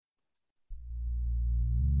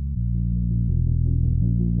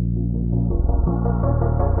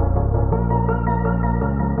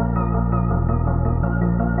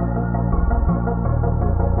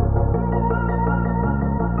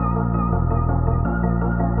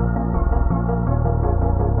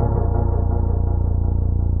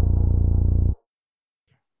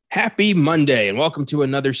Happy Monday and welcome to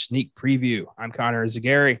another sneak preview. I'm Connor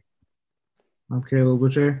Zagari. I'm Caleb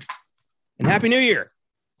Butcher. And Happy New Year.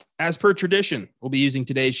 As per tradition, we'll be using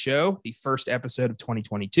today's show, the first episode of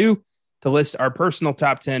 2022, to list our personal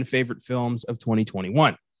top 10 favorite films of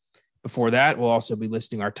 2021. Before that, we'll also be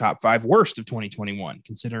listing our top 5 worst of 2021,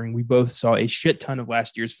 considering we both saw a shit ton of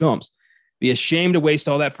last year's films. Be ashamed to waste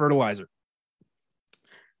all that fertilizer.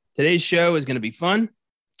 Today's show is going to be fun.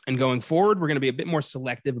 And going forward, we're going to be a bit more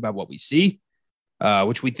selective about what we see,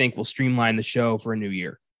 which we think will streamline the show for a new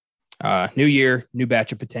year. New year, new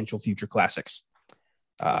batch of potential future classics.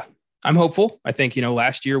 I'm hopeful. I think,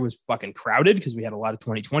 last year was fucking crowded because we had a lot of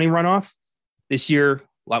 2020 runoff. This year,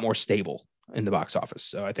 a lot more stable in the box office.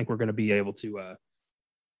 So I think we're going to be able to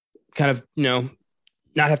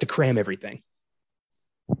not have to cram everything.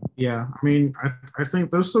 Yeah, I mean, I think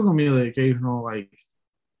there's still going to be the occasional,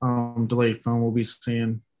 delayed film we'll be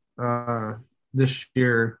seeing this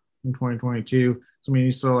year in 2022. So, I mean,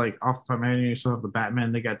 you still off the top of my head, you still have the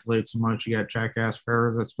Batman. They got delayed so much. You got Jackass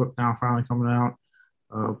Forever that's now finally coming out.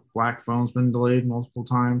 Black Phone's been delayed multiple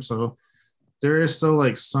times. So there is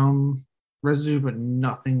still some residue, but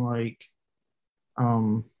nothing like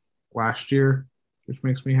last year, which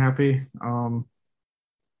makes me happy. But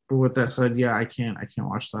with that said, yeah, I can't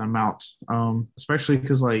watch that. I'm out. Especially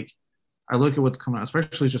because I look at what's coming out,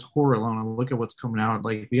 especially just horror alone. I look at what's coming out.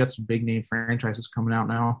 We got some big name franchises coming out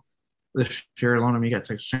now this year alone. I mean, you got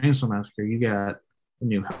Texas Chainsaw Massacre. You got the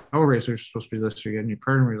new Hellraiser supposed to be this year. You got new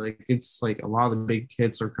Predator. It's a lot of the big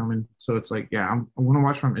hits are coming. So it's I'm going to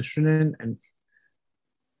watch what I'm interested in. And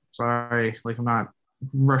sorry, I'm not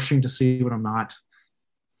rushing to see what I'm not.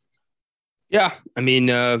 Yeah. I mean,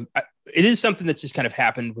 it is something that's just kind of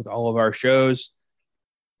happened with all of our shows.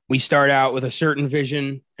 We start out with a certain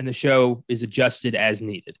vision and the show is adjusted as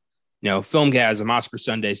needed. Filmgasm, Oscar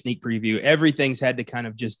Sunday, sneak preview, everything's had to kind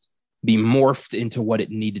of just be morphed into what it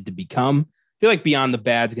needed to become. I feel like Beyond the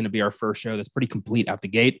Bad is going to be our first show that's pretty complete out the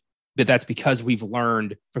gate, but that's because we've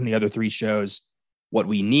learned from the other 3 shows what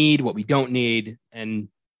we need, what we don't need. And,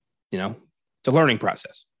 it's a learning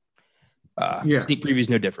process. Sneak preview is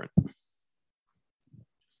no different.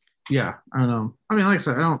 Yeah, I don't know. I mean, like I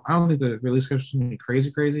said, I don't think the release schedule is going to be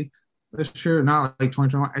crazy this year. Not like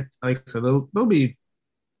 2021. Like I said, they'll be.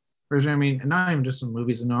 I mean, and not even just some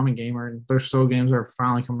movies. I'm a gamer, and there's still games that are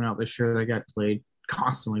finally coming out this year that got delayed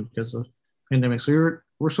constantly because of pandemic. So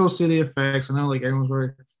we're still seeing the effects. I know everyone's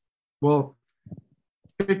worried. Well,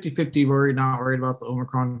 50-50 worried, not worried about the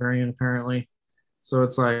Omicron variant apparently. So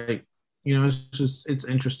it's it's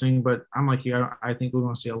interesting. But I'm like you. I think we're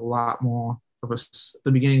going to see a lot more of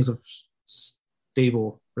the beginnings of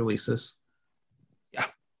stable releases. Yeah,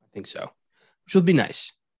 I think so, which will be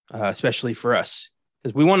nice, especially for us,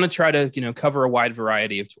 because we want to try to, cover a wide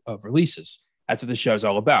variety of releases. That's what the show's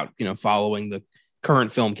all about, following the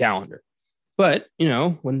current film calendar. But,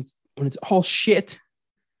 when it's all shit,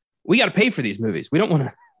 we got to pay for these movies. We don't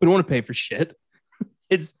want to pay for shit.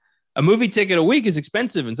 It's a movie ticket a week is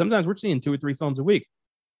expensive. And sometimes we're seeing 2 or 3 films a week.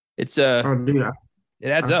 It's it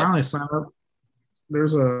adds up. I finally signed up.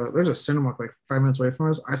 There's a cinema 5 minutes away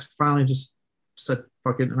from us. I finally just said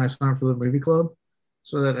fuck it, and I signed up for the movie club,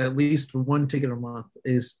 so that at least 1 ticket a month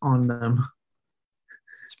is on them.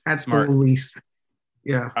 At Smart. the least,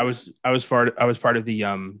 yeah. I was part of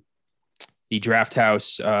the Draft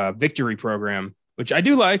House Victory program, which I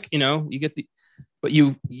do like. You get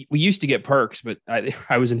we used to get perks, but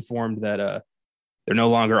I was informed that they're no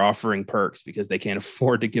longer offering perks because they can't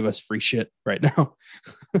afford to give us free shit right now.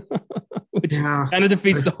 Which kind of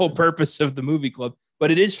defeats the whole purpose of the movie club, but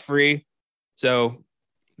it is free. So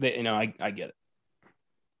I get it.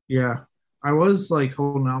 Yeah. I was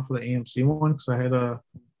holding out for the AMC one because I had an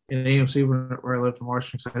AMC where I lived in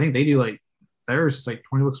Washington. So I think they do there's $20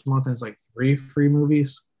 a month and it's 3 free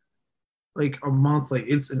movies a month.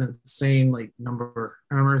 It's an insane number.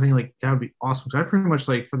 I remember thinking that would be awesome. So I pretty much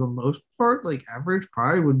for the most part, average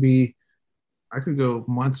probably would be, I could go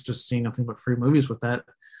months just seeing nothing but free movies with that.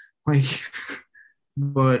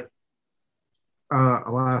 But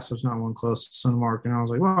alas, there's not one close to Cinemark, and I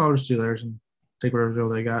was well, I'll just do theirs and take whatever deal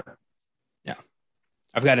they got. Yeah,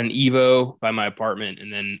 I've got an Evo by my apartment,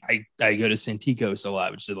 and then I go to Santikos a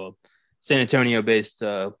lot, which is a San Antonio-based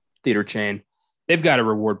theater chain. They've got a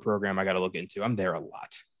reward program I got to look into. I'm there a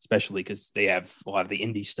lot, especially because they have a lot of the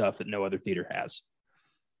indie stuff that no other theater has.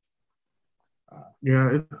 I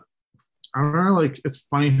remember it's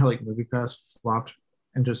funny how MoviePass flopped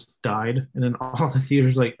and just died, and then all the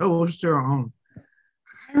theaters oh, we'll just do our own.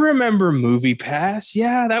 I remember MoviePass.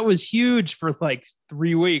 Yeah, that was huge for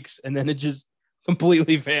 3 weeks, and then it just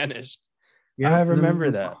completely vanished. Yeah, I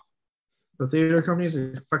remember that. the theater companies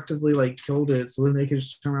effectively like killed it, so then they could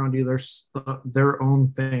just turn around and do their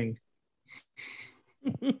own thing.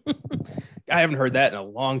 I haven't heard that in a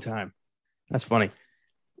long time. That's funny.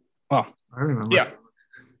 Well, I remember. Yeah.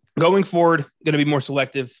 Going forward, going to be more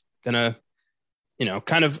selective. Going to,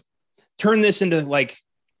 kind of turn this into like,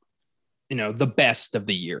 the best of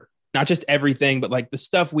the year. Not just everything, but like the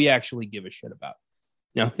stuff we actually give a shit about.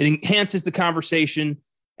 It enhances the conversation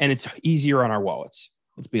and it's easier on our wallets.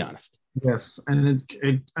 Let's be honest. Yes, and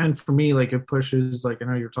and for me, like it pushes, like I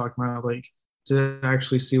know you're talking about, like to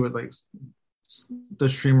actually see what like the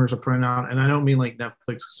streamers are putting out, and I don't mean like Netflix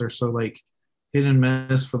because they're so like hit and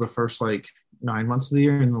miss for the first like 9 months of the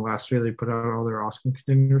year, and the last year they put out all their Oscar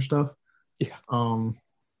contender stuff. Yeah.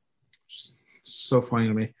 Just so funny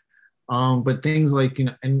to me. But things like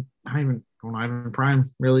and not even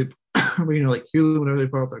Prime really, but like Hulu, whenever they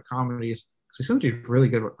put out their comedies, because they seem to be really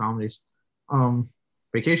good with comedies.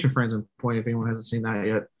 Vacation Friends and Point, if anyone hasn't seen that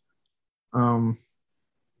yet.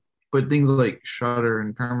 But things like Shudder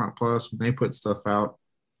and Paramount Plus, when they put stuff out,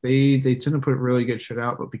 they tend to put really good shit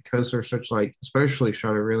out, but because they're such like, especially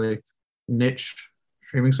Shudder, really niche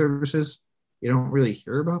streaming services, you don't really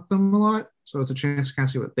hear about them a lot. So it's a chance to kind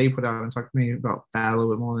of see what they put out and talk to me about that a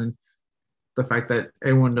little bit more than the fact that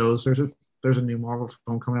everyone knows there's a new Marvel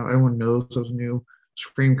film coming out. Everyone knows there's a new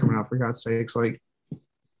Scream coming out, for God's sakes. Like,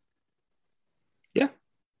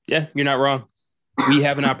 yeah, you're not wrong. We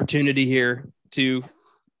have an opportunity here to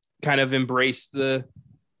kind of embrace the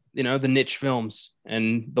niche films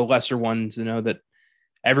and the lesser ones, that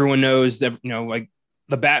everyone knows that, like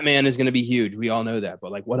the Batman is going to be huge. We all know that,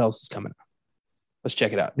 but like what else is coming up? Let's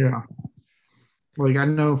check it out. Yeah. Like I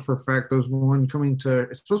know for a fact there's one it's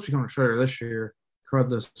supposed to be coming to Shudder this year called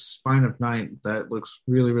The Spine of Night that looks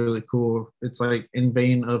really, really cool. It's like in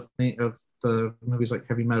vein of the movies like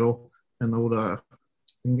Heavy Metal and the old I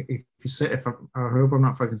hope I'm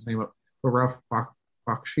not fucking his name up, but Ralph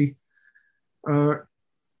Bakshi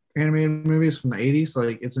animated movies from the 80s.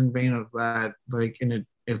 Like it's in vein of that, like, and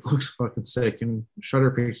it looks fucking sick, and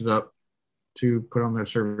Shudder picked it up to put on their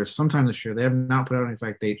service sometime this year. They have not put out an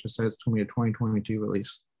exact date, just says it's going to be a 2022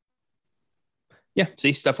 release. Yeah,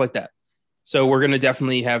 see, stuff like that. So we're going to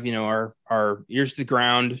definitely have, our ears to the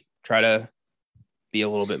ground, try to be a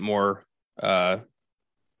little bit more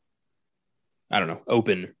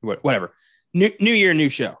open, whatever. New year, new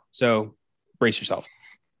show. So brace yourself.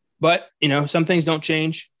 But, some things don't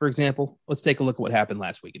change. For example, let's take a look at what happened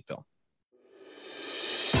last week in film.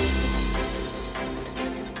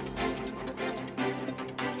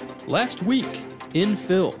 Last week in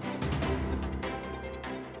film.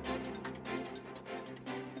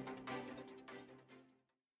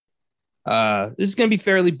 This is going to be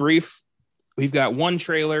fairly brief. We've got one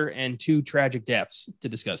trailer and 2 tragic deaths to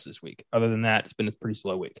discuss this week. Other than that, it's been a pretty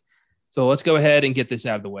slow week. So let's go ahead and get this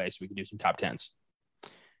out of the way so we can do some top 10s.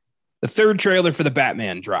 The 3rd trailer for The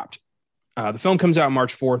Batman dropped. The film comes out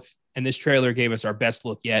March 4th, and this trailer gave us our best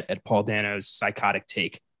look yet at Paul Dano's psychotic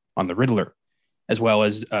take on the Riddler, as well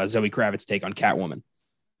as Zoe Kravitz's take on Catwoman.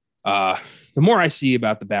 The more I see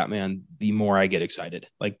about The Batman, the more I get excited.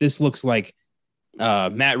 Like, this looks like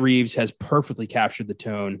Matt Reeves has perfectly captured the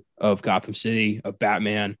tone of Gotham City, of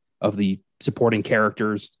Batman, of the supporting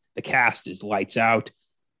characters. The cast is lights out.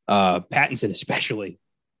 Pattinson especially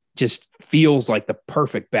just feels like the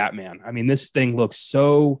perfect Batman. I mean, this thing looks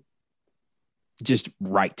so just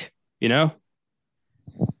right, Yeah,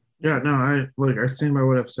 no, I stand by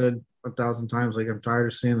what I've said 1,000 times. Like, I'm tired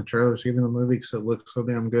of seeing the trailers, even the movie, because it looks so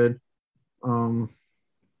damn good. And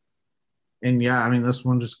yeah, I mean, this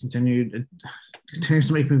one just continued. It continues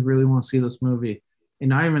to make me really want to see this movie. And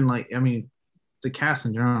not even the cast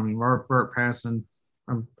in general. I mean, Robert Pattinson.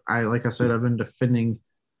 Like I said, I've been defending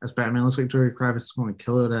as Batman. Looks like Zoe Kravitz is going to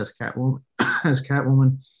kill it as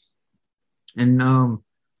Catwoman. And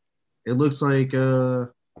it looks like God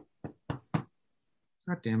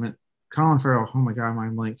damn it, Colin Farrell. Oh my God, my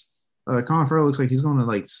blanks. Colin Farrell looks like he's going to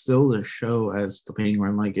like steal the show as the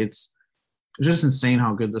Penguin. Like it's just insane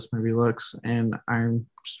how good this movie looks, and I'm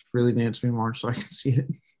just really need it to be March so I can see it.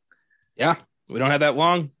 Yeah, we don't have that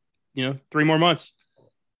long, 3 more months.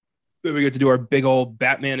 Then we get to do our big old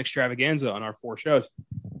Batman extravaganza on our 4 shows.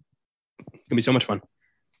 It's gonna be so much fun.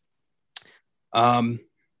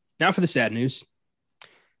 Now for the sad news.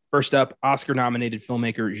 First up, Oscar-nominated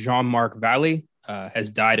filmmaker Jean-Marc Vallée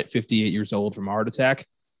has died at 58 years old from a heart attack.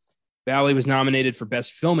 Vallée was nominated for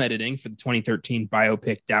Best Film Editing for the 2013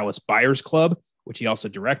 biopic Dallas Buyers Club, which he also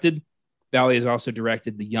directed. Vallée has also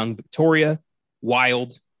directed The Young Victoria,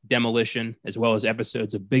 Wild, Demolition, as well as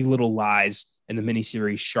episodes of Big Little Lies and the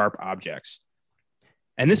miniseries Sharp Objects.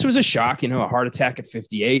 And this was a shock, a heart attack at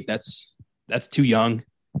 58. That's That's too young.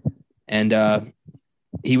 And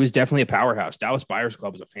he was definitely a powerhouse. Dallas Buyers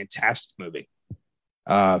Club was a fantastic movie.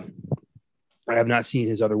 I have not seen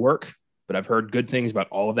his other work, but I've heard good things about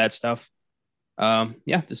all of that stuff.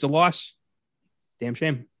 Yeah, this is a loss. Damn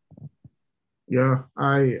shame. Yeah,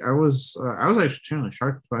 I was actually genuinely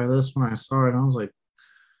shocked by this when I saw it. I was like,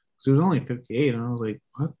 so he was only 58, and I was like,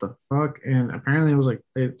 what the fuck? And apparently it was like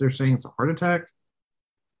they're saying it's a heart attack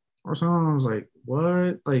or something. I was like,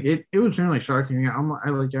 what? Like it was generally shocking.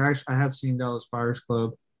 I have seen Dallas Buyers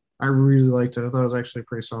Club. I really liked it. I thought it was actually a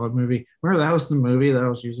pretty solid movie. Remember that was the movie that I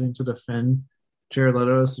was using to defend Jared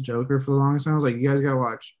Leto as the Joker for the longest time. I was like, you guys gotta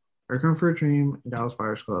watch Requiem for a Dream and Dallas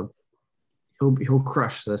Buyers Club. He'll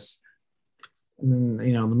crush this. And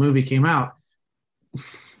then the movie came out.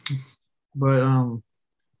 But a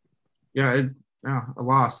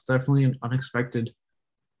loss. Definitely an unexpected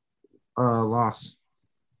loss.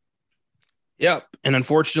 Yep. And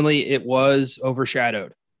unfortunately, it was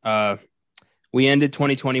overshadowed. We ended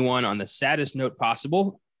 2021 on the saddest note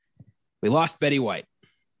possible. We lost Betty White.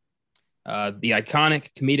 The iconic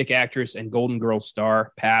comedic actress and Golden Girls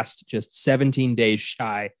star passed just 17 days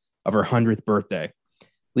shy of her 100th birthday,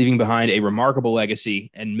 leaving behind a remarkable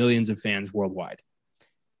legacy and millions of fans worldwide.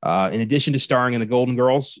 In addition to starring in The Golden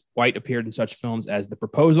Girls, White appeared in such films as The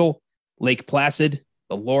Proposal, Lake Placid,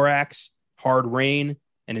 The Lorax, Hard Rain,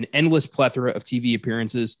 and an endless plethora of TV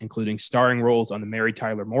appearances, including starring roles on The Mary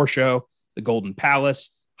Tyler Moore Show, The Golden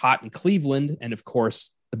Palace, Hot in Cleveland, and of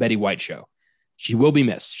course, The Betty White Show. She will be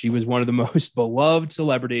missed. She was one of the most beloved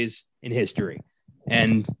celebrities in history.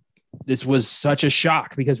 And this was such a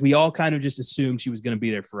shock because we all kind of just assumed she was going to be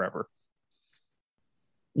there forever.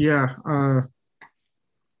 Yeah.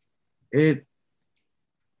 It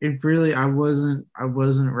really, I wasn't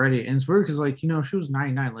ready. And it's weird because she was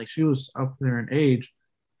 99, like she was up there in age.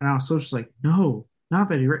 And I was so just like, no, not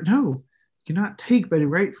Betty Wright. No, you cannot take Betty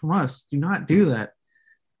Wright from us. Do not do that.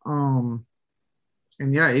 And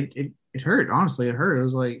yeah, it hurt. Honestly, it hurt. It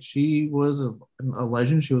was like she was a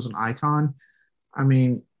legend. She was an icon. I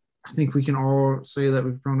mean, I think we can all say that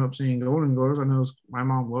we've grown up seeing Golden Girls. I know my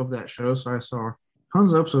mom loved that show, so I saw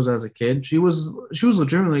tons of episodes as a kid. She was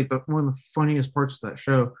legitimately one of the funniest parts of that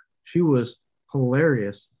show. She was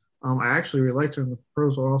hilarious. I actually really liked her in The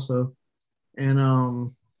Proposal also,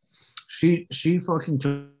 and she fucking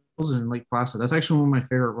kills in Lake Placid. That's actually one of my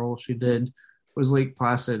favorite roles she did was Lake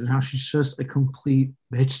Placid, and how she's just a complete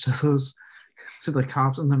bitch to the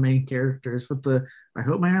cops and the main characters with the "I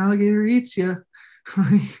hope my alligator eats you,"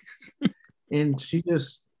 and she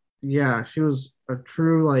was a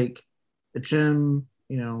true a gem,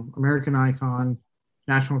 American icon,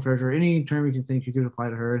 national treasure. Any term you can think you could apply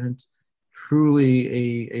to her, and it's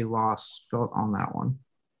truly a loss felt on that one.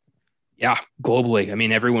 Yeah, globally. I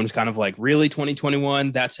mean, everyone's kind of like, really,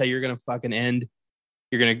 2021? That's how you're going to fucking end?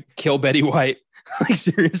 You're going to kill Betty White? Like,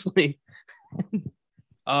 seriously?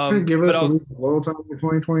 Give us a little time for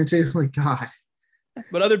 2022. Like, God.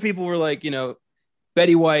 But other people were like,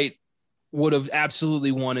 Betty White would have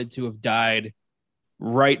absolutely wanted to have died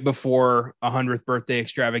right before a 100th birthday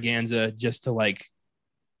extravaganza, just to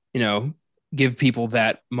give people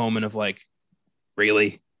that moment of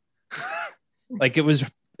really?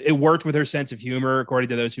 It worked with her sense of humor, according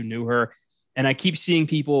to those who knew her. And I keep seeing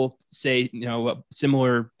people say,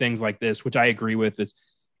 similar things like this, which I agree with is,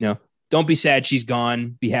 don't be sad she's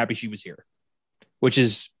gone. Be happy she was here, which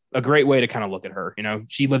is a great way to kind of look at her.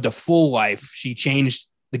 She lived a full life. She changed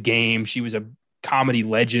the game. She was a comedy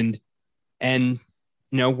legend. And,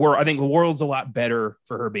 I think the world's a lot better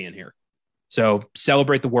for her being here. So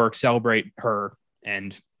celebrate the work, celebrate her,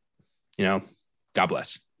 and, God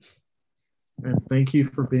bless. And thank you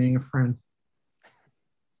for being a friend.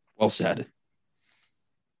 Well said.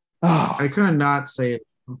 Oh, I could not say it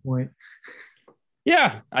at some point.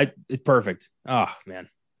 Yeah, it's perfect. Oh, man.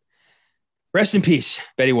 Rest in peace,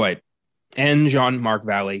 Betty White and Jean-Marc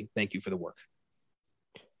Vallée. Thank you for the work.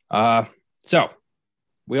 So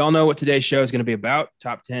we all know what today's show is going to be about,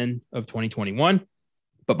 top 10 of 2021.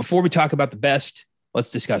 But before we talk about the best,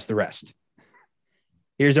 let's discuss the rest.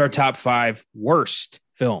 Here's our top 5 worst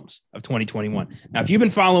films of 2021. Now, if you've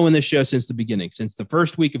been following this show since the beginning, since the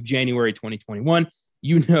first week of January 2021,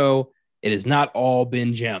 you know it has not all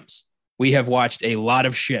been gems. We have watched a lot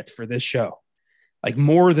of shit for this show,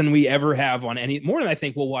 more than we ever have on more than I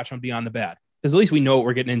think we'll watch on Beyond the Bad, because at least we know what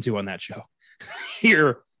we're getting into on that show.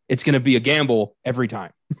 Here, it's going to be a gamble every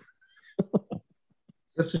time.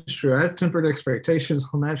 This is true. I have tempered expectations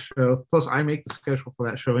on that show. Plus, I make the schedule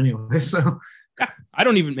for that show anyway, so... I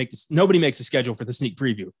don't even make this. Nobody makes a schedule for the sneak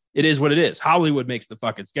preview. It is what it is. Hollywood makes the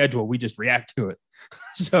fucking schedule. We just react to it.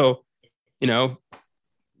 So,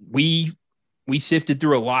 we we sifted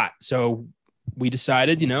through a lot. So we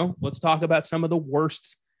decided, let's talk about some of the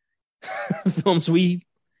worst films we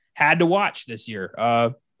had to watch this year.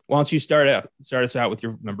 Why don't you start us out with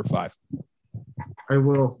your number 5? I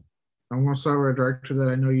will. I'm going to start with a director that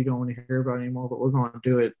I know you don't want to hear about anymore, but we're going to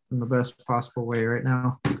do it in the best possible way right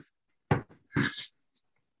now. A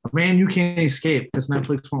man you can't escape because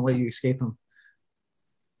Netflix won't let you escape him.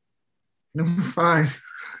 Number 5,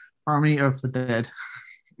 Army of the Dead.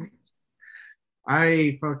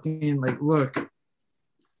 I fucking look.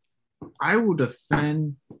 I will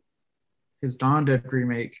defend his Dawn of the Dead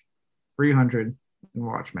remake, 300, and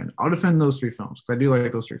Watchmen. I'll defend those 3 films because I do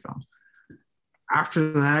like those 3 films.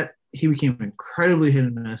 After that, he became incredibly hit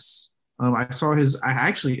and miss. I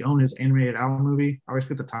actually own his animated album movie. I always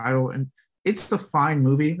forget the title, and it's a fine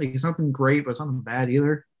movie. It's nothing great, but it's nothing bad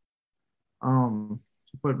either.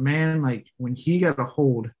 But man, when he got a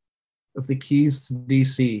hold of the keys to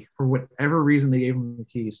DC, for whatever reason they gave him the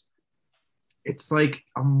keys, it's like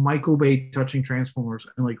a Michael Bay touching Transformers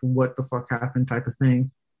and what the fuck happened type of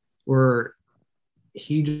thing, where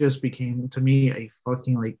he just became, to me, a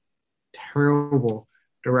fucking terrible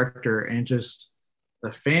director. And just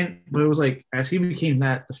but it was as he became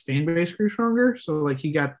that, the fan base grew stronger. So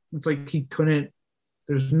he couldn't,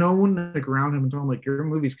 there's no one around him and tell him your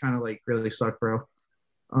movies kind of really suck, bro.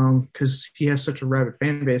 Because he has such a rabid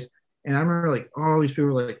fan base. And I remember all these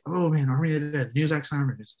people were oh man, Army of the Dead, new Zack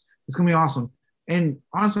Snyder, it's gonna be awesome. And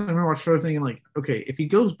honestly, I remember watching the show thinking okay, if he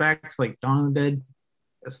goes back to Dawn of the Dead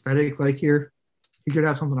aesthetic here, he could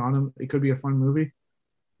have something on him. It could be a fun movie.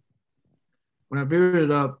 When I booted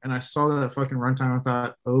it up and I saw that fucking runtime, I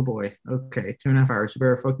thought, oh boy, okay, 2.5 hours. You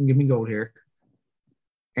better fucking give me gold here.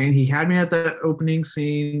 And he had me at that opening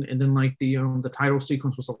scene, and then the title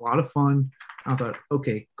sequence was a lot of fun. I thought,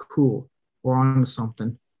 okay, cool, we're on to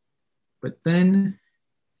something. But then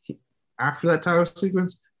after that title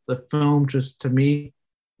sequence, the film just, to me,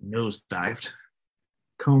 nosedived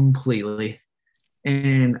completely.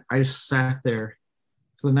 And I just sat there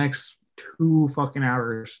for the next 2 fucking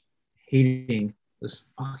hours hating this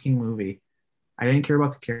fucking movie. I didn't care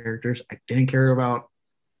about the characters. I didn't care about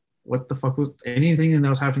what the fuck was anything that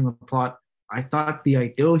was happening with the plot. I thought the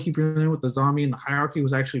ideal he presented with the zombie and the hierarchy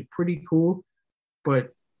was actually pretty cool,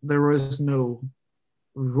 but there was no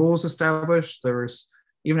rules established. There was,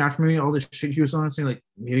 even after maybe all this shit he was on, saying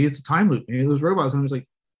maybe it's a time loop, maybe there's robots, and I was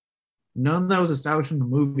none of that was established in the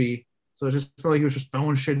movie. So it just felt like he was just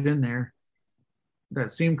throwing shit in there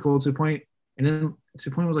that seemed cool to the point. And then to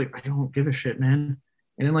the point was I don't give a shit, man.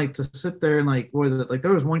 And then to sit there and what is it?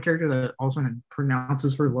 There was one character that also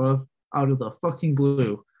pronounces her love out of the fucking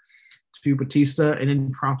blue to Batista and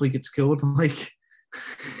then promptly gets killed.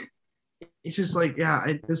 It's just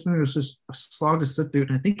this movie was just a slog to sit through.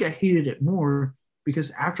 And I think I hated it more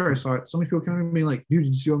because after I saw it, so many people came to me dude, did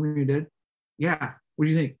you see what movie you did? Yeah. What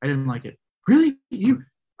do you think? I didn't like it. Really?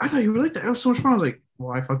 I thought you would like that. It was so much fun. I was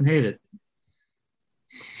well, I fucking hate it.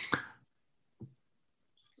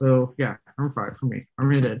 So yeah, number 5 for me.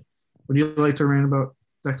 Army of the Dead. Would you like to rant about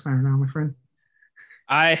Zack Snyder now, my friend?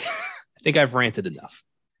 I think I've ranted enough.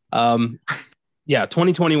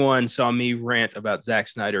 2021 saw me rant about Zack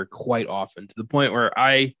Snyder quite often, to the point where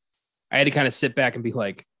I had to kind of sit back and be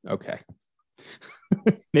okay,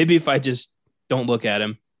 maybe if I just don't look at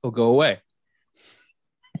him, he'll go away.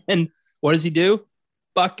 And what does he do?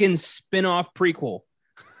 Fucking spin-off prequel,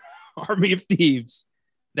 Army of Thieves,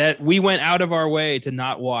 that we went out of our way to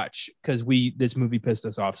not watch because this movie pissed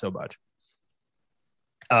us off so much.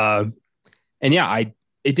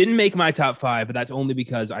 It didn't make my top 5, but that's only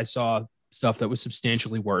because I saw stuff that was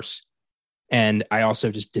substantially worse. And I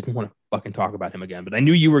also just didn't want to fucking talk about him again. But I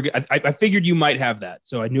knew you were, I figured you might have that.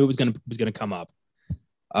 So I knew it was going to come up.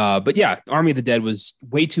 But yeah, Army of the Dead was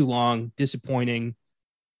way too long, disappointing,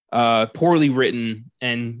 poorly written,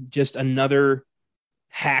 and just another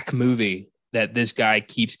hack movie that this guy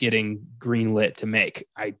keeps getting greenlit to make.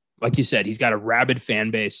 Like you said, he's got a rabid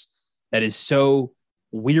fan base that is so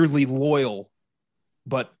weirdly loyal,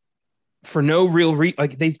 but for no real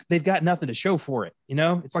they've got nothing to show for it.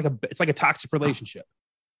 It's like a toxic relationship.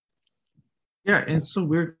 Yeah, and it's so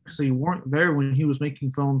weird because they weren't there when he was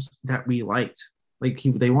making films that we liked.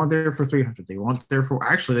 They weren't there for 300. They weren't there for,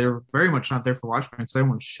 actually, they were very much not there for Watchmen because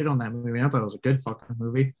everyone shit on that movie. I thought it was a good fucking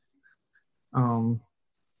movie.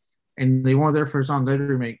 And they weren't there for his own Dead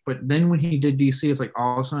remake. But then when he did DC, it's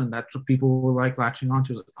all of a sudden that's what people were latching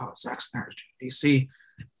onto. It's oh, Zack Snyder's DC.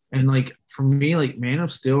 And for me, Man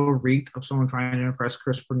of Steel reeked of someone trying to impress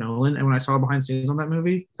Christopher Nolan. And when I saw behind the scenes on that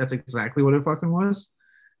movie, that's exactly what it fucking was.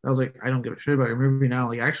 I was I don't give a shit about your movie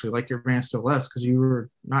now. I actually like your Man of Steel less because you were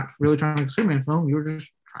not really trying to make a Superman film. You were just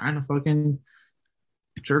trying to fucking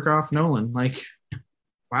jerk off Nolan. Like,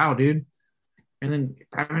 wow, dude. And then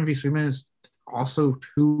Batman v Superman is also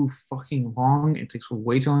too fucking long. It takes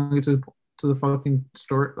way too long to get to the fucking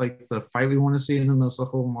story, like the fight we want to see, and then there's the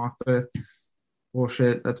whole Martha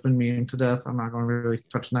bullshit that's been memed to death. I'm not going to really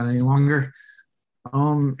touch on that any longer.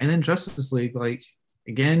 And then Justice League, like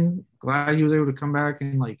again, glad he was able to come back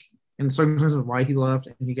and like in the circumstances of why he left,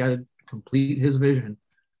 and he got to complete his vision.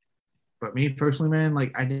 But me personally, man,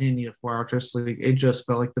 like I didn't need a 4-hour Justice League. It just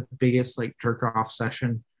felt like the biggest like jerk off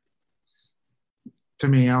session to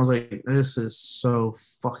me. I was like, this is so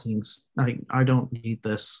fucking like I don't need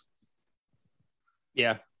this.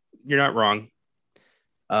 Yeah, you're not wrong.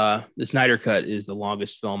 The Snyder Cut is the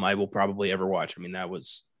longest film I will probably ever watch. I mean, that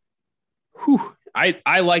was,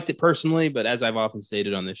 I liked it personally, but as I've often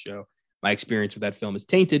stated on this show, my experience with that film is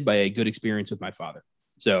tainted by a good experience with my father.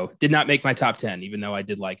 So did not make my top 10, even though I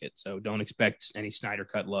did like it. So don't expect any Snyder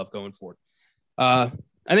Cut love going forward. I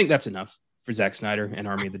think that's enough for Zack Snyder and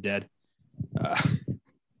Army of the Dead.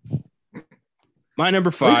 My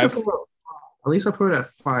number 5. At least I put it at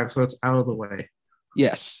 5, so it's out of the way.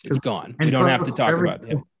 Yes, it's gone. We don't have to talk about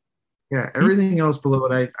him. Yeah, everything else below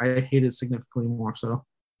it, I hated significantly more so.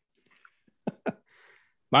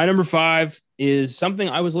 My number 5 is something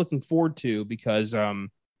I was looking forward to because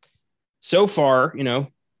so far, you know,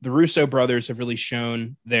 the Russo brothers have really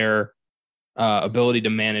shown their ability to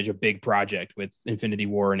manage a big project with Infinity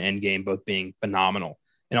War and Endgame both being phenomenal.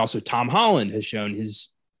 And also Tom Holland has shown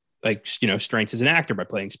his strengths as an actor by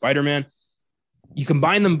playing Spider-Man. You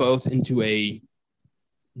combine them both into a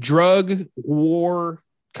drug war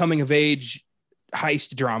coming of age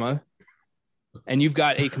heist drama, and you've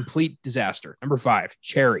got a complete disaster. Number 5,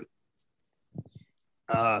 Cherry.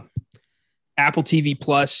 Apple TV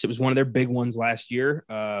Plus. It was one of their big ones last year.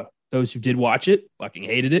 Those who did watch it fucking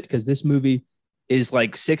hated it because this movie is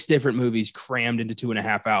like 6 different movies crammed into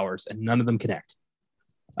 2.5 hours, and none of them connect.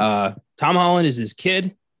 Tom Holland is this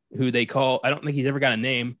kid who they call, I don't think he's ever got a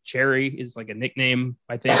name. Cherry is like a nickname,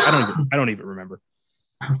 I think. I don't even remember.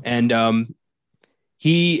 And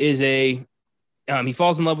he is he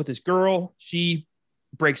falls in love with this girl. She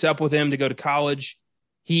breaks up with him to go to college.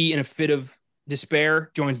 He, in a fit of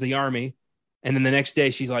despair, joins the army. And then the next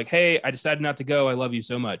day she's like, hey, I decided not to go. I love you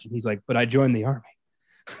so much. And he's like, but I joined the army.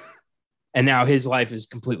 And now his life is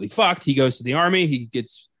completely fucked. He goes to the army. He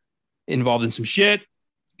gets involved in some shit,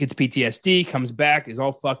 gets PTSD, comes back, is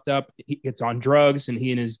all fucked up. He gets on drugs, and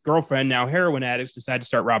he and his girlfriend, now heroin addicts, decide to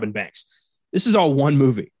start robbing banks. This is all one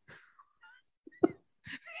movie.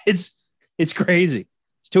 It's crazy.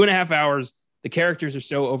 It's 2.5 hours. The characters are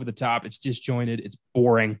so over the top. It's disjointed. It's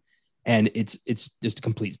boring. And it's just a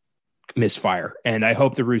complete misfire. And I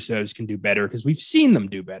hope the Russos can do better because we've seen them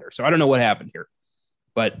do better. So I don't know what happened here.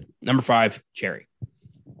 But number 5, Cherry.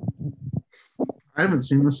 I haven't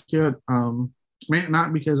seen this yet.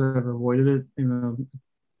 Not because I've avoided it. You know,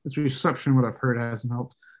 its reception, what I've heard, hasn't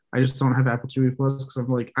helped. I just don't have Apple TV Plus because I'm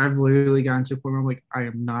like, I've literally gotten to a point where I'm like, I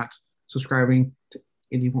am not subscribing to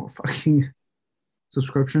any more fucking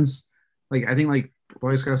subscriptions. Like, I think like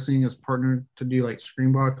Voice Casting is partnered to do like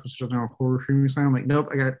Screenbox, which is now a horror streaming site. I'm like, nope,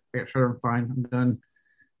 I got Shudder. I'm fine. I'm done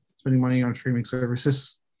spending money on streaming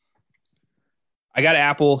services. I got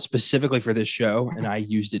Apple specifically for this show, and I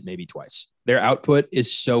used it maybe twice. Their output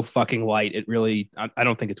is so fucking light. It really, I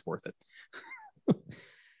don't think it's worth it.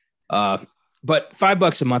 But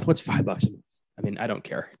 $5 a month, what's $5 a month? I mean, I don't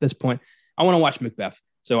care at this point. I want to watch Macbeth,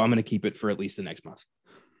 so I'm going to keep it for at least the next month.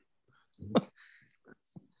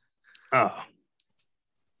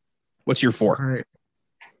 What's your 4? All right.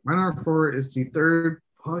 My number 4 is the third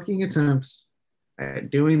fucking attempt at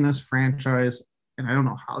doing this franchise, and I don't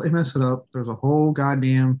know how they mess it up. There's a whole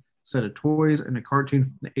goddamn set of toys and a cartoon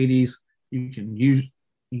from the 80s you can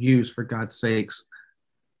use for God's sakes.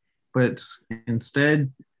 But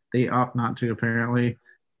instead, they opt not to, apparently.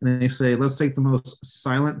 And they say, let's take the most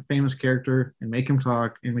silent, famous character and make him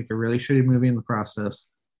talk and make a really shitty movie in the process.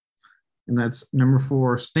 And that's number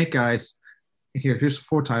 4, Snake Eyes. Here's the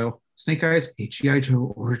 4 title. Snake Eyes, a G.I.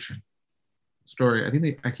 Joe origin story. I can't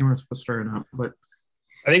remember if it's a story or not, but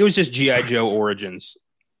I think it was just G.I. Joe Origins.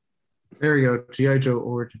 There you go, G.I. Joe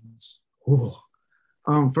Origins. Oh.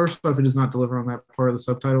 First off, it does not deliver on that part of the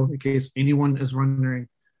subtitle, in case anyone is wondering.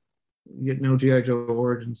 You get no G.I. Joe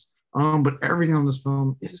Origins. But everything on this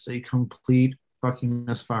film is a complete fucking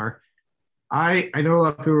misfire. I know a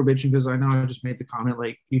lot of people are bitching because I know I just made the comment,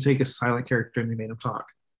 like, you take a silent character and you made him talk.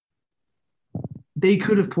 They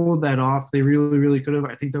could have pulled that off. They really, really could have.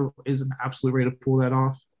 I think there is an absolute way to pull that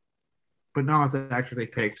off. But not with the actor they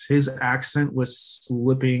picked. His accent was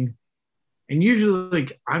slipping And usually,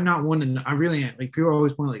 like, I'm not one to, I really ain't. Like, people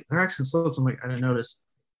always point, like, their accent slips. I'm like, I didn't notice.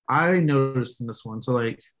 I noticed in this one. So,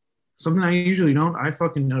 like, something I usually don't, I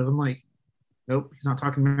fucking know. I'm like, nope, he's not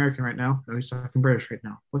talking American right now. No, he's talking British right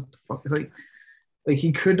now. What the fuck? Like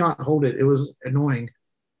he could not hold it. It was annoying.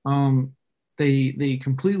 They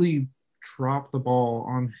completely dropped the ball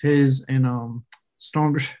on his and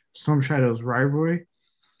Storm Shadow's rivalry.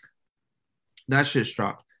 That shit's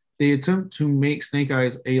dropped. They attempt to make Snake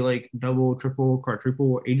Eyes a like double, triple,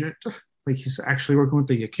 quadruple agent. Like he's actually working with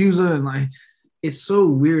the Yakuza, and like it's so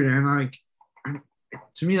weird. And like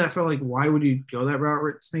to me, that felt like why would you go that route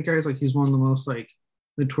with Snake Eyes? Like he's one of the most like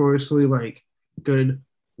notoriously like good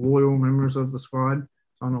loyal members of the squad.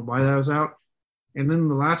 So I don't know why that was out. And then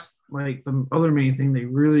the last, like the other main thing they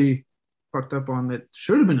really fucked up on that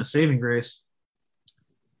should have been a saving grace.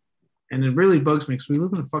 And it really bugs me because we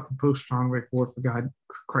live in a fucking post-John Wick world, for God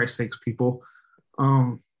Christ's sakes, people.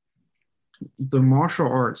 The martial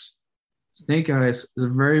arts, Snake Eyes is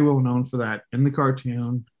very well known for that in the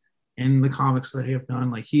cartoon, in the comics that they have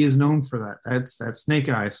done. Like he is known for that. That's Snake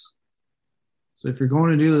Eyes. So if you're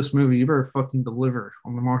going to do this movie, you better fucking deliver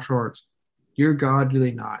on the martial arts. Dear God, do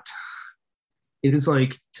they not? It is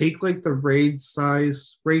like take like the Raid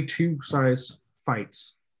 2 size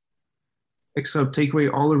fights, except take away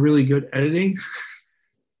all the really good editing,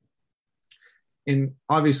 and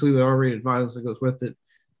obviously the R-rated violence that goes with it.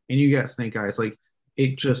 And you got Snake Eyes, like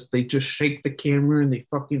they just shake the camera and they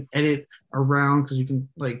fucking edit around because you can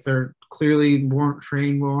like they're clearly weren't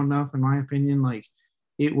trained well enough, in my opinion. Like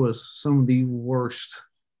it was some of the worst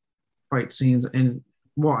fight scenes, and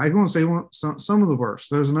well, I won't say some of the worst.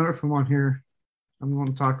 There's another film on here I'm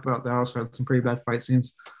going to talk about that also had some pretty bad fight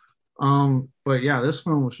scenes. But yeah, this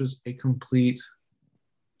film was just a complete,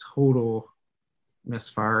 total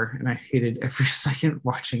misfire, and I hated every second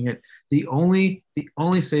watching it. The only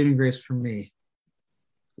saving grace for me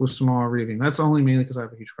was Samara Weaving. That's only mainly because I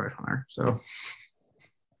have a huge crush on her. So.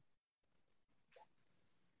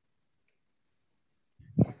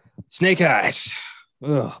 Snake Eyes.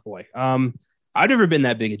 Oh boy. I've never been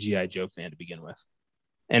that big a G.I. Joe fan to begin with.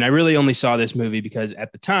 And I really only saw this movie because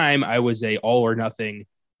at the time I was taking an all or nothing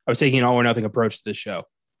approach to this show.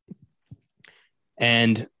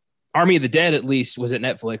 And Army of the Dead, at least, was at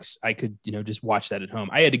Netflix. I could, just watch that at home.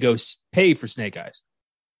 I had to go pay for Snake Eyes.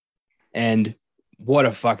 And what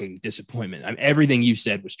a fucking disappointment. Everything you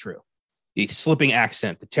said was true. The slipping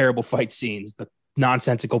accent, the terrible fight scenes, the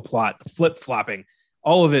nonsensical plot, the flip-flopping,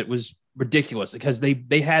 all of it was ridiculous because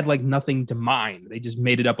they had like nothing to mine. They just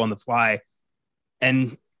made it up on the fly.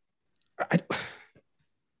 And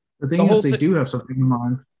the thing is, they do have something in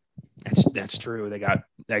mind. That's true. They got,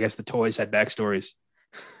 I guess the toys had backstories.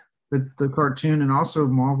 The cartoon and also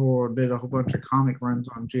Marvel did a whole bunch of comic runs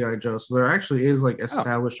on G.I. Joe. So there actually is like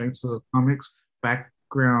established thanks to the comics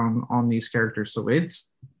background on these characters. So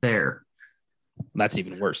it's there. That's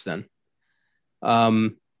even worse then.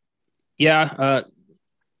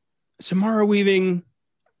 Samara Weaving,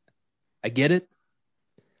 I get it.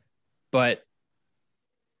 But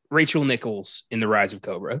Rachel Nichols in The Rise of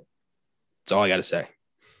Cobra. That's all I got to say.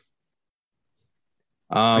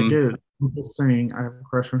 I get it. I'm just saying I have a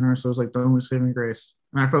crush on her, so it was like the only saving grace.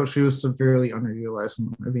 And I felt she was severely underutilized in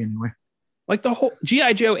the movie anyway. Like the whole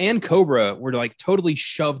G.I. Joe and Cobra were like totally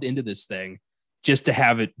shoved into this thing just to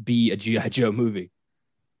have it be a G.I. Joe movie.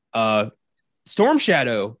 Storm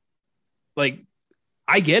Shadow, like,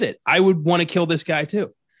 I get it. I would want to kill this guy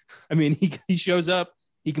too. I mean, he shows up,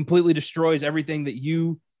 he completely destroys everything that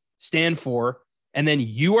you stand for, and then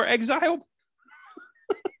you are exiled.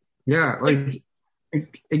 Yeah, like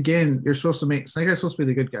again, you're supposed to make Snake Eyes supposed to be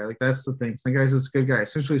the good guy. Like that's the thing. Snake Eyes is a good guy.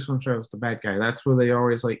 Essentially, Storm Shadow is the bad guy. That's where they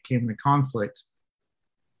always like came into conflict.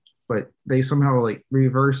 But they somehow like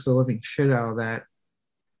reversed the living shit out of that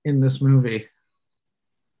in this movie.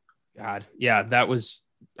 God, yeah, that was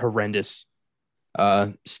horrendous.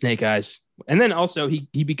 Snake Eyes. And then also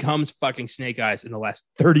he becomes fucking Snake Eyes in the last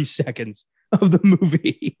 30 seconds of the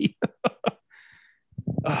movie.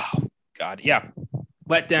 Oh God. Yeah.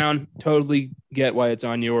 Let down. Totally get why it's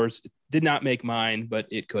on yours. It did not make mine, but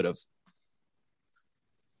it could have.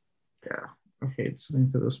 Yeah. I hate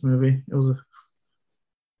sitting through this movie. It was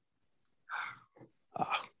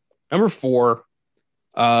number 4.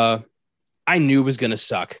 I knew was going to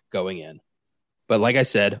suck going in, but like I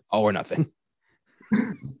said, all or nothing.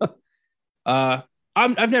 I've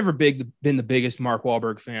never been the biggest Mark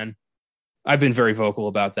Wahlberg fan. I've been very vocal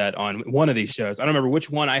about that on one of these shows. I don't remember which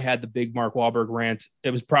one I had the big Mark Wahlberg rant. It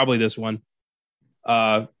was probably this one.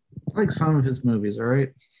 I like some of his movies, all right?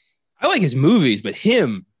 I like his movies, but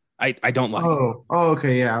him, I don't like.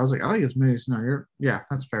 Okay, yeah. I was like, I like his movies. No, yeah,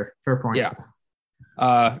 that's fair. Fair point.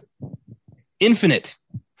 Yeah. Infinite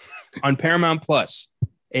on Paramount Plus,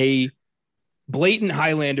 a blatant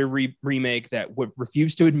Highlander remake that would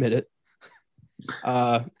refuse to admit it.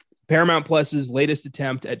 Paramount Plus's latest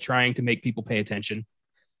attempt at trying to make people pay attention.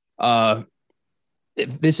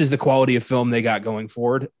 If this is the quality of film they got going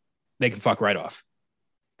forward, they can fuck right off.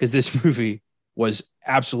 Because this movie was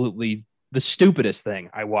absolutely the stupidest thing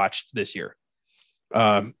I watched this year.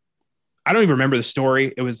 I don't even remember the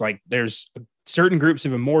story. It was like there's certain groups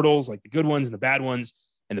of immortals, like the good ones and the bad ones,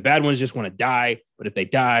 and the bad ones just want to die. But if they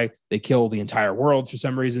die, they kill the entire world for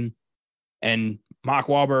some reason. And Mark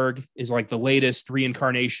Wahlberg is like the latest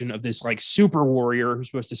reincarnation of this like super warrior who's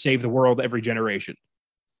supposed to save the world every generation.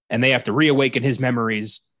 And they have to reawaken his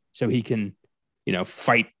memories so he can,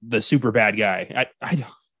 fight the super bad guy.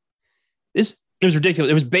 It was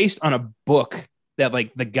ridiculous. It was based on a book that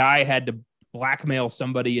like the guy had to blackmail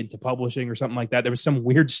somebody into publishing or something like that. There was some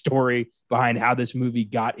weird story behind how this movie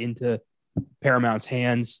got into Paramount's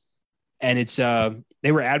hands. And it's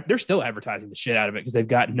they're still advertising the shit out of it because they've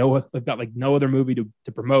got no other movie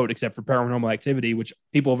to promote except for Paranormal Activity, which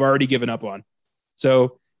people have already given up on.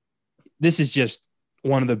 So this is just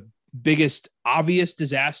one of the biggest obvious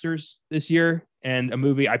disasters this year, and a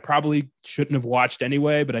movie I probably shouldn't have watched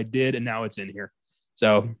anyway, but I did, and now it's in here.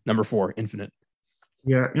 So number 4, Infinite.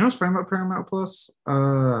 Yeah, what's fun about Paramount Plus?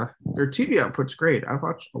 Their TV output's great. I've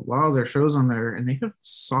watched a lot of their shows on there, and they have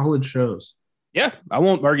solid shows. Yeah, I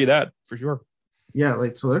won't argue that for sure. Yeah,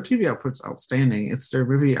 so their TV output's outstanding. It's their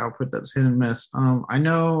movie output that's hit and miss. I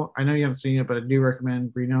know you haven't seen it, but I do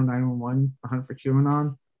recommend Reno 911: The Hunt for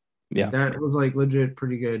QAnon. Yeah, that was like legit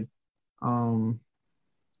pretty good.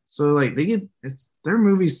 So like their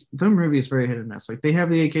movies very hit and miss. Like they have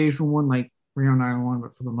the occasional one like Reno 911,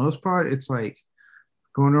 but for the most part, it's like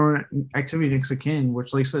going on Activity Next of Kin,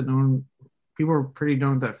 which like I said, people are pretty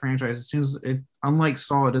done with that franchise. It seems unlike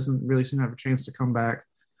Saw, it doesn't really seem to have a chance to come back.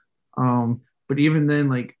 But even then,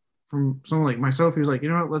 like from someone like myself, who's like,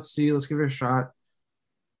 let's give it a shot.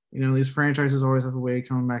 These franchises always have a way of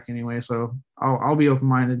coming back anyway, so I'll be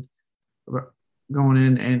open-minded about going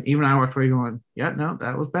in. And even I watched Ray going, yeah, no,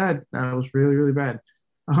 that was bad. That was really, really bad.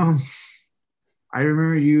 I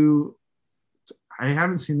remember I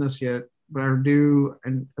haven't seen this yet, but I do,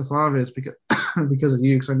 and a lot of it is because because of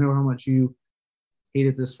you, because I know how much you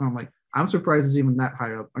hated this film. Like, I'm surprised it's even that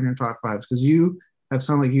high up on your top 5s, because you have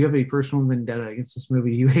sounded like you have a personal vendetta against this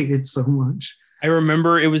movie you hated so much. I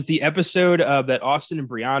remember it was the episode that Austin and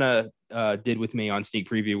Brianna did with me on Sneak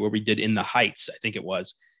Preview, where we did In the Heights, I think it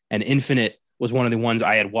was, and Infinite was one of the ones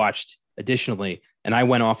I had watched additionally, and I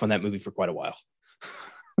went off on that movie for quite a while.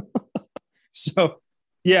 So,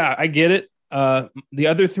 yeah, I get it. The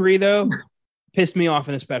other 3, though, pissed me off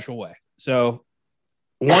in a special way. So,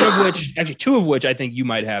 actually 2 of which I think you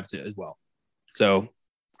might have to as well. So,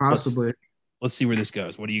 possibly. Let's see where this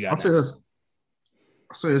goes. What do you got next?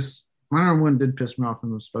 I'll say this. My number 1 did piss me off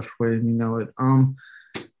in a special way, and you know it.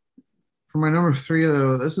 For my number 3,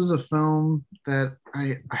 though, this is a film that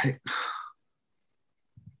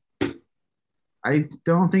I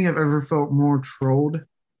don't think I've ever felt more trolled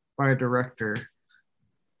by a director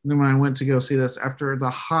than when I went to go see this. After the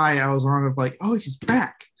high I was on of like, oh, he's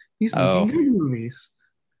back. He's making good movies.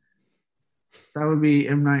 That would be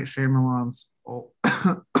M. Night Shyamalan's old.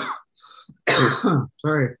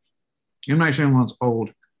 Sorry. M. Night Shyamalan's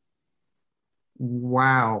Old.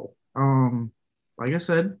 Wow. Like I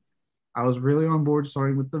said, I was really on board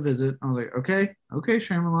starting with The Visit. I was like, okay,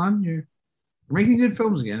 Shyamalan, you're making good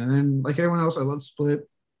films again. And then, like everyone else, I love Split.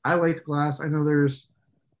 I liked Glass. I know there's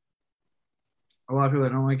a lot of people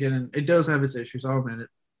that don't like it, and it does have its issues, I'll admit it.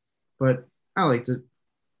 But I liked it.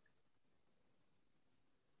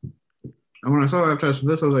 And when I saw advertised for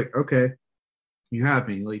this, I was like, okay, you have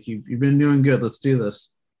me. Like, you've been doing good. Let's do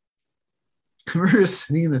this. I remember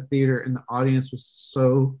sitting in the theater, and the audience was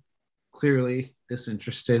so clearly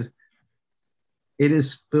disinterested. It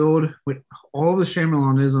is filled with all the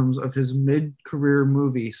Shyamalanisms of his mid-career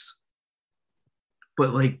movies,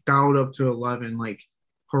 but like dialed up to 11. Like,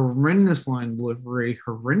 horrendous line delivery,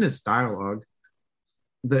 horrendous dialogue.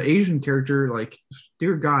 The Asian character, like,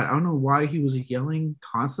 dear God, I don't know why he was yelling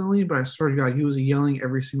constantly, but I swear to God, he was yelling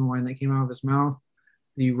every single line that came out of his mouth.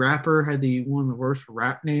 The rapper had one of the worst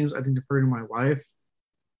rap names, I think, according to my wife.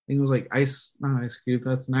 I think it was like not Ice Cube.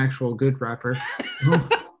 That's an actual good rapper.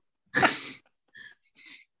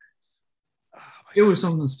 It was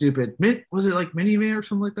something stupid. Was it like Minivan or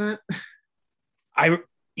something like that?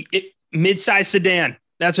 Mid-size sedan.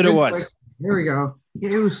 That's what it was. There we go.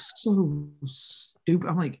 Yeah, it was so stupid.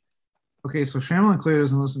 I'm like, Okay, so Shyamalan clearly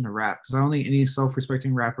doesn't listen to rap because I don't think any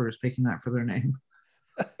self-respecting rapper is picking that for their name.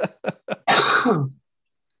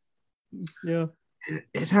 Yeah.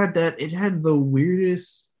 It had the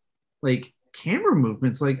weirdest like camera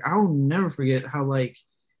movements. Like I'll never forget how like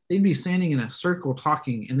they'd be standing in a circle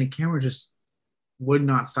talking and the camera just would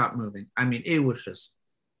not stop moving. I mean, it was just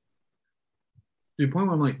to the point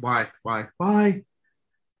where I'm like, why?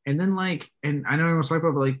 And then like, and I know I was talking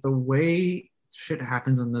about, but like the way shit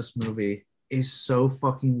happens in this movie is so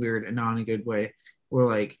fucking weird and not in a good way. Where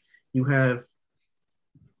like you have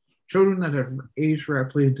children that have aged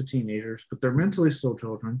rapidly into teenagers, but they're mentally still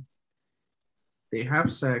children. They have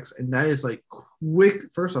sex, and that is like quick.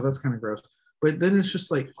 First off, that's kind of gross, but then it's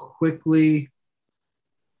just like quickly,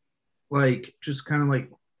 like just kind of like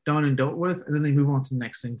done and dealt with, and then they move on to the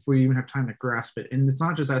next thing before you even have time to grasp it. And it's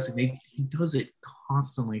not just asking; he does it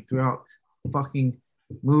constantly throughout the fucking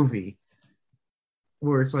movie,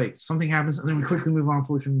 where it's like something happens, and then we quickly move on,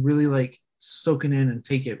 so we can really like soak it in and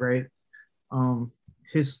take it right.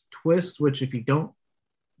 His twist, which if you don't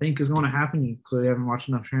think is going to happen, you clearly haven't watched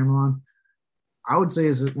enough Shyamalan. I would say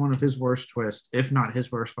is one of his worst twists, if not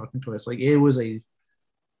his worst fucking twist. Like it was a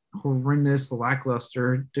horrendous,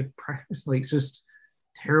 lackluster, depressed, like just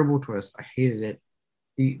terrible twist. I hated it.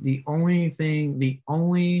 The only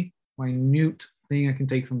minute thing I can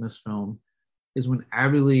take from this film is when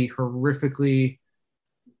Abby Lee horrifically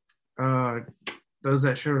does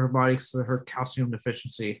that shit with her body because of her calcium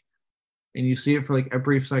deficiency. And you see it for like a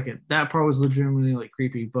brief second. That part was legitimately like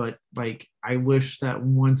creepy, but like I wish that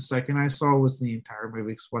 1 second I saw was the entire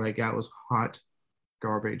movie because what I got was hot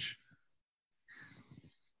garbage.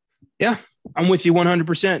 Yeah, I'm with you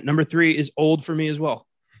 100%. Number 3 is old for me as well.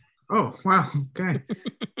 Oh, wow. Okay.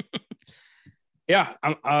 Yeah,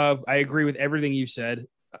 I agree with everything you said.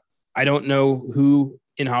 I don't know who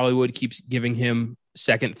in Hollywood keeps giving him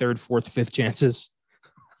second, third, fourth, fifth chances.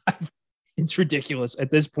 It's ridiculous. At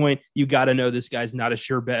this point, you got to know this guy's not a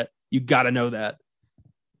sure bet. You got to know that.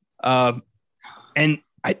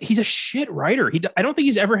 He's a shit writer. I don't think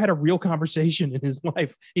he's ever had a real conversation in his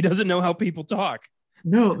life. He doesn't know how people talk.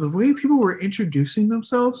 No, the way people were introducing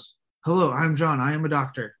themselves. Hello, I'm John. I am a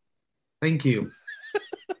doctor. Thank you.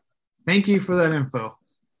 Thank you for that info.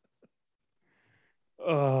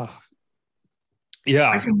 Yeah.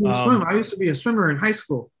 I can swim. I used to be a swimmer in high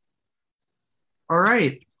school. All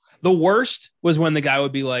right. The worst was when the guy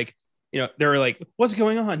would be like, they were like, what's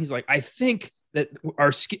going on? He's like, I think that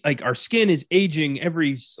our skin is aging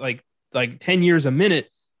every like 10 years a minute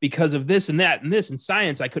because of this and that and this and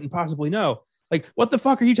science I couldn't possibly know. Like, what the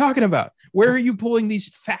fuck are you talking about? Where are you pulling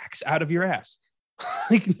these facts out of your ass?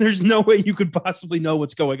 Like, there's no way you could possibly know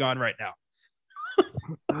what's going on right now.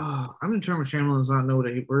 I'm determined Shyamalan does not know what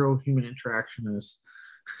a real human interaction is.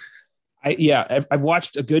 I've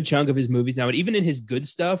watched a good chunk of his movies now, and even in his good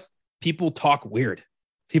stuff, people talk weird.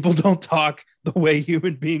 People don't talk the way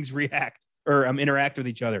human beings react or interact with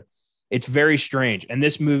each other. It's very strange. And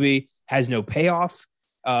this movie has no payoff.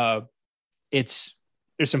 There's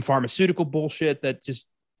some pharmaceutical bullshit that just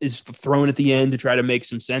is thrown at the end to try to make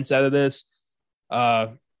some sense out of this. I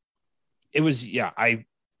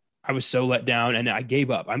was so let down and I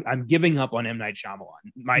gave up. I'm giving up on M. Night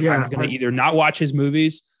Shyamalan. I'm going to either not watch his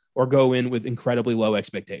movies or go in with incredibly low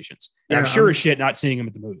expectations. And I'm sure as shit not seeing him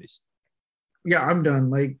at the movies. Yeah, I'm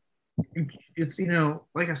done. Like, it's,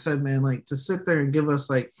 like I said, man, like to sit there and give us,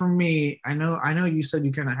 like, for me, I know you said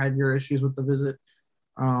you kind of had your issues with The Visit.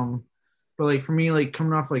 But like for me, like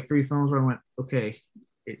coming off like 3 films where I went, okay,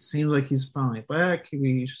 it seems like he's finally back.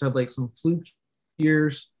 We just had like some fluke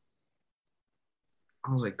years.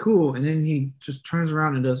 I was like, cool. And then he just turns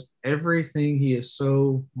around and does everything he is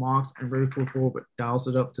so mocked and ridiculed for, but dials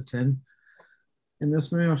it up to 10. In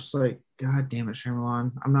this movie, I was just like, God damn it,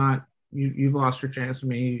 Shyamalan. I'm not, you've lost your chance with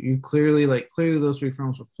me. You clearly those 3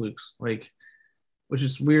 films were flukes. Like, which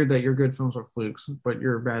is weird that your good films are flukes, but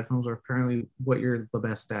your bad films are apparently what you're the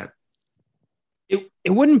best at. It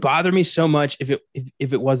wouldn't bother me so much if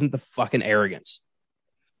it wasn't the fucking arrogance.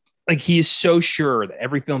 Like, he is so sure that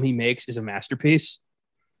every film he makes is a masterpiece.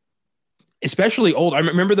 Especially old. I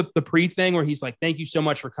remember the pre thing where he's like, thank you so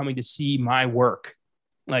much for coming to see my work.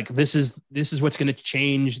 Like, this is what's going to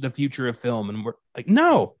change the future of film. And we're like,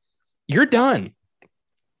 no, you're done.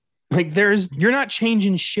 Like, you're not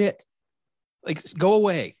changing shit. Like, go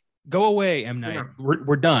away, M. Night. Yeah.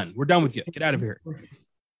 We're done. We're done with you. Get out of here.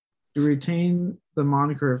 To retain the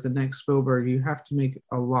moniker of the next Spielberg, you have to make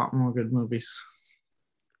a lot more good movies.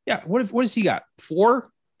 Yeah. What has he got? 4?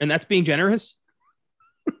 And that's being generous.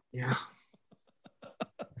 Yeah.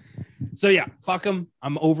 So yeah, fuck him.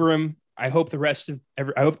 I'm over him. I hope the rest of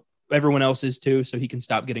everyone else is too, so he can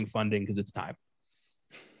stop getting funding because it's time.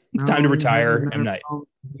 It's No, time to he has retire M. another Night. film.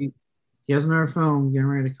 He has another film getting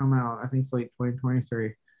ready to come out. I think it's like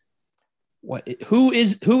 2023. What? Who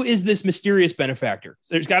is this mysterious benefactor?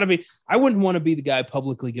 There's got to be. I wouldn't want to be the guy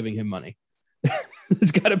publicly giving him money.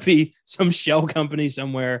 There's got to be some shell company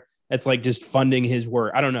somewhere that's like just funding his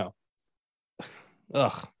work. I don't know.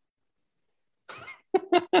 Ugh.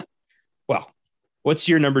 Well, what's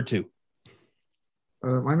your number two?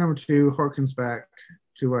 My number two harkens back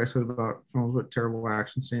to what I said about films with terrible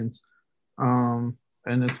action scenes. And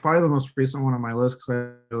it's probably the most recent one on my list because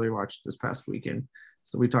I really watched this past weekend.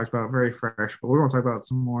 So we talked about it, very fresh, but we're going to talk about it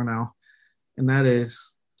some more now. And that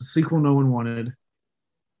is the sequel no one wanted,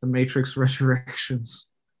 The Matrix Resurrections.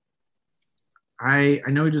 I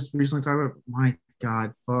know we just recently talked about, my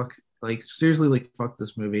God, fuck. Like, seriously, like, fuck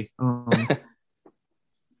this movie.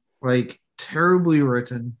 Like, terribly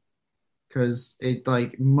written because it,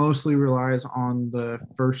 like, mostly relies on the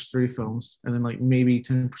first three films and then, like, maybe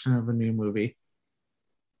 10% of a new movie.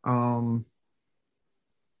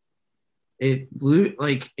 It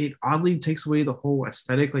oddly takes away the whole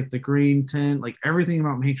aesthetic, like the green tint, like everything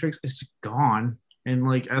about Matrix is gone. And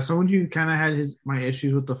like as someone who kind of had my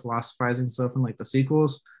issues with the philosophizing stuff in like the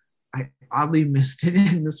sequels, I oddly missed it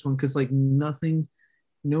in this one because like nothing,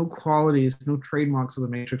 no qualities, no trademarks of the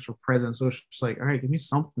Matrix were present. So it's just like, all right, give me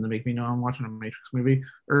something to make me know I'm watching a Matrix movie,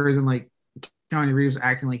 other than like Keanu Reeves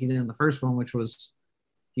acting like he did in the first one, which was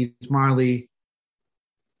he's mildly,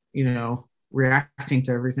 reacting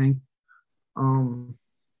to everything.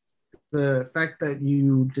 The fact that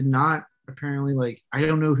you did not apparently like, I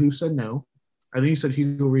don't know who said no. I think you said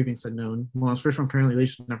Hugo Weaving said no. Well, this first one apparently they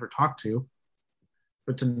just never talked to,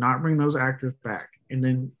 but to not bring those actors back and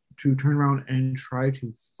then to turn around and try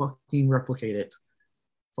to fucking replicate it.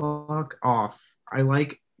 Fuck off. I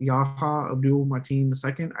like Yahya Abdul-Mateen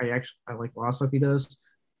II. I like a lot of stuff he does.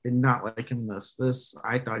 Did not like him in this. This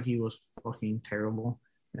I thought he was fucking terrible.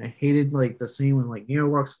 And I hated like the scene when like Neo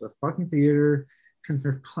walks to the fucking theater and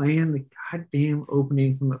they're playing the goddamn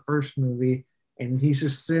opening from the first movie and he's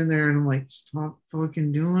just sitting there and I'm like, stop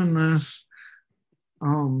fucking doing this.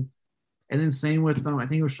 And then same with I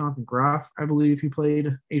think it was Jonathan Groff, I believe he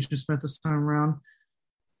played Agent Smith this time around.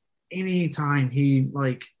 Anytime he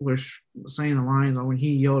like was saying the lines when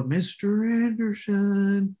he yelled, Mr.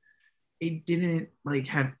 Anderson, it didn't like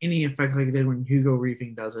have any effect like it did when Hugo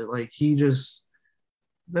Weaving does it. Like he just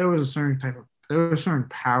there was a certain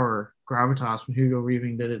power, gravitas when Hugo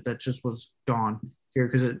Weaving did it that just was gone here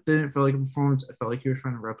because it didn't feel like a performance. It felt like he was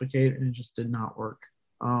trying to replicate and it just did not work.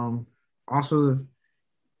 Also,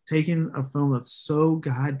 taking a film that's so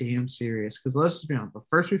goddamn serious, because let's just be honest, the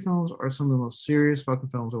first three films are some of the most serious fucking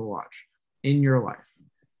films you'll watch in your life.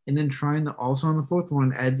 And then trying to also on the fourth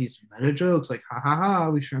one add these meta jokes like, ha ha ha,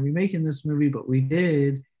 we shouldn't be making this movie, but we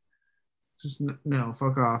did. Just no,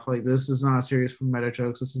 fuck off. Like, this is not serious for meta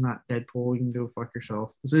jokes. This is not Deadpool. You can go fuck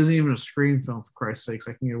yourself. This isn't even a Scream film, for Christ's sakes.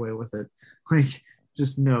 I can get away with it. Like,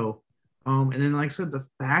 just no. And then, like I said, the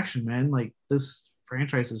action, man, like, this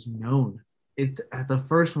franchise is known. It at the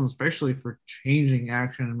first one, especially for changing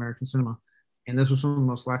action in American cinema. And this was some of the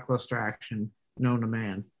most lackluster action known to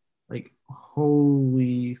man. Like,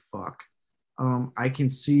 holy fuck. I can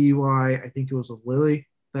see why I think it was Lily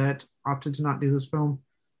that opted to not do this film.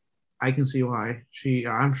 I can see why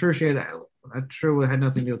I'm sure it had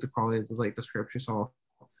nothing to do with the quality of the script she saw,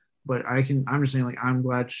 but I'm just saying, like, I'm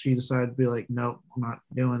glad she decided to be like, nope, I'm not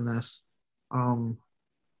doing this. Because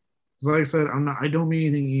like I said, I don't mean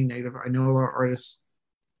anything negative. I know a lot of artists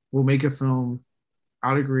will make a film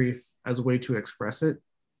out of grief as a way to express it.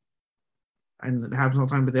 And it happens all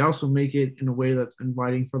the time, but they also make it in a way that's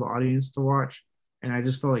inviting for the audience to watch. And I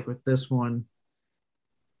just felt like with this one,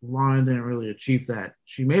 Lana didn't really achieve that.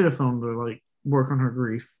 She made a film to like work on her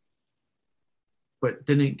grief, but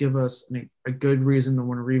didn't give us a good reason to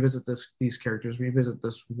want to revisit these characters, revisit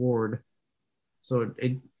this ward. So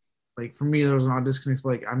it like for me, there was an odd disconnect.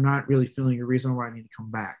 Like, I'm not really feeling a reason why I need to come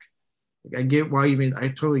back. Like, I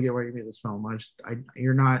totally get why you made this film.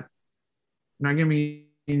 You're not giving me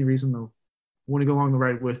any reason to want to go along the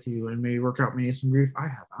ride with you and maybe work out maybe some grief. I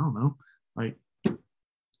don't know. Like,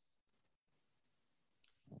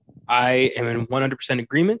 I am in 100%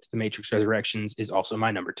 agreement. The Matrix Resurrections is also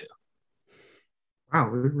my number two. Wow,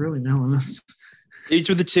 we're really nailing this. These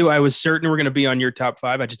were the two I was certain were going to be on your top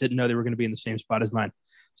five. I just didn't know they were going to be in the same spot as mine.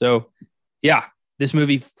 So, yeah, this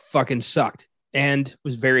movie fucking sucked and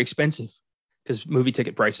was very expensive because movie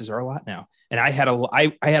ticket prices are a lot now. And I had a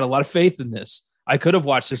lot of faith in this. I could have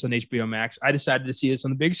watched this on HBO Max. I decided to see this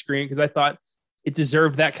on the big screen because I thought it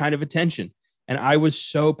deserved that kind of attention. And I was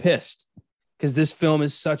so pissed because this film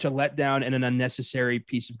is such a letdown and an unnecessary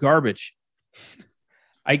piece of garbage.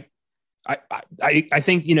 I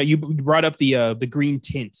think, you know, you brought up the green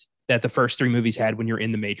tint that the first three movies had when you're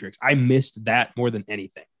in the Matrix. I missed that more than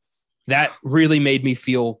anything. That really made me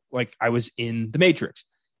feel like I was in the Matrix.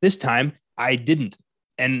 This time I didn't.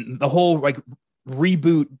 And the whole like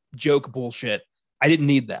reboot joke bullshit, I didn't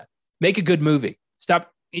need that. Make a good movie.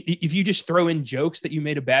 Stop. If you just throw in jokes that you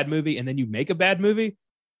made a bad movie and then you make a bad movie,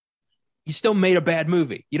 you still made a bad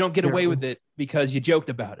movie. You don't get away with it because you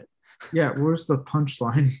joked about it. Yeah, where's the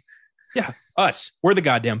punchline? Yeah, us. We're the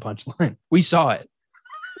goddamn punchline. We saw it.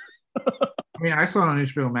 I mean, I saw it on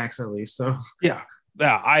HBO Max at least. So yeah.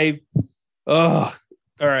 All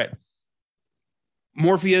right.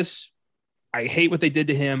 Morpheus. I hate what they did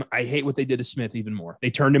to him. I hate what they did to Smith even more.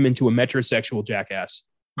 They turned him into a metrosexual jackass.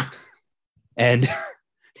 And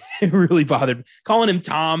it really bothered me. Calling him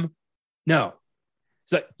Tom. No.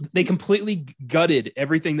 So they completely gutted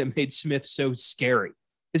everything that made Smith so scary.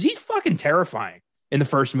 Because he's fucking terrifying in the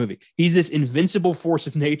first movie. He's this invincible force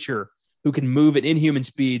of nature who can move at inhuman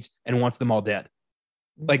speeds and wants them all dead.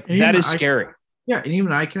 Like, that is scary. Yeah, and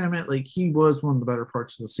even I can admit, like, he was one of the better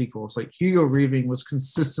parts of the sequels. Like, Hugo Weaving was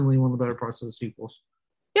consistently one of the better parts of the sequels.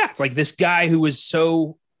 Yeah, it's like this guy who was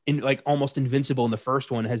so almost invincible in the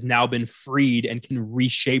first one has now been freed and can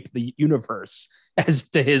reshape the universe as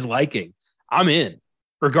to his liking. I'm in.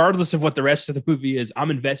 Regardless of what the rest of the movie is,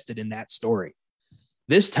 I'm invested in that story.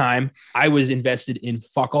 This time, I was invested in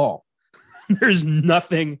fuck all. There's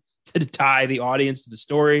nothing to tie the audience to the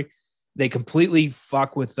story. They completely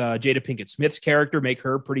fuck with Jada Pinkett Smith's character, make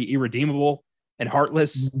her pretty irredeemable and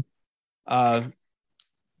heartless. I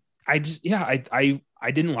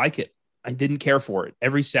didn't like it. I didn't care for it.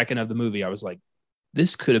 Every second of the movie, I was like,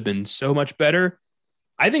 this could have been so much better.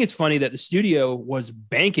 I think it's funny that the studio was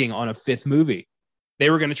banking on a fifth movie. They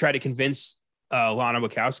were going to try to convince Lana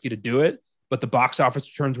Wachowski to do it, but the box office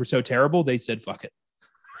returns were so terrible, they said, fuck it.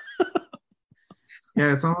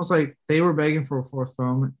 Yeah, it's almost like they were begging for a fourth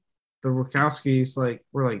film. The Wachowskis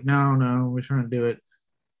were like, no, we're trying to do it.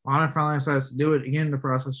 Lana finally decides to do it again to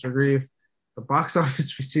process her grief. The box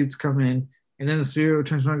office receipts come in, and then the studio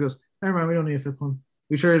turns around and goes, never mind, we don't need a fifth one.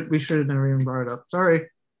 We should have never even brought it up. Sorry.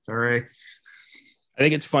 I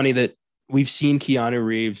think it's funny that we've seen Keanu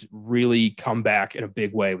Reeves really come back in a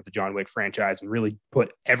big way with the John Wick franchise and really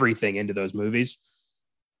put everything into those movies.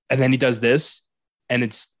 And then he does this, and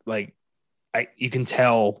it's like, you can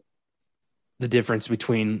tell the difference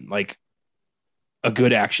between like a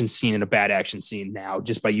good action scene and a bad action scene now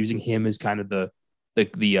just by using him as kind of the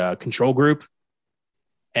control group.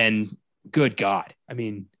 And good God, I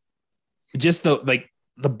mean, just the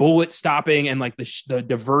bullet stopping and like the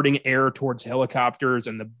diverting air towards helicopters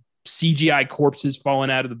and the CGI corpses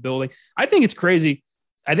falling out of the building. I think it's crazy.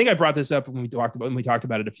 I think I brought this up when we talked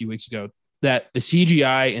about it a few weeks ago, that the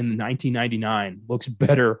CGI in 1999 looks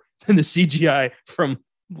better than the CGI from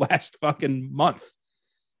last fucking month.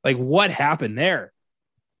 Like, what happened there?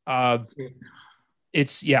 I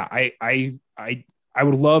would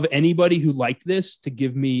love anybody who liked this to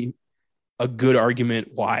give me a good argument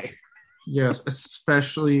why. Yes,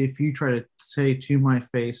 especially if you try to say to my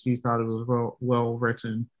face you thought it was well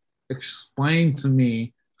written. Explain to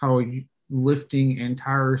me how lifting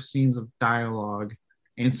entire scenes of dialogue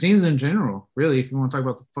and scenes in general, really, if you want to talk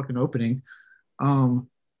about the fucking opening, from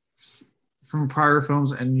prior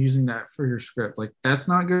films and using that for your script. Like, that's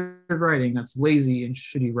not good writing. That's lazy and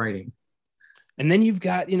shitty writing. And then you've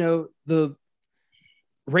got, the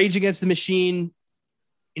Rage Against the Machine,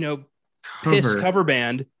 Piss cover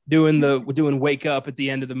band doing Wake Up at the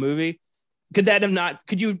end of the movie.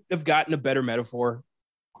 Could you have gotten a better metaphor?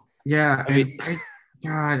 Yeah.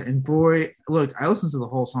 God, and boy, look, I listened to the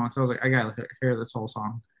whole song, so I was like, I gotta hear this whole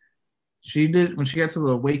song. When she gets to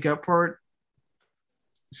the wake up part,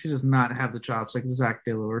 she does not have the chops like Zach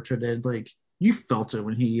De La Rocha did. Like, you felt it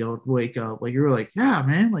when he yelled "wake up." Like, you were like, yeah,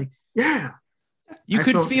 man, like, yeah. You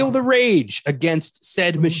could feel the rage against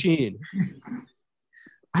said machine.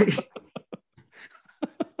 God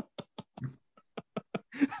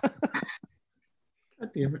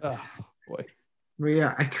damn it. Oh, boy. But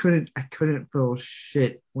yeah, I couldn't feel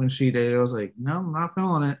shit when she did it. I was like, no, I'm not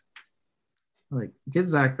feeling it. Like, get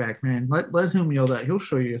Zach back, man. Let him yell that. He'll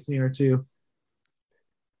show you a thing or two.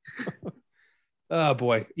 Oh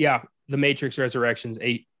boy. Yeah. The Matrix Resurrections,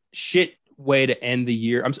 a shit way to end the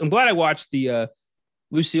year. I'm glad I watched the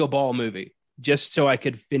Lucille Ball movie just so I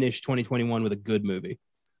could finish 2021 with a good movie.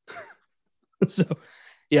 So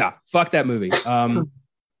yeah, fuck that movie. I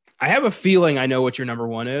have a feeling I know what your number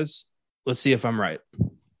one is. Let's see if I'm right.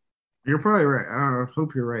 You're probably right. I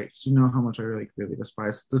hope you're right, because you know how much I really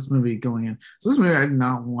despise this movie going in. So this movie I did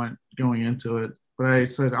not want going into it, but I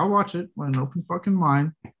said I'll watch it with an open fucking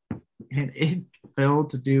mind, and it failed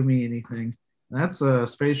to do me anything. And that's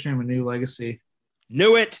Space Jam: A New Legacy.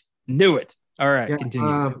 Knew it. All right, Yeah,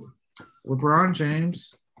 continue. LeBron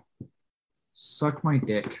James, suck my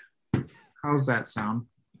dick. How's that sound?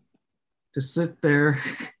 To sit there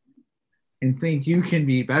and think you can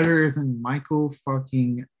be better than Michael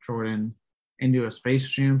fucking Jordan and do a Space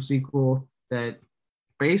Jam sequel that,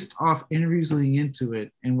 based off interviews leading into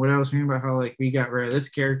it and what I was hearing about how like we got rid of this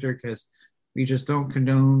character because we just don't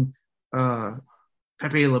condone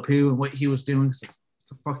Pepe Le Pew and what he was doing because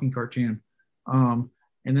it's a fucking cartoon.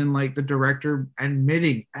 And then like the director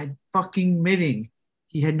admitting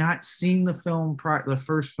he had not seen the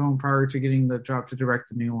first film prior to getting the job to direct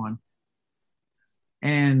the new one.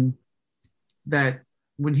 And that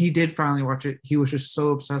when he did finally watch it, he was just so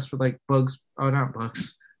obsessed with like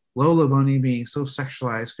Lola Bunny being so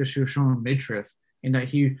sexualized because she was showing midriff, and that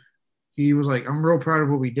he was like, I'm real proud of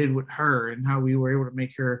what we did with her and how we were able to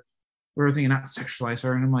make her everything and not sexualize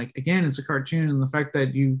her. And I'm like, again, it's a cartoon, and the fact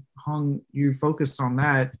that you focused on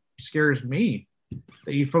that scares me.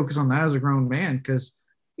 That you focus on that as a grown man, because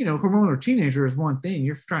hormonal teenager is one thing.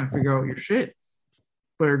 You're trying to figure out your shit,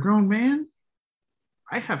 but a grown man,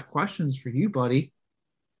 I have questions for you, buddy.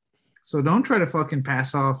 So don't try to fucking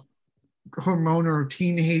pass off hormonal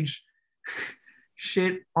teenage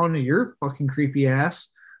shit onto your fucking creepy ass.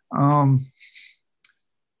 But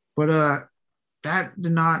that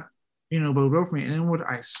did not, bode well for me. And then what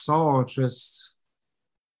I saw, just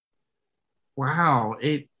wow,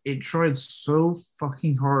 it tried so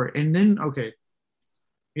fucking hard. And then okay,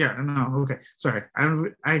 yeah, no, okay, sorry,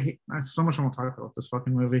 I so much I want to talk about this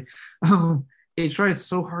fucking movie. It tried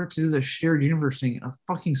so hard to do the shared universe thing in a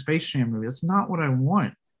fucking Space Jam movie. That's not what I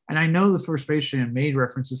want. And I know the first Space Jam made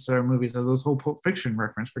references to our movies, as those whole Pulp Fiction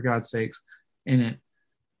reference, for God's sakes, in it.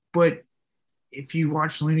 But if you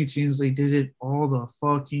watch Looney Tunes, they did it all the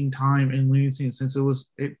fucking time in Looney Tunes since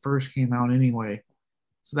it first came out anyway.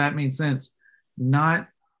 So that made sense. Not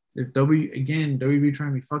if WB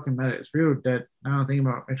trying to be fucking meta. It's weird that now I think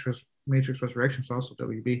about Matrix Resurrection, so also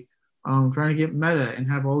WB. Trying to get meta and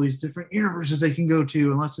have all these different universes they can go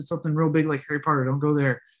to, unless it's something real big like Harry Potter. Don't go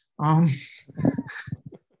there.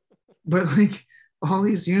 But like all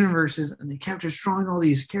these universes, and they kept destroying all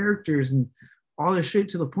these characters and all this shit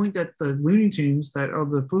to the point that the Looney Tunes that are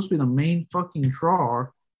supposed to be the main fucking draw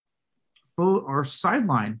are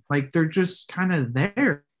sidelined. Like they're just kind of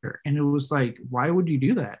there. And it was like, why would you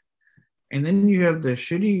do that? And then you have the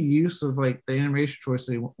shitty use of like the animation choice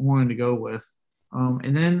they wanted to go with.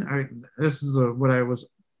 And then this is what I was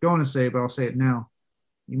going to say, but I'll say it now.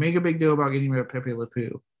 You make a big deal about getting rid of Pepe Le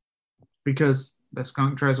Pew because the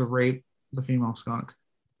skunk tries to rape the female skunk,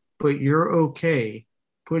 but you're okay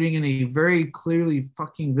putting in a very clearly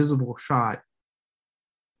fucking visible shot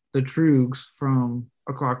the Troogs from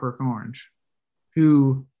A Clockwork Orange,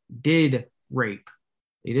 who did rape.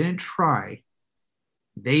 They didn't try.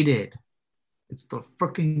 They did. It's the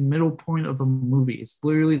fucking middle point of the movie. It's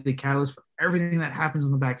literally the catalyst for everything that happens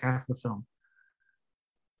in the back half of the film.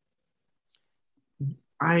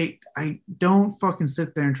 I don't fucking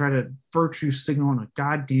sit there and try to virtue signal on a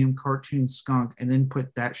goddamn cartoon skunk and then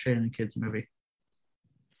put that shit in a kid's movie.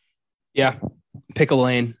 Yeah, pick a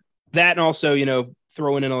lane. That, and also,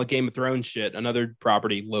 throwing in all the Game of Thrones shit, another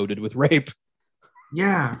property loaded with rape.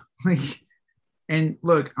 Yeah, and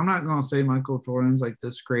look, I'm not gonna say Michael Jordan's like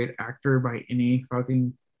this great actor by any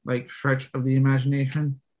fucking like stretch of the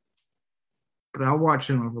imagination, but I'll watch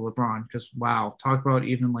him over LeBron because wow, talk about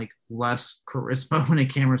even like less charisma when a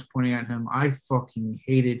camera's pointing at him. I fucking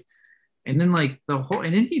hated. And then like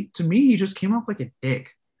he just came off like a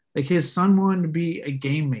dick. Like his son wanted to be a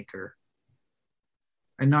game maker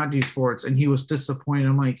and not do sports, and he was disappointed.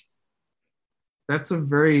 I'm like, that's a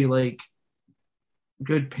very like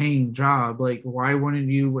good paying job. Like, why wouldn't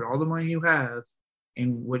you, with all the money you have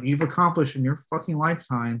and what you've accomplished in your fucking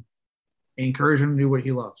lifetime, encourage him to do what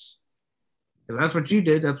he loves? Because that's what you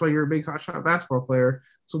did. That's why you're a big hotshot basketball player.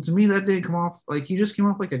 So to me, that didn't come off like, he just came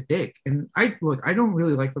off like a dick. And I don't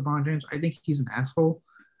really like LeBron James. I think he's an asshole,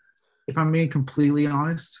 if I'm being completely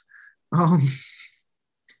honest. And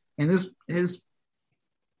his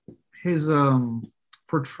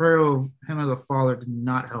portrayal of him as a father did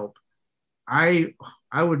not help. I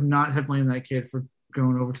would not have blamed that kid for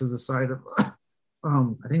going over to the side of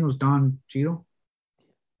I think it was Don Cheadle.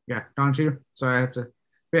 Yeah, Don Cheadle. Sorry, I have to.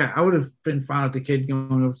 Yeah, I would have been fine with the kid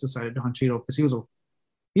going over to the side of Don Cheadle because he's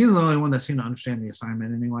the only one that seemed to understand the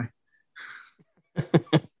assignment anyway.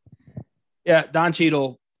 Yeah, Don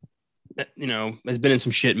Cheadle has been in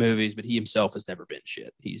some shit movies, but he himself has never been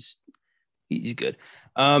shit. He's good.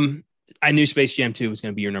 I knew Space Jam 2 was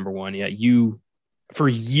going to be your number one. Yeah, you for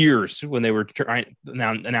years when they were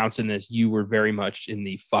announcing this, you were very much in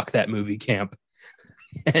the fuck that movie camp.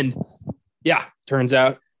 And yeah, turns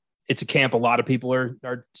out it's a camp a lot of people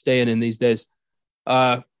are staying in these days.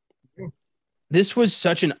 This was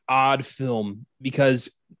such an odd film because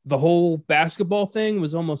the whole basketball thing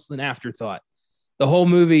was almost an afterthought. The whole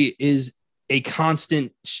movie is a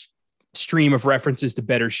constant stream of references to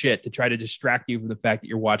better shit to try to distract you from the fact that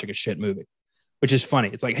you're watching a shit movie, which is funny.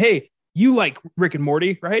 It's like, hey, you like Rick and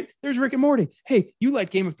Morty, right? There's Rick and Morty. Hey, you like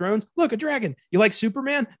Game of Thrones? Look, a dragon. You like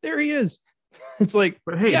Superman? There he is. It's like,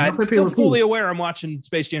 but hey, yeah, I'm still fully aware I'm watching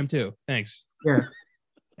Space Jam 2. Thanks. Yeah.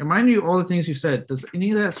 And mind you, all the things you said, does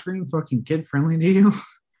any of that scream fucking kid friendly to you?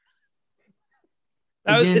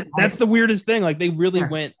 That's the weirdest thing. Like they really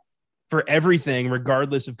went for everything,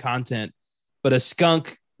 regardless of content. But a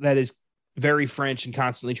skunk that is very French and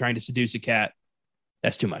constantly trying to seduce a cat,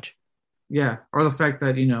 that's too much. Yeah. Or the fact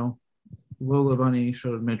that, Lola Bunny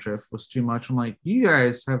showed midriff was too much. I'm like, you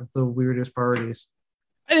guys have the weirdest priorities.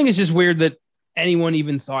 I think it's just weird that anyone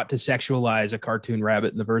even thought to sexualize a cartoon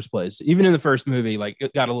rabbit in the first place. Even in the first movie, like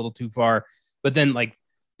it got a little too far. But then, like,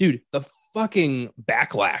 dude, the fucking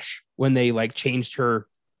backlash when they like changed her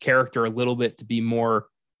character a little bit to be more,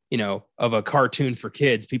 of a cartoon for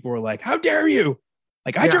kids. People were like, "How dare you!"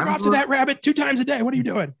 Like, I jerk off to that rabbit 2 times a day. What are you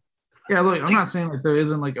doing? Yeah, look, I'm not saying like there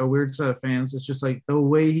isn't like a weird set of fans. It's just like the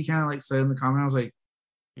way he kind of like said in the comment, I was like,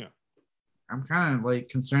 yeah, I'm kind of like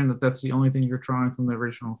concerned that that's the only thing you're drawing from the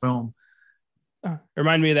original film.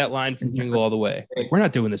 Remind me of that line from Jingle All the Way. We're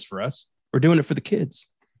not doing this for us. We're doing it for the kids.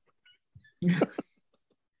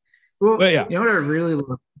 Well, yeah. You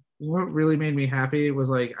know what really made me happy was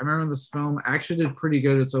like, I remember this film actually did pretty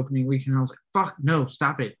good its opening weekend. I was like, fuck, no,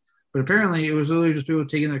 stop it. But apparently it was really just people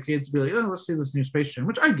taking their kids to be like, oh, let's see this new Space Jam,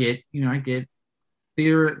 which I get. I get.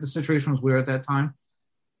 The situation was weird at that time.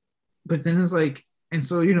 But then it's like, and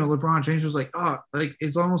so, LeBron James was like, oh, like,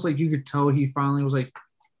 it's almost like you could tell he finally was like,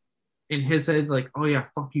 in his head, like, oh yeah,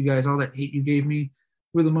 fuck you guys, all that hate you gave me.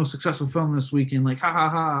 We're the most successful film this weekend. Like, ha ha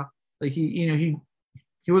ha. Like he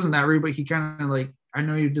wasn't that rude, but he kind of like, I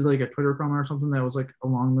know you did like a Twitter comment or something that was like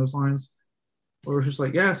along those lines. Or it's just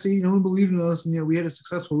like, yeah, see, no one believed in us, and we had a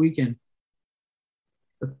successful weekend.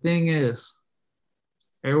 The thing is,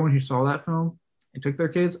 everyone who saw that film and took their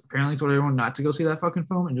kids apparently told everyone not to go see that fucking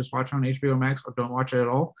film and just watch it on HBO Max or don't watch it at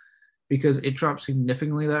all because it dropped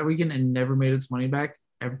significantly that weekend and never made its money back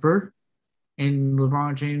ever. And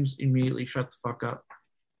LeBron James immediately shut the fuck up.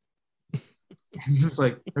 Just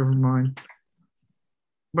like, never mind.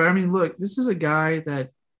 But I mean, look, this is a guy that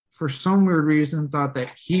for some weird reason thought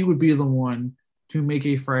that he would be the one to make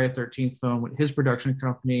a Friday the 13th film with his production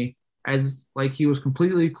company, as like he was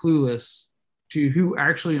completely clueless to who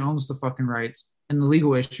actually owns the fucking rights and the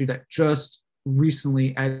legal issue that just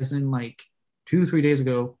recently, as in like 2-3 days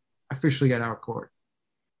ago, officially got out of court.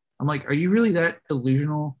 I'm like, are you really that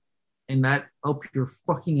delusional and that up your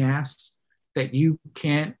fucking ass that you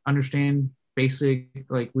can't understand basic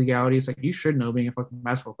like legalities? Like, you should know being a fucking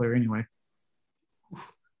basketball player anyway.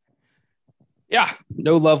 Yeah,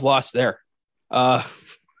 no love lost there. Fuck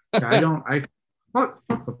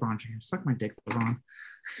LeBron James. Suck my dick, LeBron.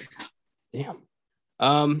 Damn.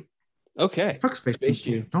 Okay. Fuck Space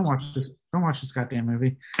Jam. Don't watch this goddamn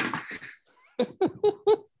movie.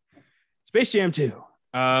 Space Jam 2.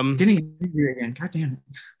 Getting angry again. God damn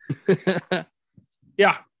it.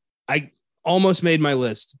 Yeah. I almost made my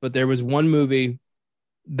list, but there was one movie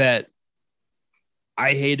that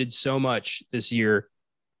I hated so much this year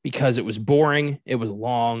because it was boring, it was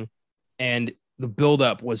long, and the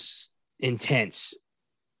buildup was intense,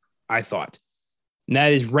 I thought. And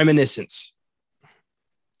that is Reminiscence.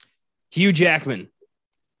 Hugh Jackman,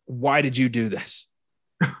 why did you do this?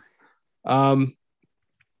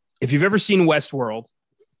 If you've ever seen Westworld,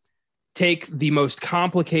 take the most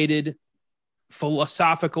complicated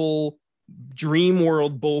philosophical dream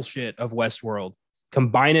world bullshit of Westworld,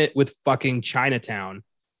 combine it with fucking Chinatown,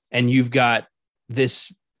 and you've got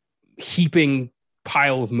this heaping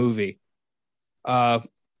pile of movie. The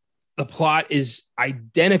plot is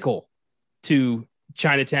identical to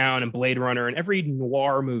Chinatown and Blade Runner and every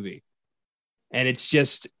noir movie. And it's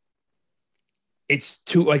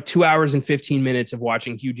 2 hours and 15 minutes of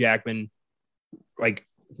watching Hugh Jackman like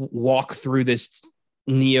walk through this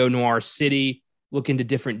neo-noir city, look into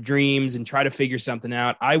different dreams and try to figure something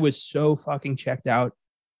out. I was so fucking checked out.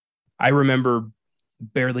 I remember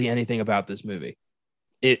barely anything about this movie.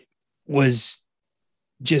 It was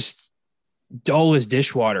just dull as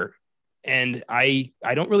dishwater. and I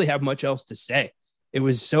don't really have much else to say. It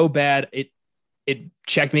was so bad. It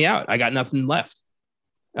checked me out. I got nothing left.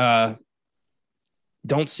 Don't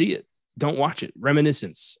see it. Don't watch it.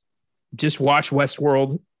 Reminiscence. Just watch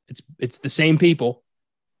Westworld. It's the same people.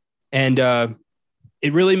 And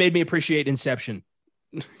it really made me appreciate Inception,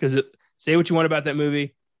 because say what you want about that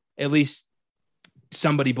movie, at least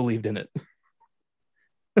somebody believed in it.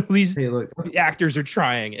 At least the actors are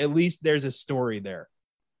trying. At least there's a story there.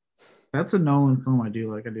 That's a Nolan film I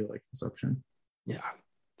do like. I do like Inception. Yeah.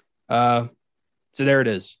 So there it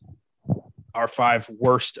is. Our 5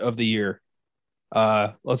 worst of the year.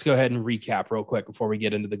 Let's go ahead and recap real quick before we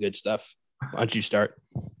get into the good stuff. Why don't you start?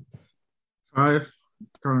 5,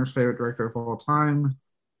 Connor's favorite director of all time,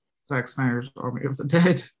 Zack Snyder's Army of the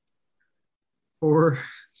Dead. 4,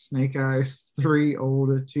 Snake Eyes. 3,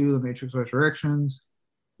 Old. 2, The Matrix Resurrections.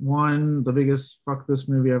 1, the biggest fuck this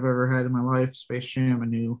movie I've ever had in my life, Space Jam: A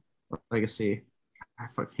New Legacy. I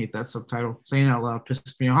fucking hate that subtitle. Saying it out loud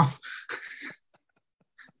pissed me off.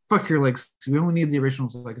 Fuck your legacy. We only need the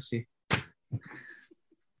original's legacy.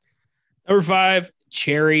 Number 5,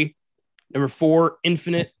 Cherry. Number 4,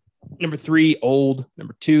 Infinite. Number 3, Old.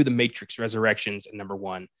 Number 2, The Matrix Resurrections. And number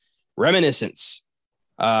 1, Reminiscence.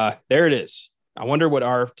 There it is. I wonder what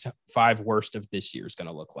our 5 worst of this year is going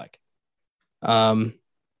to look like.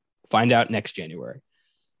 Find out next January.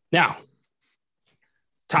 Now,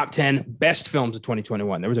 top 10 best films of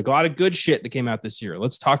 2021. There was a lot of good shit that came out this year.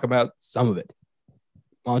 Let's talk about some of it.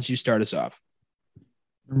 Why don't you start us off?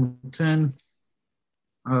 Number 10,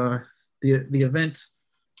 the event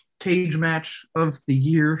cage match of the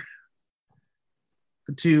year.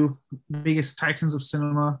 The 2 biggest titans of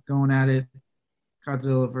cinema going at it.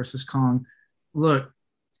 Godzilla versus Kong. Look,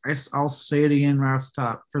 I'll say it again right off the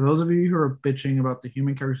top. For those of you who are bitching about the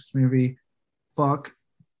human characters movie, fuck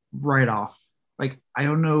right off. Like, I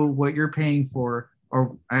don't know what you're paying for,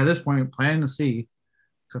 or at this point, planning to see.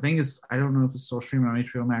 So I don't know if it's still streaming on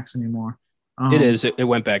HBO Max anymore. It is. It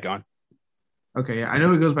went back on. Okay, yeah, I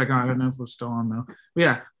know it goes back on. I don't know if it was still on though. But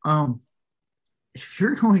yeah, if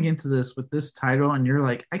you're going into this with this title and you're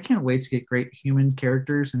like, I can't wait to get great human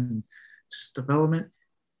characters and just development,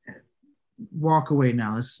 walk away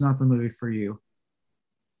now. This is not the movie for you.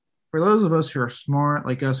 For those of us who are smart,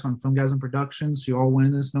 like us on Film Guys and Productions, who all went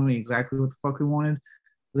in this knowing exactly what the fuck we wanted,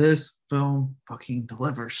 this film fucking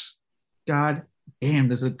delivers. God damn,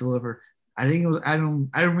 does it deliver. I think it was Adam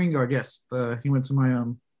Wingard, yes, he went to my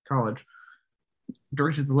college,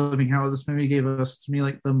 directed The Living Hell. This movie gave us, to me,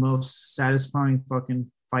 like the most satisfying fucking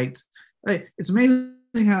fight. Like, it's amazing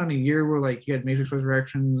how in a year where like you had Matrix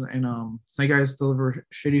Resurrections and Snake Eyes deliver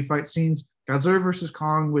shitty fight scenes, Godzilla versus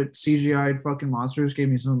Kong with CGI'd fucking monsters gave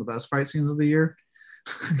me some of the best fight scenes of the year.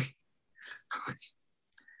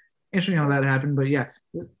 Interesting how that happened, but yeah,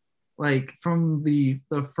 like from the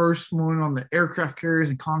first one on the aircraft carriers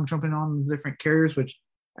and Kong jumping on the different carriers, which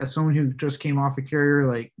as someone who just came off a carrier,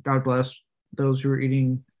 like God bless those who are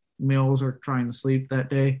eating meals or trying to sleep that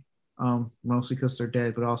day, mostly because they're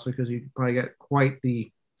dead, but also because you probably got quite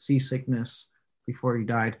the seasickness before you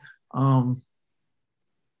died.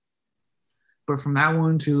 But from that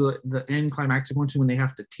one to the end climactic one to when they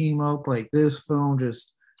have to team up, like this film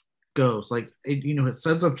just goes like it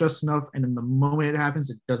sets up just enough, and then the moment it happens,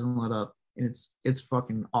 it doesn't let up, and it's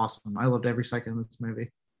fucking awesome. I loved every second of this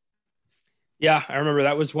movie. Yeah, I remember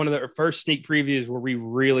that was one of the first sneak previews where we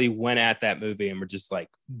really went at that movie and we're just like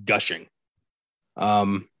gushing.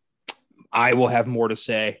 I will have more to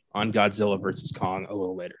say on Godzilla versus Kong a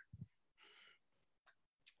little later.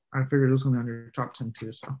 I figured it was going to be on your top 10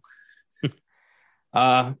 too. So,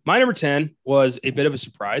 my number 10 was a bit of a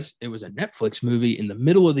surprise. It was a Netflix movie in the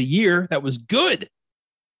middle of the year that was good.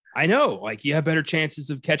 I know, like you have better chances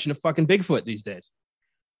of catching a fucking Bigfoot these days.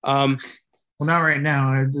 Well, not right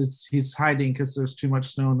now. He's hiding because there's too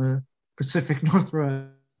much snow in the Pacific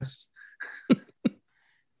Northwest.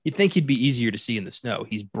 You'd think he'd be easier to see in the snow.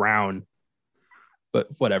 He's brown, but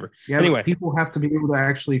whatever. Yeah. Anyway, people have to be able to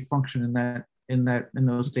actually function in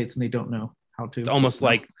those states, and they don't know how to. It's almost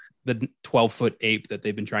like the 12-foot ape that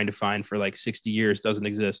they've been trying to find for like 60 years doesn't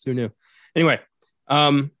exist. Who knew? Anyway,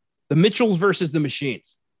 the Mitchells versus the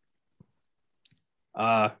Machines.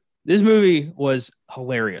 This movie was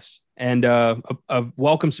hilarious and a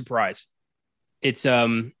welcome surprise. It's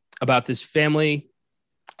about this family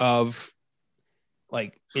of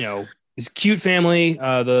this cute family.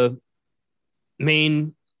 The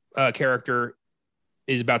main character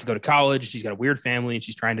is about to go to college. She's got a weird family and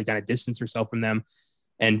she's trying to kind of distance herself from them.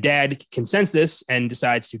 And dad can sense this and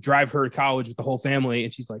decides to drive her to college with the whole family.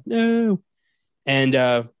 And she's like, no. And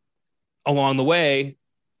along the way,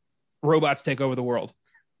 robots take over the world.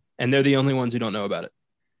 and they're the only ones who don't know about it.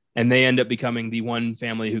 And they end up becoming the one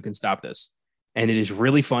family who can stop this. And it is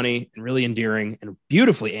really funny and really endearing and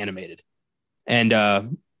beautifully animated. And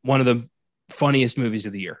one of the funniest movies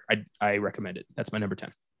of the year. I recommend it. That's my number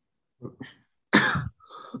 10.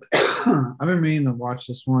 I've been meaning to watch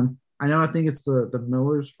this one. I think it's the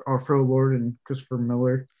Millers, or Phil Lord and Christopher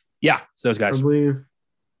Miller. Yeah, it's those guys. I believe.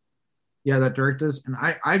 Yeah, that directed this. And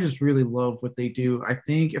I just really love what they do. I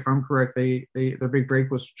think, if I'm correct, their big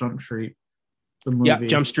break was Jump Street, the movie. Yeah,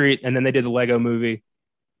 Jump Street, and then they did the Lego movie.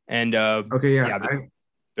 And they're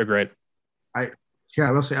great. I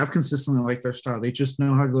will say I've consistently liked their style. They just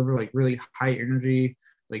know how to deliver like really high energy,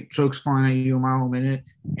 like jokes flying at you a mile a minute,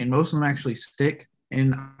 and most of them actually stick.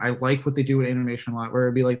 And I like what they do with animation a lot, where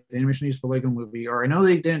it'd be like the animation used for Lego Movie, or I know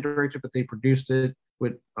they didn't direct it, but they produced it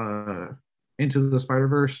with Into the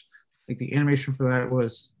Spider-Verse. Like the animation for that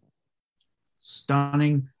was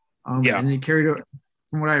stunning. And they carried it,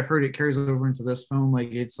 from what I've heard, it carries over into this film.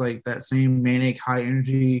 Like it's like that same manic, high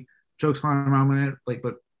energy jokes flying around in it, like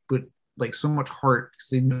but like so much heart, because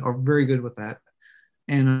they are very good with that.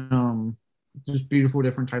 And just beautiful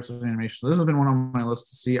different types of animation. So this has been one on my list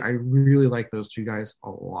to see. I really like those two guys a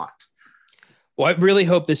lot. Well, I really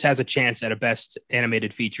hope this has a chance at a best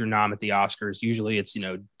animated feature nom at the Oscars. Usually it's,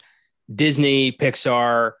 Disney,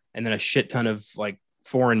 Pixar, and then a shit ton of like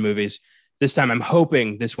foreign movies. This time I'm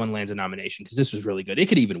hoping this one lands a nomination, because this was really good. It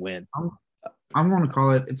could even win. I'm going to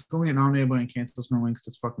call it. It's going to get nominated, but Encanto's going to win because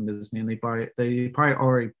it's fucking Disney, and they probably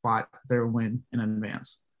already bought their win in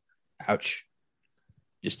advance. Ouch.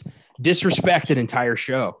 Just disrespect an entire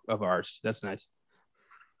show of ours. That's nice.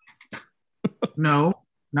 No,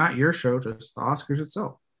 not your show, just the Oscars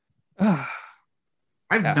itself.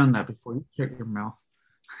 I've done that before. You shut your mouth.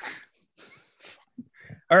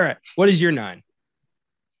 All right. What is your 9?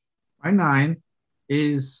 My 9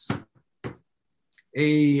 is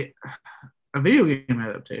a video game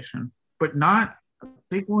adaptation, but not a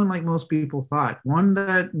big one like most people thought. One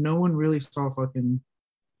that no one really saw fucking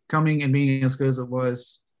coming and being as good as it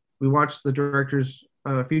was. We watched the director's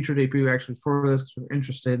feature debut actually for this because we're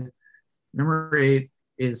interested. Number 8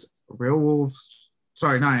 is Werewolves.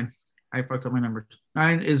 Sorry, 9. I fucked up my numbers.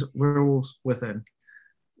 9 is Werewolves Within.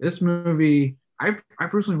 This movie, I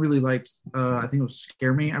personally really liked. I think it was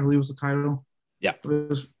Scare Me, I believe was the title. Yeah. It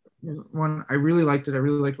was one. I really liked it. I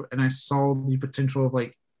really liked it. And I saw the potential of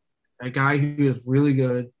like a guy who is really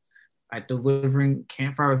good at delivering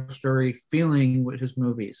campfire story feeling with his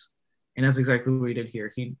movies. And that's exactly what he did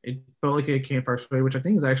here. It felt like a campfire story, which I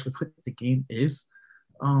think is actually what the game is.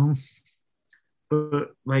 But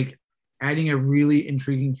like adding a really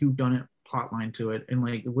intriguing whodunit plot line to it. And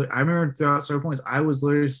like, I remember throughout several points, I was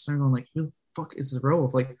literally sitting going like, who the fuck is this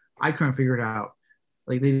werewolf? Like, I couldn't figure it out.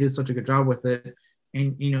 Like, they did such a good job with it.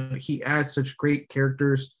 And, he adds such great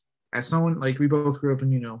characters. As someone, like, we both grew up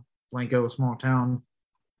in, Blanco, a small town.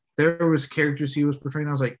 There was characters he was portraying.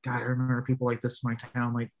 I was like, God, I remember people like this in my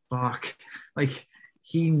town. Like, fuck. Like,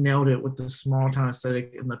 he nailed it with the small town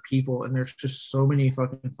aesthetic and the people. And there's just so many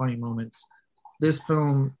fucking funny moments. This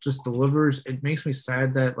film just delivers. It makes me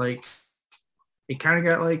sad that, like, it kind of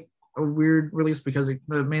got, like, a weird release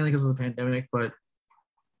mainly because of the pandemic. But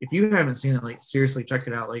if you haven't seen it, like, seriously, check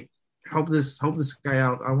it out. Like, help this guy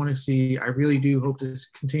out. I really do hope to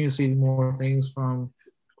continue to see more things from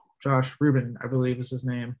Josh Rubin, I believe is his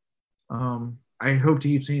name. I hope to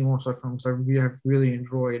keep seeing more stuff from him, because I have really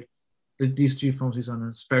enjoyed these 2 films he's done,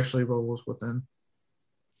 especially Werewolves Within.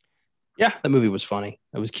 Yeah, that movie was funny.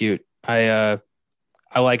 That was cute. I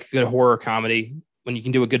like good horror comedy. When you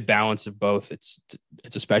can do a good balance of both, it's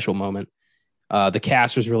a special moment. The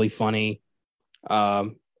cast was really funny.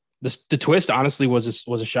 The twist honestly was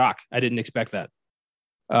a shock. I didn't expect that.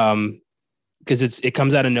 Because it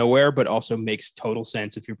comes out of nowhere, but also makes total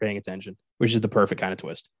sense if you're paying attention, which is the perfect kind of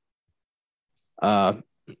twist.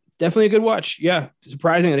 Definitely a good watch. Yeah,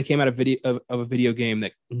 surprising that it came out of a video game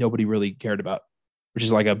that nobody really cared about, which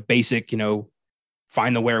is like a basic,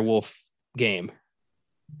 find the werewolf game.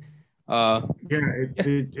 That's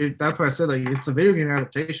why I said like it's a video game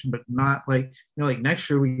adaptation, but not like like next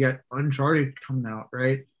year we got Uncharted coming out,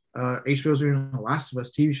 right? HBO's doing The Last of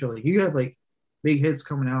Us TV show. Like you got like big hits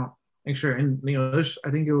coming out next year, and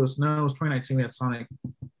I think it was 2019 we had Sonic.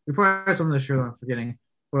 We probably had some this year that I'm forgetting,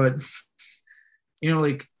 but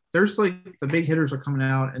like there's like the big hitters are coming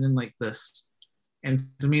out, and then like this, and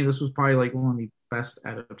to me this was probably like one of the best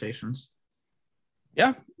adaptations.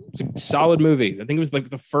 Yeah, it's a solid movie. I think it was like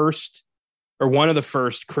the first or one of the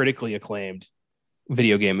first critically acclaimed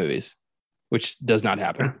video game movies, which does not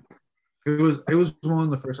happen. It was one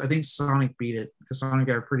of the first. I think Sonic beat it because Sonic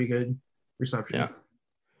got a pretty good reception. Yeah.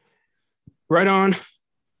 Right on.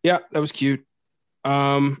 Yeah, that was cute.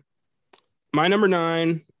 My number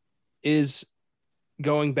 9 is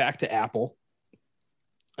going back to Apple,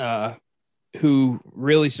 who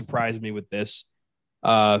really surprised me with this.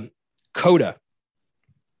 Coda,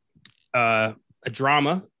 a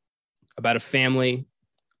drama about a family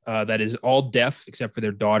that is all deaf except for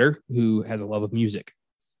their daughter, who has a love of music.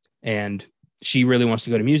 And she really wants to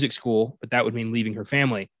go to music school, but that would mean leaving her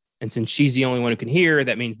family. And since she's the only one who can hear,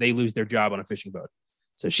 that means they lose their job on a fishing boat.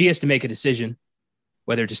 So she has to make a decision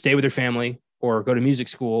whether to stay with her family or go to music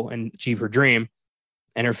school and achieve her dream.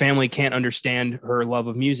 And her family can't understand her love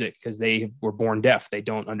of music because they were born deaf. They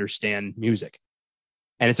don't understand music.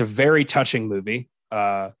 And it's a very touching movie.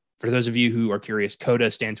 For those of you who are curious,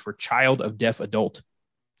 CODA stands for Child of Deaf Adult.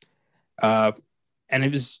 And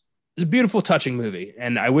it was a beautiful, touching movie.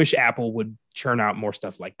 And I wish Apple would churn out more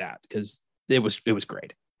stuff like that because it was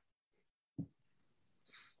great.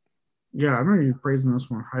 Yeah, I remember you praising this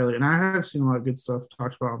one highly, and I have seen a lot of good stuff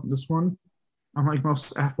talked about this one. Unlike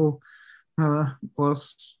most Apple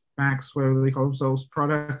Plus, Max, whatever they call themselves,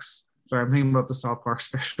 products. Sorry, I'm thinking about the South Park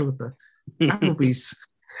special with the Applebee's.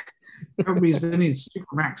 Applebee's, they need Super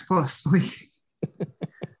Max Plus. I've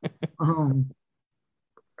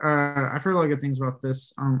heard a lot of good things about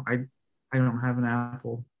this. I don't have an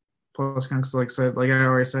Apple Plus account because, like I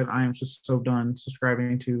already said, I am just so done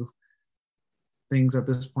subscribing to things at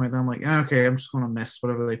this point that I'm like, okay, I'm just going to miss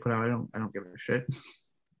whatever they put out. I don't give a shit.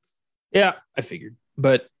 Yeah, I figured,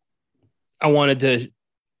 but I wanted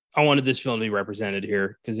this film to be represented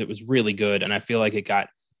here because it was really good, and I feel like it got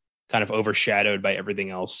kind of overshadowed by everything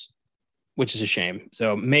else, which is a shame.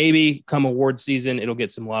 So maybe come award season, it'll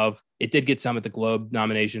get some love. It did get some at the Globe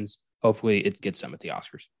nominations. Hopefully, it gets some at the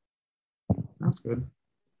Oscars. That's good.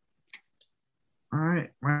 All right,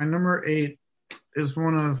 my number 8 is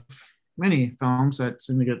one of many films that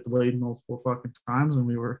seem to get delayed multiple fucking times, and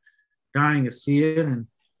we were dying to see it. And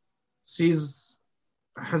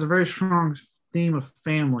has a very strong theme of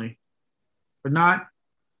family, but not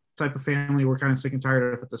type of family we're kind of sick and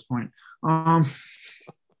tired of at this point. The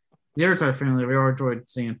other type of family that we all enjoyed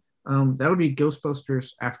seeing, that would be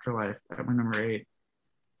Ghostbusters Afterlife at my number 8.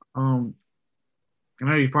 I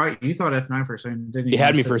know you thought F9 for a second, didn't you? You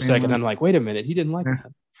had me for a second. I'm like, wait a minute, he didn't like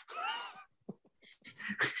that.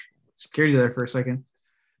 Scared you there for a second.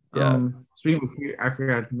 Yeah. Speaking of, I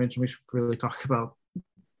forgot to mention we should really talk about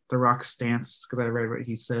The Rock's stance because I read what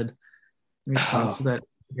he said in response to that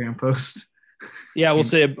Instagram post. Yeah, we'll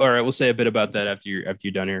say a bit about that after you're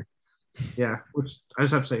done here. Yeah, which I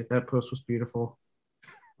just have to say that post was beautiful.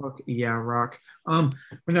 Fuck yeah, Rock. But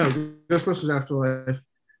no, Ghostbusters Afterlife.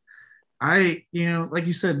 Like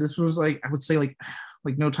you said, this was I would say like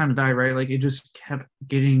No Time to Die, right? Like it just kept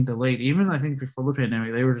getting delayed. Even I think before the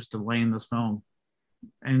pandemic, they were just delaying this film.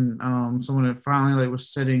 And so when it finally was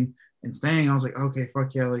sitting and staying, I was like, okay,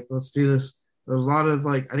 fuck yeah, let's do this. There was a lot of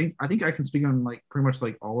I think I can speak on pretty much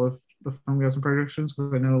all of the film guys and predictions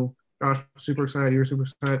because I know Josh was super excited, you were super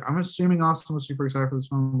excited. I'm assuming Austin was super excited for this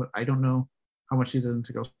film, but I don't know how much he's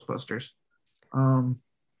into Ghostbusters.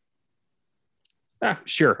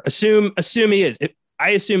 Sure. Assume he is.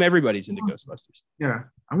 I assume everybody's into Ghostbusters. Yeah,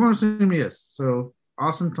 I'm going to assume he is. So,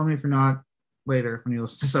 Austin, tell me if you're not later when you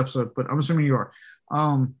listen to this episode, but I'm assuming you are.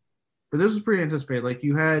 But this was pretty anticipated.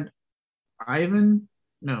 You had Ivan.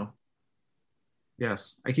 No.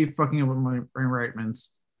 Yes, I keep fucking up with my brain Reitmans.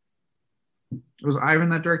 It was Ivan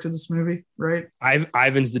that directed this movie, right?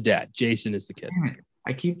 Ivan's the dad. Jason is the kid.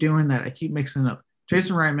 I keep doing that. I keep mixing up.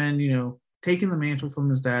 Jason Reitman, taking the mantle from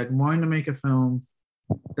his dad, wanting to make a film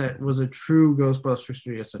that was a true Ghostbusters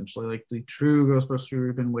story, essentially, the true Ghostbusters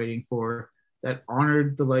we've been waiting for, that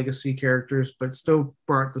honored the legacy characters, but still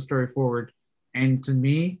brought the story forward. And to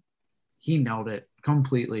me, he nailed it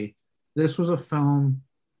completely. This was a film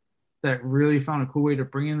that really found a cool way to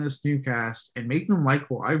bring in this new cast and make them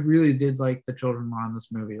likable. I really did like the children on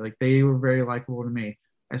this movie. They were very likable to me,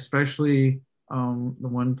 especially the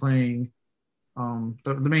one playing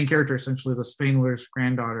the main character, essentially the Spangler's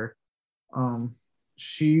granddaughter.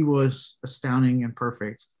 She was astounding and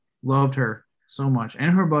perfect. Loved her so much.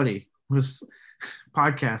 And her buddy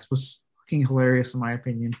podcast was fucking hilarious in my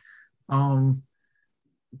opinion.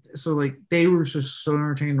 So they were just so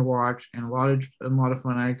entertaining to watch and a lot of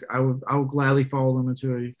fun. I would gladly follow them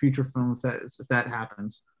into a future film if that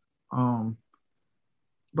happens.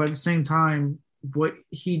 But at the same time, what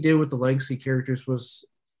he did with the legacy characters was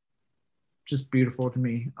just beautiful to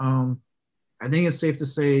me. I think it's safe to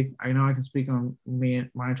say, I know I can speak on me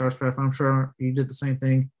and my Josh Pfaff, I'm sure you did the same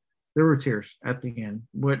thing. There were tears at the end.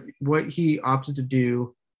 What he opted to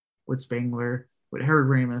do with Spangler, with Harold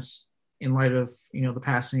Ramis, in light of the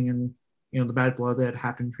passing and the bad blood that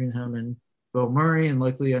happened between him and Bill Murray, and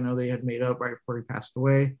luckily I know they had made up right before he passed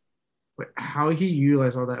away. But how he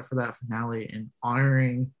utilized all that for that finale and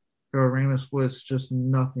honoring Harold Ramis was just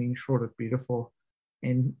nothing short of beautiful.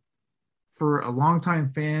 And for a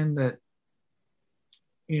longtime fan that,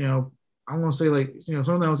 I want to say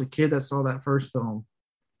someone that was a kid that saw that first film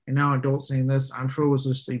and now adults saying this, I'm sure it was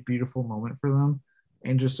just a beautiful moment for them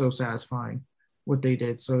and just so satisfying what they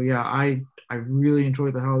did. So yeah, I really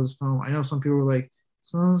enjoyed the hell of this film. I know some people were like,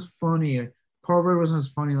 "This was funny. Paul Rudd wasn't as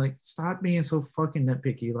funny." Like, stop being so fucking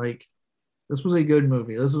nitpicky. Like, this was a good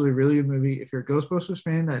movie. This was a really good movie. If you're a Ghostbusters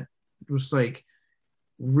fan that was like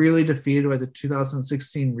really defeated by the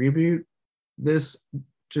 2016 reboot, this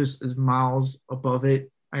just is miles above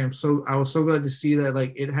it. I was so glad to see that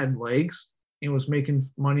like it had legs and was making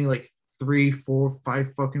money like 3, 4,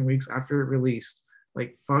 5 fucking weeks after it released.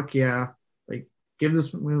 Like, fuck yeah. Like, give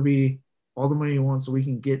this movie all the money you want so we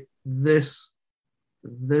can get this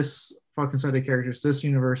fucking set of characters, this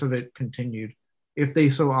universe of it continued, if they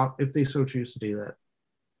so choose to do that.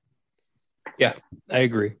 Yeah, I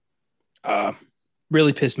agree.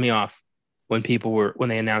 Really pissed me off when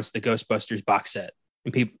they announced the Ghostbusters box set,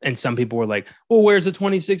 and some people were like, "Well, where's the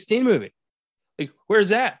 2016 movie? Like, where's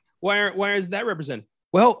that? Why is that represented?"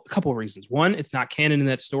 Well, a couple of reasons. One, it's not canon in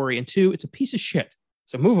that story, and two, it's a piece of shit.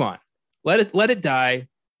 So move on. Let it die.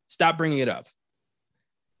 Stop bringing it up.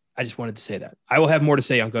 I just wanted to say that. I will have more to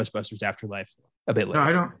say on Ghostbusters Afterlife a bit later.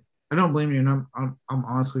 No, I don't blame you. And I'm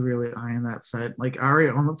honestly really eyeing that set. Like, I already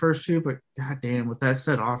own the first two, but goddamn, with that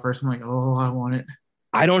set offers, I'm like, oh, I want it.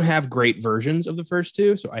 I don't have great versions of the first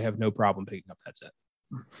two, so I have no problem picking up that set.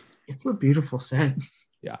 It's a beautiful set.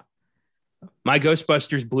 Yeah. My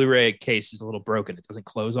Ghostbusters Blu-ray case is a little broken. It doesn't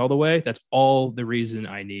close all the way. That's all the reason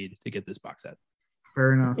I need to get this box set.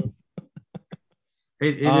 Fair enough.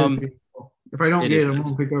 It is beautiful. If I don't get it, I'm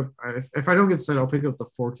gonna pick up. If I don't get set, I'll pick up the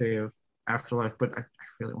 4K of Afterlife. But I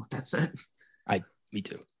really want that set. Me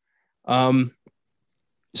too. So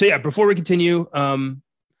yeah, before we continue,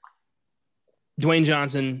 Dwayne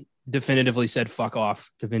Johnson definitively said "fuck off"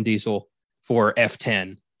 to Vin Diesel for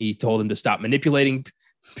F10. He told him to stop manipulating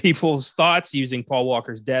people's thoughts using Paul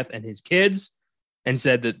Walker's death and his kids, and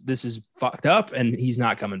said that this is fucked up and he's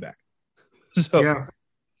not coming back. So yeah,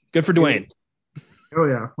 good for Dwayne. Oh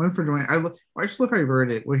yeah, went for Dwayne. I just love how he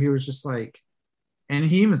worded it, where he was just like, and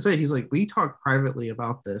he even said, he's like, we talked privately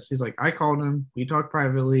about this. He's like, I called him, we talked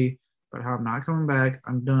privately about how I'm not coming back.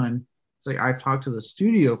 I'm done. It's like, I've talked to the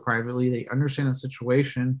studio privately. They understand the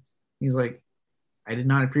situation. He's like, I did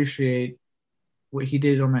not appreciate what he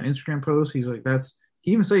did on that Instagram post. He's like,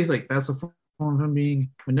 he even said, he's like, that's a form of him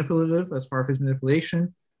being manipulative. That's part of his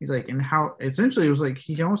manipulation. He's like, and how essentially it was like,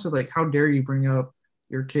 he almost said like, how dare you bring up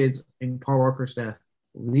your kids in Paul Walker's death?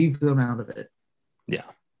 Leave them out of it. Yeah.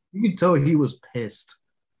 You could tell he was pissed.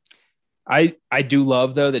 I do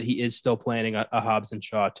love though that he is still planning a Hobbs and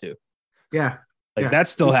Shaw too. Yeah.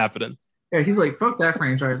 That's still happening. Yeah, he's like, fuck that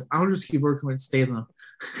franchise. I'll just keep working with Statham.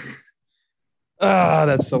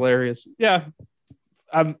 That's hilarious. Yeah.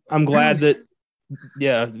 I'm glad that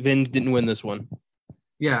Vin didn't win this one.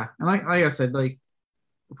 Yeah. And like I said, like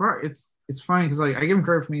it's funny because like I give him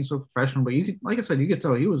credit for being so professional, but you could, like I said, you could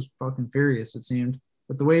tell he was fucking furious, it seemed.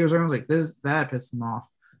 But the way he was around, I was like, that pissed him off.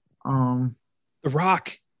 The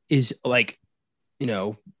Rock is like,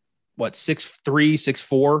 what, 6'3",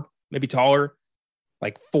 6'4", maybe taller,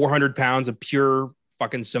 like 400 pounds of pure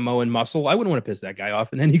fucking Samoan muscle. I wouldn't want to piss that guy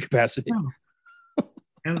off in any capacity. No.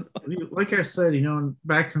 And like I said,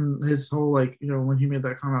 back in his whole, like, when he made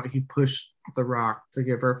that comment, he pushed The Rock to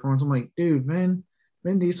get performance. I'm like, dude, Vin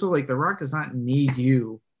Diesel, like, The Rock does not need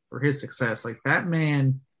you for his success. Like, that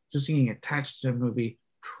man just being attached to a movie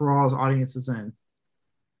draws audiences in.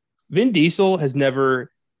 Vin Diesel has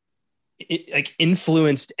never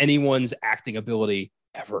influenced anyone's acting ability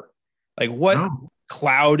ever. Like, what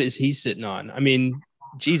cloud is he sitting on? I mean,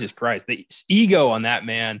 Jesus Christ, the ego on that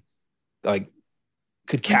man, like,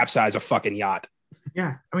 could capsize a fucking yacht.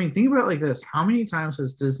 Yeah. I mean, think about it like this. How many times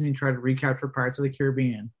has Disney tried to recapture Pirates of the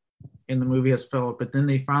Caribbean and the movie has failed, but then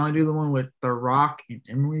they finally do the one with The Rock and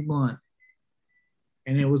Emily Blunt,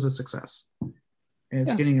 and it was a success. And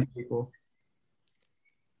it's getting a sequel.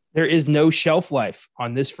 There is no shelf life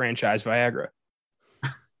on this franchise, Viagra.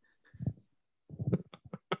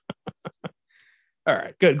 All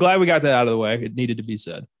right, good. Glad we got that out of the way. It needed to be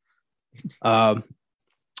said.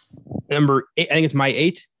 Number 8, I think it's my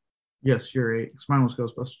 8. Yes, you're 8. Mine was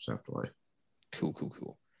Ghostbusters Afterlife.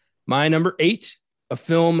 Cool. My number 8, a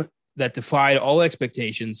film that defied all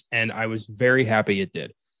expectations, and I was very happy it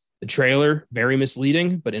did. The trailer, very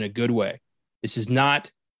misleading, but in a good way. This is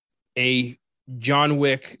not a John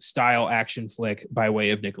Wick style action flick by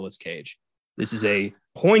way of Nicolas Cage. This is a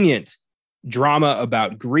poignant drama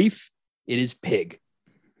about grief. It is Pig.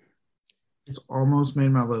 It's almost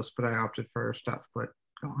made my list, but I opted for stuff. But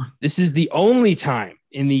go on. This is the only time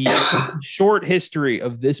in the short history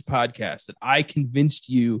of this podcast that I convinced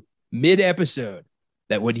you mid-episode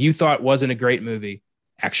that what you thought wasn't a great movie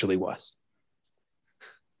actually was.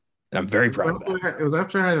 And I'm very proud of that. It was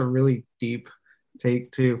after I had a really deep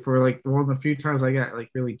take too, for like one of the few times I got like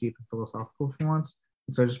really deep and philosophical for once.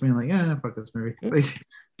 Instead of just being like, yeah, fuck this movie. Like,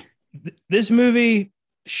 this movie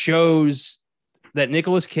shows that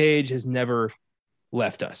Nicolas Cage has never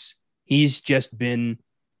left us. He's just been,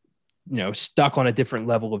 stuck on a different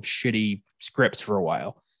level of shitty scripts for a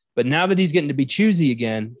while. But now that he's getting to be choosy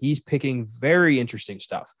again, he's picking very interesting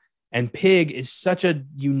stuff. And Pig is such a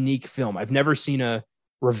unique film. I've never seen a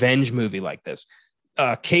revenge movie like this.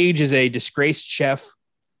 Cage is a disgraced chef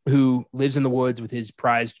who lives in the woods with his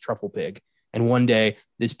prized truffle pig. And one day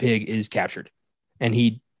this pig is captured and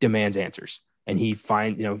he demands answers. And he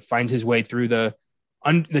finds his way through the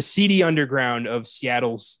seedy underground of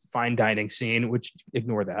Seattle's fine dining scene, which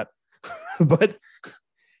ignore that. But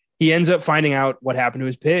he ends up finding out what happened to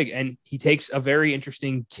his pig. And he takes a very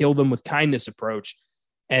interesting kill them with kindness approach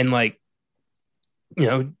and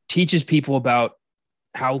teaches people about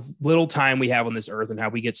how little time we have on this earth and how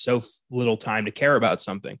we get so little time to care about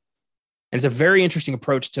something. And it's a very interesting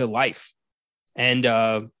approach to life. And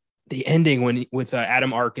the ending with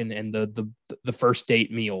Adam Arkin and the first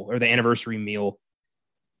date meal or the anniversary meal,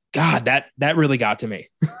 God, that really got to me.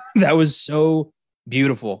 That was so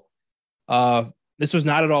beautiful. This was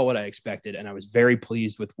not at all what I expected. And I was very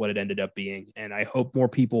pleased with what it ended up being. And I hope more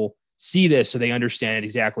people see this so they understand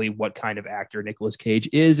exactly what kind of actor Nicolas Cage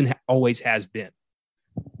is and always has been.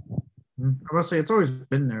 I must say, it's always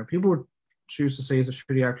been there. People would choose to say he's a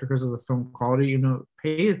shitty actor because of the film quality.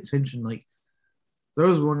 Pay attention. Like, there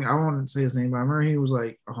was one, I won't say his name, but I remember he was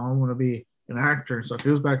like, oh, I want to be an actor and stuff. He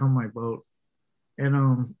was back on my boat.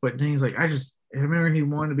 And, but then he's like, I remember he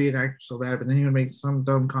wanted to be an actor so bad, but then he would make some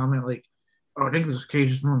dumb comment like, oh, Nicolas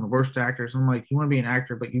Cage is one of the worst actors. I'm like, you want to be an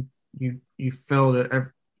actor, but you failed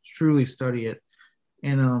to truly study it.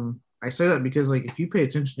 And I say that because, like, if you pay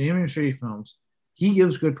attention to even shitty films, he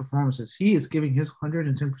gives good performances. He is giving his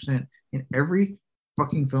 110% in every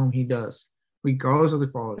fucking film he does, regardless of the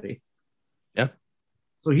quality. Yeah.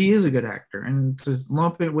 So he is a good actor. And to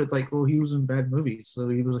lump it with, like, well, he was in bad movies, so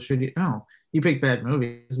he was a shitty. No, he picked bad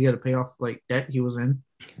movies. He had to pay off, like, debt he was in.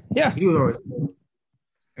 Yeah. He was always good.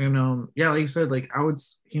 And, like you said, like, I would,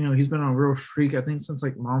 he's been on a real streak, I think, since,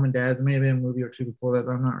 like, Mom and Dad. There may have been a movie or two before that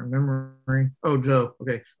I'm not remembering. Oh, Joe.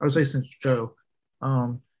 Okay. I would say since Joe.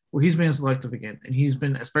 Well, he's been selective again, and he's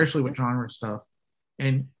been, especially with genre stuff,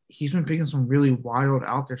 and he's been picking some really wild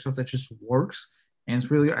out there stuff that just works. And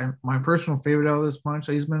it's really my personal favorite out of this bunch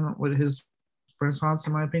that he's been with his Renaissance,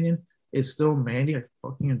 in my opinion, is still Mandy. I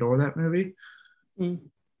fucking adore that movie.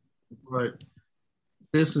 But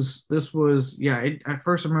this was at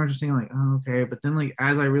first I remember just saying like, oh, okay, but then like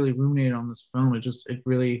as I really ruminated on this film, it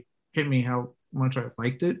really hit me how much I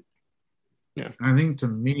liked it. Yeah, and I think to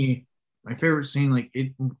me, my favorite scene, like,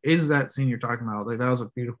 it is that scene you're talking about. Like, that was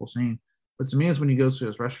a beautiful scene. But to me, it's when he goes to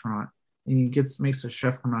his restaurant and he makes the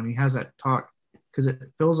chef come out and he has that talk, because it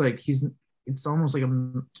feels like it's almost like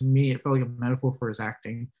to me, it felt like a metaphor for his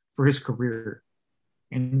acting, for his career,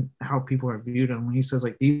 and how people have viewed him. When he says,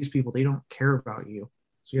 like, these people, they don't care about you,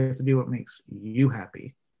 so you have to do what makes you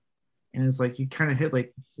happy. And it's like, you kind of hit,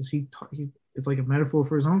 like, it's like a metaphor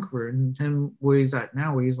for his own career, and him where he's at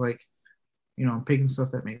now, where he's like, I'm picking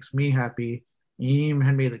stuff that makes me happy. He even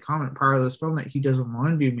had made the comment prior to this film that he doesn't want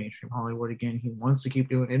to do mainstream Hollywood again. He wants to keep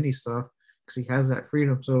doing indie stuff because he has that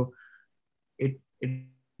freedom. So it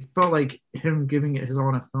felt like him giving it his all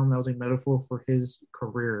in a film that was a metaphor for his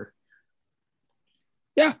career.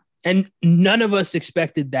 Yeah. And none of us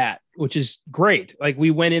expected that, which is great. Like,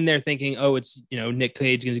 we went in there thinking, oh, it's, Nick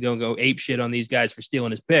Cage is going to go ape shit on these guys for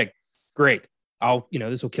stealing his pig. Great.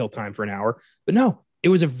 This will kill time for an hour. But no, it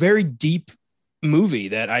was a very deep movie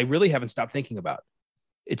that I really haven't stopped thinking about.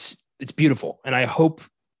 It's beautiful. And I hope,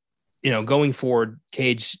 going forward,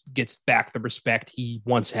 Cage gets back the respect he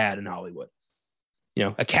once had in Hollywood.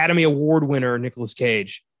 Academy Award winner Nicolas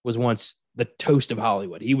Cage was once the toast of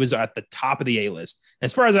Hollywood. He was at the top of the A-list.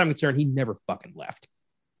 As far as I'm concerned, he never fucking left.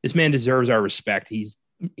 This man deserves our respect.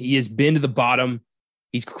 He has been to the bottom.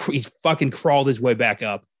 He's fucking crawled his way back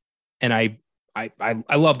up. And I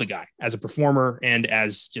love the guy as a performer and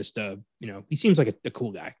as just he seems like a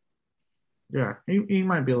cool guy. Yeah, he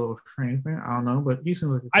might be a little strange, man. I don't know, but he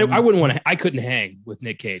seems like I couldn't hang with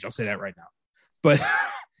Nick Cage. I'll say that right now. But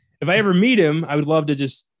if I ever meet him, I would love to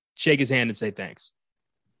just shake his hand and say thanks.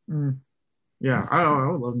 Yeah, I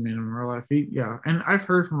would love to meet him in real life. And I have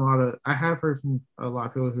heard from a lot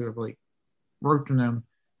of people who have like worked with him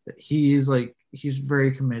that he's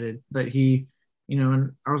very committed. That he,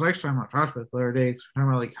 and I was actually talking about Josh the other day, talking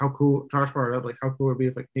about like how cool Josh brought it up, like how cool it would be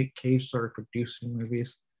if like Nick Cage started producing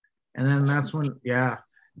movies, and then that's when I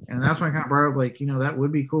kind of brought up like that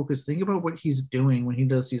would be cool because think about what he's doing when he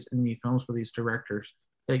does these indie films for these directors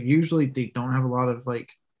that usually they don't have a lot of like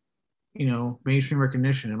mainstream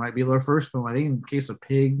recognition. It might be their first film. I think in case of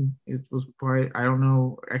Pig, it was probably, I don't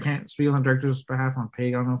know. I can't speak on the director's behalf on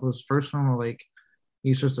Pig. I don't know if it was his first film or like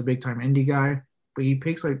he's just a big time indie guy. But he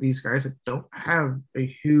picks like these guys that don't have a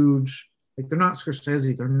huge, like they're not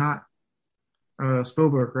Scorsese, they're not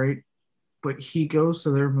Spielberg, right? But he goes to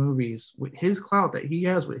their movies with his clout that he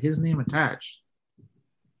has with his name attached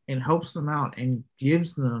and helps them out and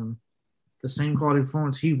gives them the same quality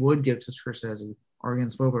performance he would give to Scorsese or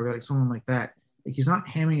against Spielberg, like someone like that. Like he's not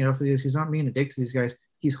hamming it up for these. He's not being a dick to these guys.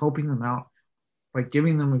 He's helping them out by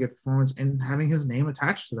giving them a good performance and having his name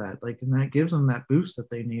attached to that. Like, and that gives them that boost that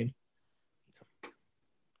they need.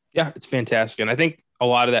 Yeah, it's fantastic. And I think a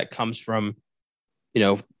lot of that comes from,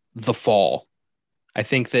 The Fall. I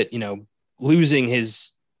think that, losing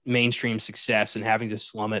his mainstream success and having to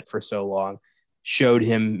slum it for so long showed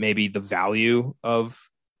him maybe the value of,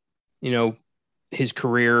 his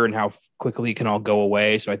career and how quickly it can all go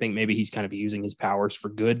away. So I think maybe he's kind of using his powers for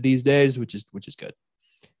good these days, which is good.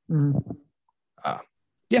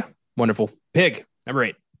 Yeah, wonderful. Pig, number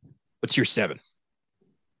 8. What's your 7?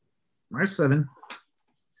 My 7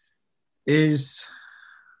 is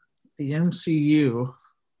the MCU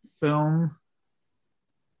film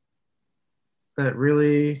that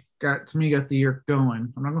really got the year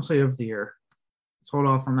going. I'm not going to say of the year. Let's hold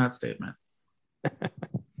off on that statement.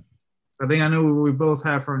 I think I know what we both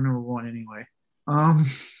have for our number 1 anyway.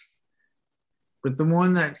 But the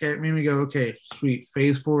one that made me go, okay, sweet.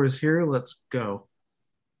 Phase 4 is here. Let's go.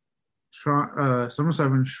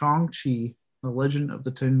 7, Shang-Chi, The Legend of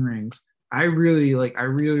the Ten Rings. I really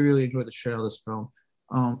enjoyed the shit out of this film.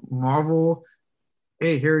 Marvel,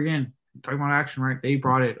 hey, here again, talking about action, right? They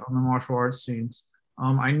brought it on the martial arts scenes.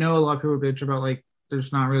 I know a lot of people bitch about like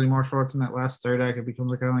there's not really martial arts in that last third act. It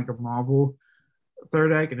becomes like kind of like a Marvel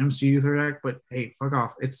third act, an MCU third act, but hey, fuck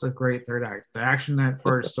off. It's a great third act. The action that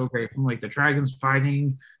part is so great, from like the dragons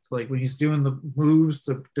fighting to like when he's doing the moves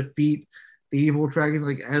to defeat the evil dragon,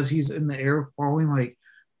 like as he's in the air falling, like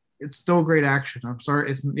it's still great action. I'm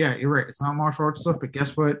sorry, you're right. It's not martial arts stuff, but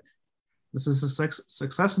guess what? This is a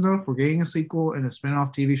success enough. We're getting a sequel and a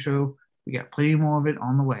spin-off TV show. We got plenty more of it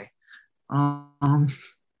on the way.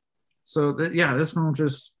 This film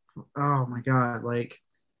just, oh my god, like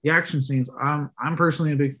the action scenes. I'm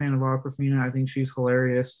personally a big fan of Awkwafina. I think she's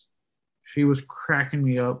hilarious. She was cracking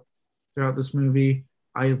me up throughout this movie.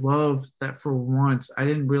 I love that for once I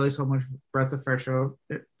didn't realize how much breath of fresh air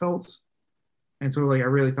it felt. And so like I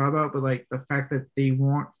really thought about it, but like the fact that they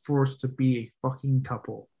weren't forced to be a fucking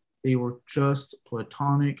couple. They were just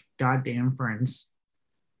platonic goddamn friends.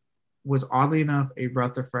 Was oddly enough a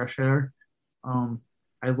breath of fresh air.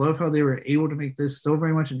 I love how they were able to make this still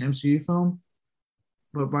very much an MCU film,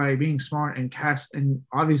 but by being smart and cast and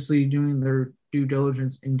obviously doing their due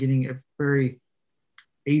diligence and getting a very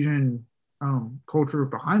Asian culture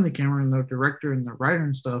behind the camera and the director and the writer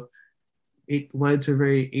and stuff, it led to a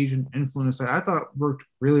very Asian influence that I thought worked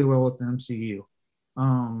really well with the MCU.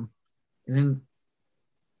 And then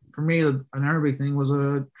for me, another big thing was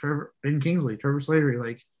Ben Kingsley, Trevor Slattery.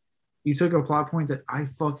 Like, you took a plot point that I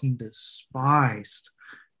fucking despised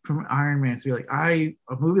from Iron Man to be like, a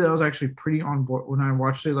movie that I was actually pretty on board when I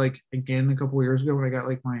watched it like again a couple of years ago when I got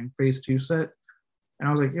like my phase 2 set. And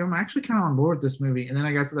I was like, I'm actually kind of on board with this movie. And then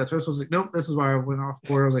I got to that twist. I was like, nope, this is why I went off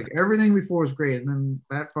board. I was like, everything before was great. And then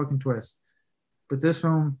that fucking twist. But this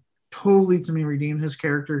film totally, to me, redeemed his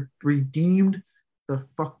character, redeemed the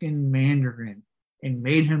fucking Mandarin, and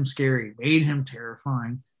made him scary, made him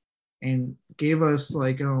terrifying, and gave us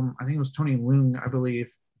like, I think it was Tony Leung, I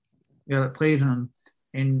believe, that played him.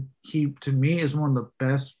 And he, to me, is one of the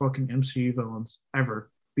best fucking MCU villains ever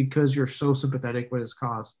because you're so sympathetic with his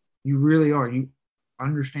cause. You really are. You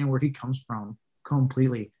understand where he comes from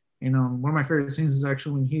completely. And one of my favorite scenes is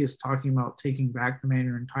actually when he is talking about taking back the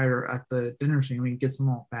Mandarin title at the dinner scene when he gets them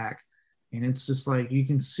all back. And it's just like, you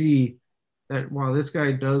can see that while this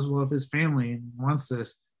guy does love his family and wants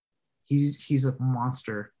this, he's a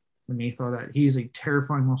monster beneath all that. He's a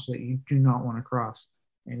terrifying monster that you do not want to cross.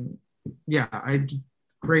 And yeah,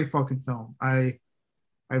 great fucking film.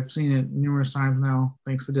 I've seen it numerous times now,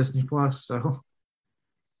 thanks to Disney Plus. So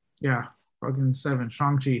yeah, fucking 7,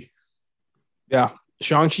 Shang-Chi. Yeah.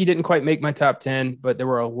 Shang-Chi didn't quite make my top 10, but there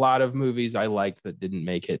were a lot of movies I liked that didn't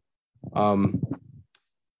make it.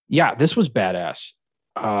 Yeah, this was badass.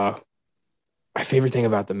 My favorite thing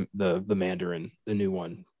about the Mandarin, the new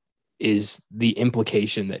one, is the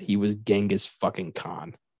implication that he was Genghis fucking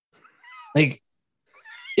Khan. Like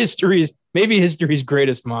maybe history's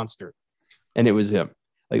greatest monster. And it was him.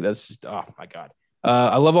 Like that's just, oh my God.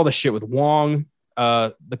 I love all the shit with Wong.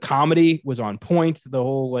 The comedy was on point. The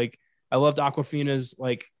whole like I loved Aquafina's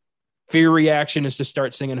like fear reaction is to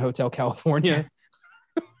start singing Hotel California.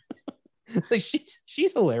 Like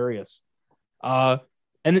she's hilarious.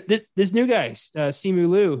 And this new guy, Simu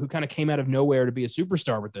Liu, who kind of came out of nowhere to be a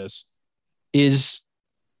superstar with this, is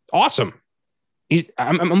awesome.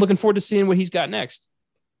 I'm looking forward to seeing what he's got next.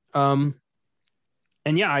 And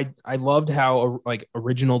yeah, I loved how like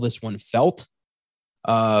original this one felt.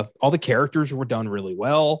 All the characters were done really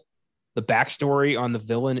well. The backstory on the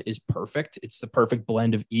villain is perfect. It's the perfect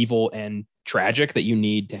blend of evil and tragic that you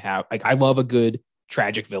need to have. Like I love a good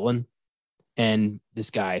tragic villain, and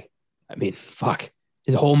this guy, I mean, fuck,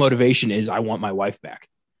 his whole motivation is I want my wife back.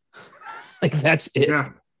 Like that's it. Yeah,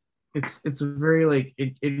 it's a very like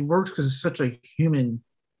it works because it's such a human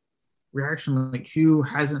reaction. Like who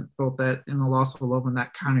hasn't felt that in the loss of a loved one,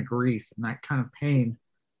 that kind of grief and that kind of pain.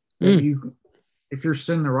 You, if you're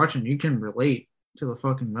sitting there watching, you can relate to the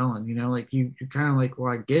fucking villain. You know, like you kind of like,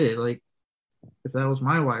 well, I get it. Like if that was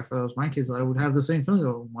my wife, if that was my kids, I would have the same feeling.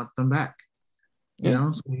 I would want them back. You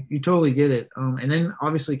know, so you totally get it. And then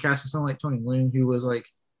obviously casting someone like Tony Leung, who was like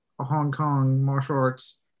a Hong Kong martial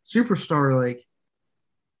arts superstar, like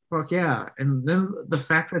fuck yeah. And then the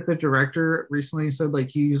fact that the director recently said like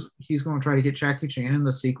he's going to try to get Jackie Chan in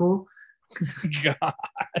the sequel. God.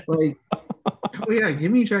 Like, oh yeah,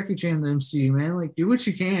 give me Jackie Chan in the MCU, man. Like, do what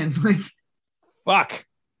you can. Like, fuck.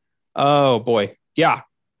 Oh boy, yeah.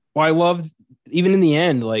 Well, I love even in the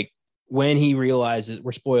end, like when he realizes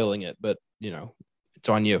we're spoiling it, but you know. It's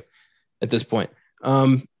on you at this point.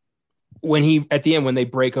 When he, at the end, when they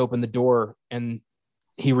break open the door and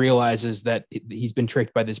he realizes that he's been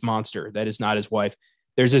tricked by this monster that is not his wife,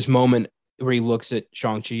 there's this moment where he looks at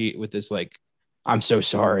Shang-Chi with this, like, I'm so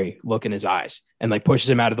sorry look in his eyes and like pushes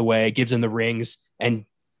him out of the way, gives him the rings and,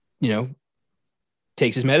 you know,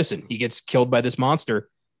 takes his medicine. He gets killed by this monster.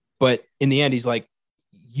 But in the end, he's like,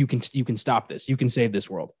 you can stop this. You can save this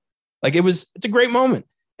world. Like it's a great moment.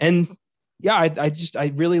 And yeah,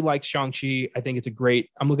 I really like Shang-Chi. I think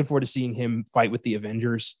I'm looking forward to seeing him fight with the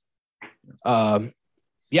Avengers.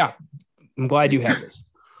 Yeah, I'm glad you have this.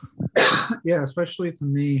 Yeah, especially to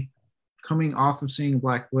me, coming off of seeing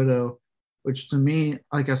Black Widow, which to me,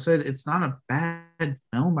 like I said, it's not a bad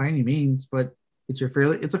film by any means, but it's a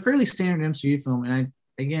fairly standard MCU film. And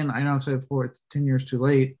I know I've said it before, it's 10 years too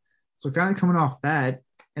late. So kind of coming off that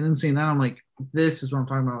and then seeing that, I'm like, this is what I'm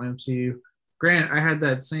talking about MCU. Granted, I had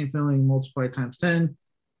that same feeling multiplied times 10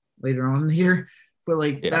 later on in the year, but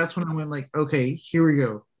like that's when I went like, okay, here we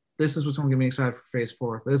go. This is what's going to get me excited for Phase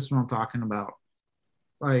 4. This is what I'm talking about.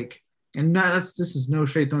 Like, and this is no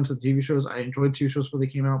shade thrown to the TV shows. I enjoyed TV shows before they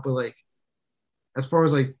came out, but like, as far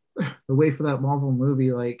as like the wait for that Marvel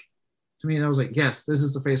movie, like to me, that was like, yes, this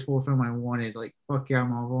is the Phase 4 film I wanted. Like, fuck yeah,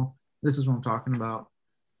 Marvel. This is what I'm talking about.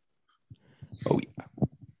 Oh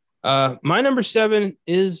yeah. My number 7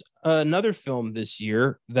 is another film this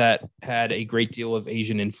year that had a great deal of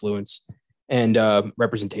Asian influence and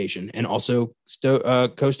representation, and also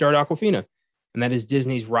co-starred Awkwafina, and that is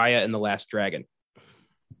Disney's Raya and the Last Dragon.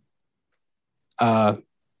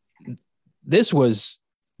 This was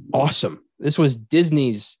awesome. This was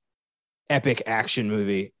Disney's epic action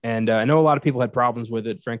movie, and I know a lot of people had problems with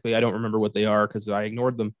it. Frankly, I don't remember what they are because I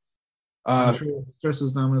ignored them. I'm sure just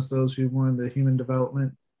as dumb as those who wanted the human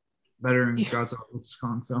development better in Godzilla vs.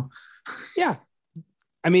 Kong. So, yeah,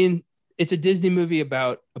 I mean, it's a Disney movie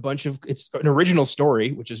about it's an original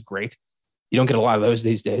story, which is great. You don't get a lot of those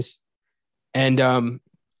these days. And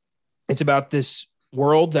it's about this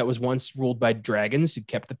world that was once ruled by dragons who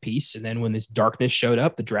kept the peace. And then when this darkness showed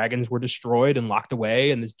up, the dragons were destroyed and locked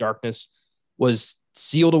away. And this darkness was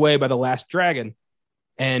sealed away by the last dragon.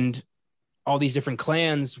 And all these different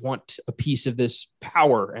clans want a piece of this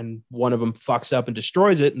power. And one of them fucks up and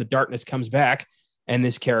destroys it. And the darkness comes back. And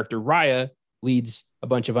this character, Raya, leads a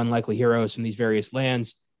bunch of unlikely heroes from these various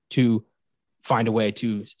lands to find a way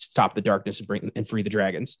to stop the darkness and free the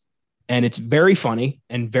dragons. And it's very funny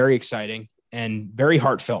and very exciting and very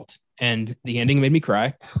heartfelt. And the ending made me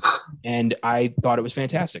cry. And I thought it was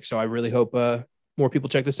fantastic. So I really hope more people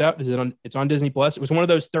check this out. It's on Disney Plus. It was one of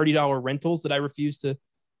those $30 rentals that I refused to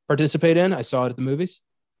participate in. I saw it at the movies.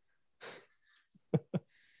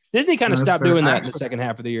 Disney kind No, of that's stopped fair. doing that in the second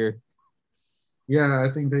half of the year. Yeah,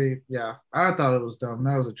 I think I thought it was dumb.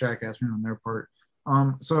 That was a jackass move on their part.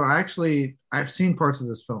 So I've seen parts of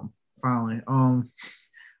this film finally.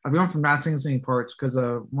 I've gone from not seeing parts because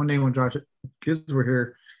one day when Josh kids were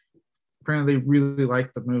here, apparently they really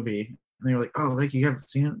liked the movie. And they were like, "Oh, like you haven't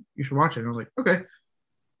seen it? You should watch it." And I was like, "Okay."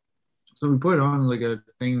 So we put it on as like a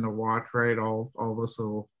thing to watch, right? All of us,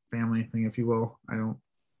 little family thing, if you will. I don't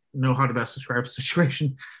know how to best describe the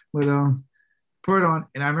situation, but put it on,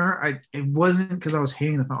 and I remember it wasn't because I was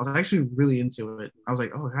hating the film. I was actually really into it. I was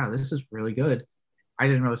like, "Oh god, this is really good." I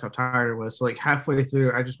didn't realize how tired it was. So like halfway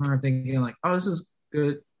through, I just remember thinking like, "Oh, this is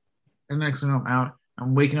good." And next thing I'm out,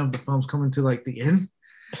 I'm waking up. The film's coming to like the end,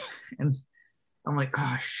 and I'm like,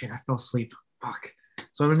 "Oh shit, I fell asleep. Fuck."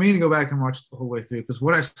 So I've been meaning to go back and watch it the whole way through because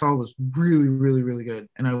what I saw was really, really, really good,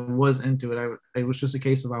 and I was into it. It was just a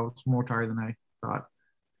case of I was more tired than I thought.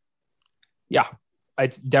 Yeah,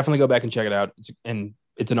 I'd definitely go back and check it out.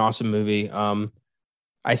 It's an awesome movie.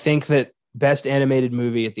 I think that best animated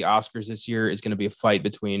movie at the Oscars this year is going to be a fight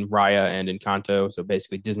between Raya and Encanto. So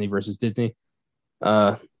basically Disney versus Disney.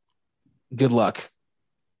 Good luck.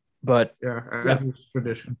 But Yeah, as is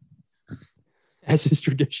tradition. As is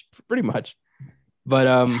tradition, pretty much.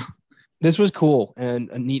 But this was cool and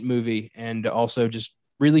a neat movie, and also just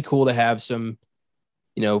really cool to have some,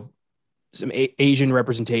 some Asian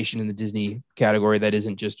representation in the Disney category that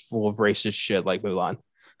isn't just full of racist shit like Mulan.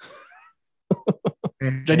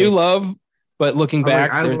 Which I do love, but looking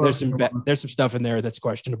back, there's some stuff in there that's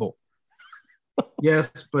questionable. Yes,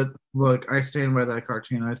 but look, I stand by that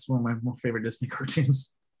cartoon. It's one of my more favorite Disney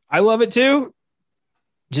cartoons. I love it too.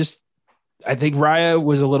 I think Raya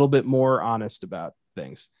was a little bit more honest about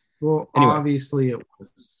things. Well, anyway. Obviously it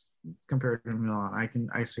was compared to Mulan.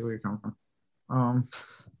 I see where you're coming from.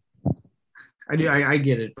 I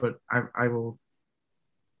get it, but I will,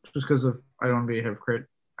 just because of I don't want to be a hypocrite.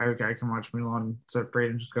 I can watch Mulan separate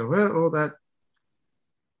and just go, well, that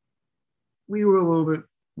we were a little bit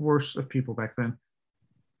worse of people back then.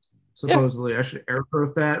 Supposedly, yeah. I should air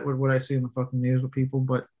quote that with what I see in the fucking news with people,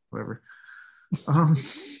 but whatever.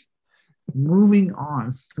 Moving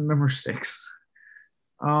on to number 6.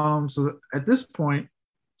 So at this point,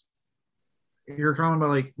 you're calling about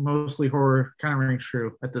like mostly horror, kind of rings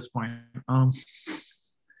true at this point.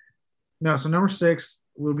 No, so number 6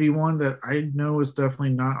 would be one that I know is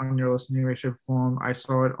definitely not on your list in any way, shape, or form. I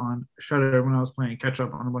saw it on Shudder when I was playing catch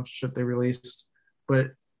up on a bunch of shit they released.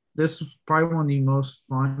 But this is probably one of the most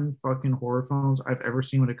fun fucking horror films I've ever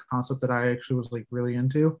seen with a concept that I actually was like really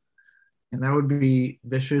into. And that would be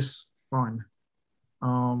Vicious Fun.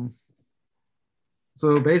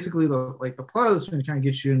 So basically the plot of this one kind of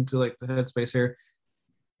gets you into like the headspace here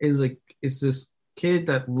is like it's this kid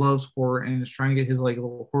that loves horror and is trying to get his like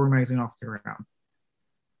little horror magazine off the ground.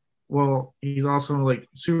 Well, he's also like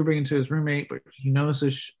super big into his roommate, but he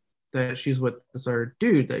notices that she's with this other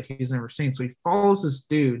dude that he's never seen. So he follows this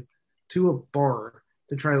dude to a bar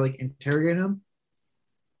to try to like interrogate him.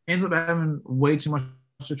 Ends up having way too much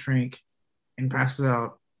to drink and passes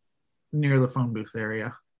out near the phone booth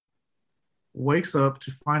area. Wakes up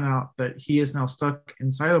to find out that he is now stuck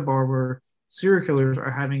inside a bar where serial killers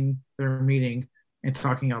are having their meeting and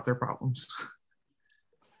talking out their problems.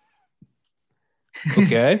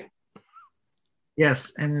 Okay.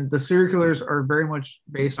 Yes, and the serial killers are very much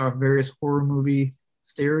based off various horror movie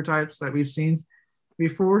stereotypes that we've seen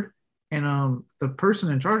before. And the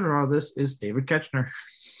person in charge of all this is David Koechner.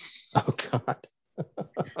 Oh, God.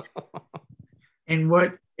 And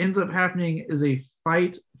what ends up happening is a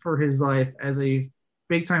fight for his life as a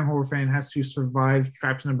big-time horror fan has to survive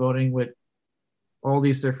trapped in a building with all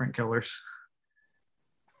these different killers.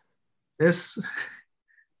 This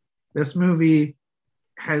movie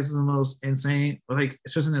has the most insane, like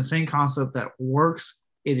it's just an insane concept that works.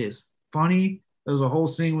 It is funny. There's a whole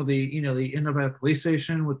scene with they end up at a police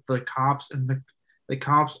station with the cops, and the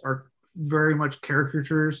cops are very much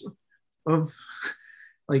caricatures of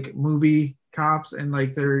like movie cops, and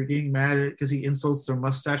like they're getting mad at because he insults their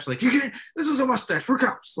mustache, like this is a mustache for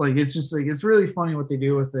cops. Like it's just like it's really funny what they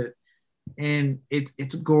do with it, and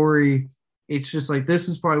it's gory. It's just like this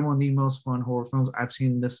is probably one of the most fun horror films I've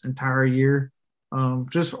seen this entire year.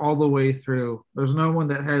 Just all the way through. There's no one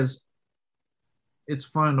that has. It's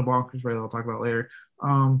fun in the bonkers way that I'll talk about later.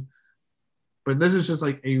 But this is just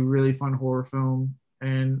like a really fun horror film,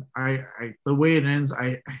 and I the way it ends,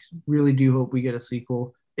 I really do hope we get a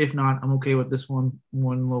sequel. If not, I'm okay with this one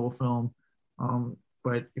little film.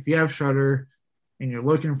 But if you have Shudder and you're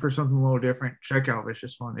looking for something a little different, check out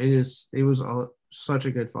Vicious Fun. It was such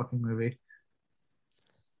a good fucking movie.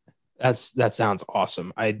 That sounds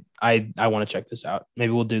awesome. I want to check this out.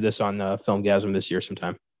 Maybe we'll do this on Filmgasm this year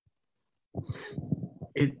sometime.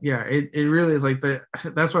 It really is like the.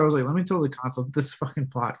 That's why I was like, let me tell the concept of this fucking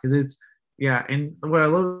plot, because it's and what I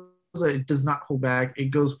love is that it does not hold back.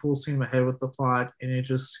 It goes full steam ahead with the plot, and it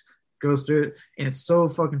just goes through it, and it's so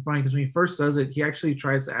fucking funny because when he first does it, he actually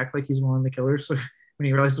tries to act like he's one of the killers. So when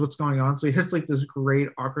he realizes what's going on, so he has like this great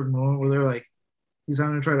awkward moment where they're like, he's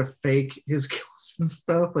having to try to fake his kills and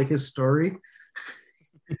stuff, like his story.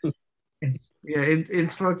 And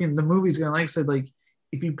it's fucking, the movie's gonna, like I said, like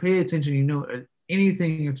if you pay attention,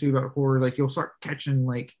 anything or two about horror, like you'll start catching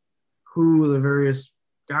like who the various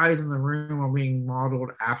guys in the room are being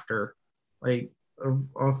modeled after, like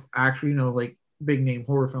of actually, like big name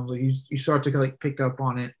horror films. Like you start to like pick up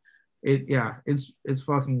on it. It's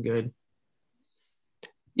fucking good.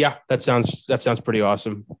 Yeah, that sounds pretty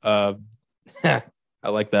awesome. I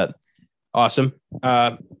like that. Awesome.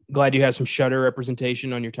 Glad you have some Shudder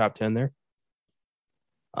representation on your top 10 there.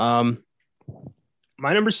 My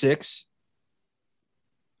number 6.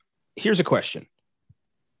 Here's a question.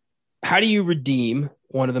 How do you redeem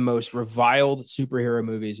one of the most reviled superhero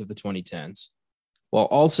movies of the 2010s while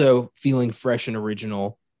also feeling fresh and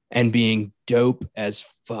original and being dope as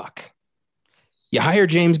fuck? You hire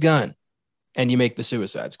James Gunn and you make The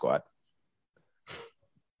Suicide Squad.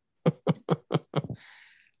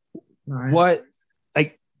 Nice. What,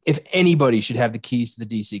 like, if anybody should have the keys to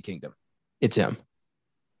the DC kingdom, it's him.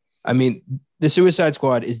 I mean, The Suicide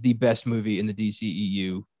Squad is the best movie in the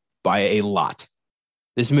DCEU by a lot.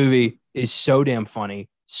 This movie is so damn funny,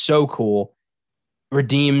 so cool.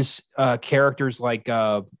 Redeems characters like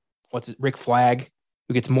Rick Flag,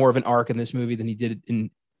 who gets more of an arc in this movie than he did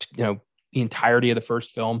in the entirety of the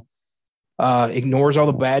first film. Ignores all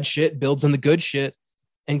the bad shit, builds on the good shit,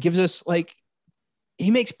 and gives us he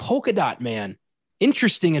makes Polka Dot Man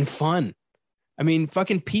interesting and fun. I mean,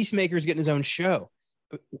 fucking Peacemaker's getting his own show.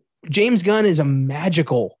 James Gunn is a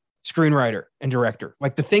magical screenwriter and director.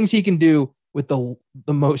 Like the things he can do with the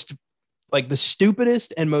most, like the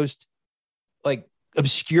stupidest and most like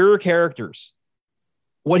obscure characters,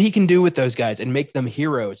 what he can do with those guys and make them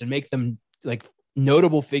heroes and make them like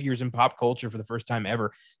notable figures in pop culture for the first time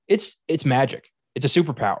ever. It's magic. It's a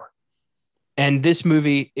superpower. And this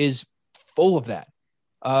movie is full of that.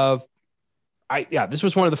 This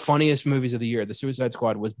was one of the funniest movies of the year. The Suicide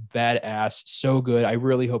Squad was badass, so good. I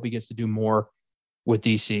really hope he gets to do more with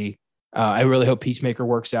DC. I really hope Peacemaker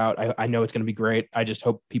works out. I know it's going to be great. I just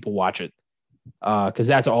hope people watch it because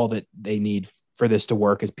that's all that they need for this to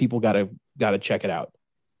work. Is people got to check it out.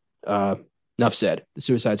 Enough said. The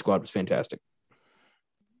Suicide Squad was fantastic.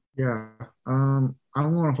 Yeah, I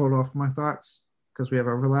want to hold off my thoughts because we have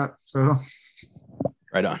overlap. So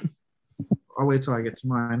right on. I'll wait till I get to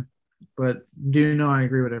mine, but do I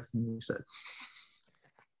agree with everything you said.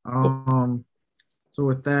 So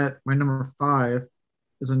with that, my number 5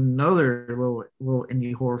 is another little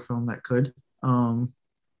indie horror film that could, and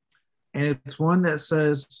it's one that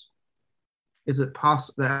says, "Is it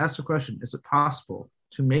possible?" That asks the question: is it possible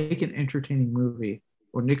to make an entertaining movie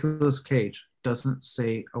where Nicolas Cage doesn't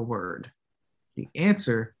say a word? The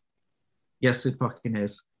answer, yes, it fucking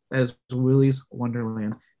is. That is Willy's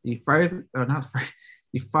Wonderland. The Five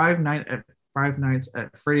Nights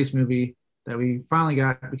at Freddy's movie that we finally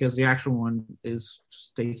got because the actual one is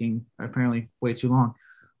just taking apparently way too long.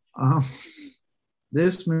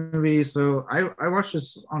 This movie, so I watched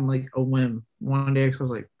this on like a whim one day because I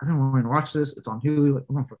was like, I don't want to watch this. It's on Hulu. Like,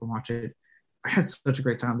 I'm gonna fucking watch it. I had such a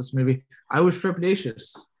great time with this movie. I was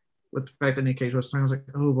trepidatious with the fact that Nick Cage was talking. I was like,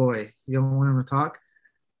 oh boy, you don't want him to talk.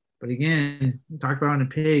 But again, talked about in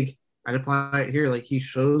Pig. I'd apply it here. Like he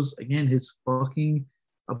shows again his fucking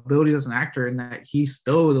abilities as an actor, and that he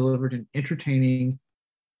still delivered an entertaining,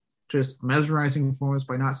 just mesmerizing performance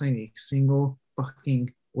by not saying a single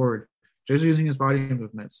fucking word, just using his body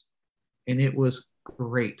movements, and it was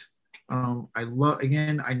great. I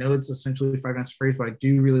know it's essentially Five Nights at Freddy's, but I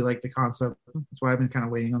do really like the concept. That's why I've been kind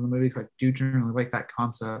of waiting on the movie because I do generally like that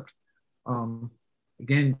concept.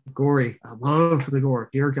 Again, gory. I love the gore.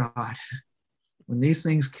 Dear God. When these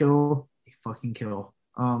things kill, they fucking kill.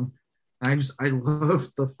 I love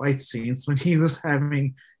the fight scenes when he was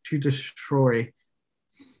having to destroy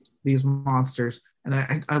these monsters. And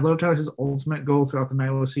I loved how his ultimate goal throughout the night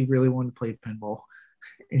was he really wanted to play pinball.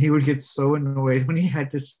 And he would get so annoyed when he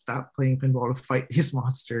had to stop playing pinball to fight these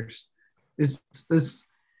monsters. Look,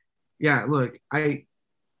 I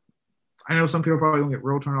know some people probably gonna get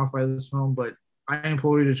real turned off by this film, but I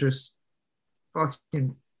implore you to just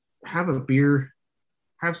fucking have a beer,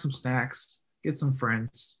 have some snacks, get some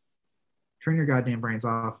friends, turn your goddamn brains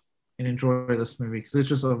off, and enjoy this movie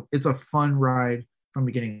because it's a fun ride from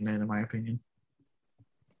beginning to end, in my opinion.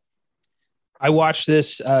 I watched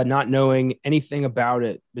this not knowing anything about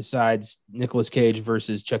it besides Nicolas Cage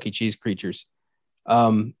versus Chuck E. Cheese creatures.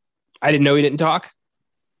 I didn't know he didn't talk,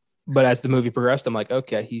 but as the movie progressed, I'm like,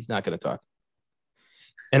 okay, he's not going to talk.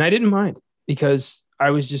 And I didn't mind because I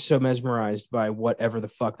was just so mesmerized by whatever the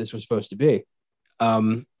fuck this was supposed to be.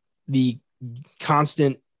 The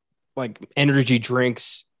constant like energy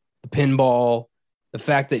drinks, the pinball, the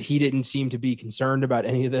fact that he didn't seem to be concerned about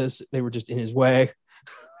any of this. They were just in his way.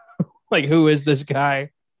 Like, who is this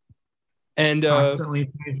guy? And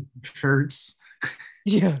Constantly shirts.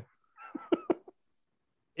 Yeah.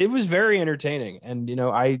 It was very entertaining. And,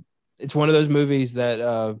 it's one of those movies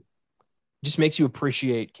that just makes you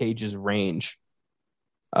appreciate Cage's range.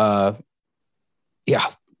 Yeah.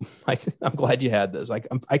 I'm glad you had this. Like,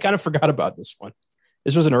 I kind of forgot about this one.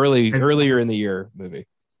 This was an earlier in the year movie.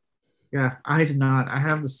 Yeah, I did not. I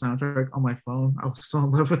have the soundtrack on my phone. I was so in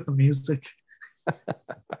love with the music.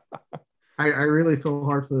 I really feel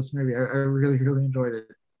hard for this movie. I really, really enjoyed it.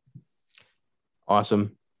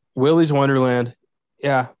 Awesome. Willy's Wonderland.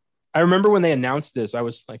 Yeah. I remember when they announced this, I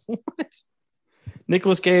was like, what?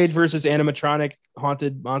 Nicolas Cage versus animatronic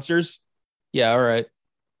haunted monsters? Yeah, all right.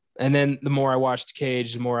 And then the more I watched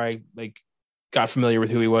Cage, the more I got familiar with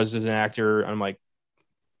who he was as an actor. I'm like,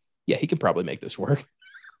 yeah, he could probably make this work.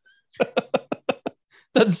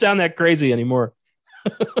 Doesn't sound that crazy anymore.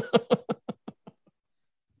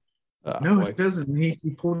 No, boy. It doesn't. He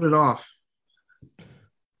pulled it off.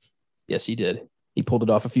 Yes, he did. He pulled it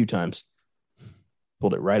off a few times.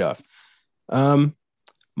 Pulled it right off.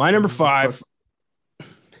 My number 5.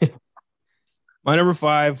 My number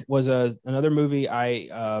 5 was another movie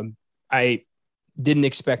I didn't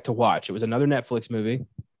expect to watch. It was another Netflix movie,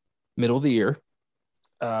 middle of the year.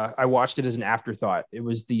 I watched it as an afterthought. It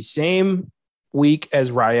was the same week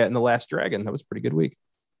as Raya and the Last Dragon. That was a pretty good week.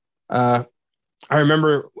 I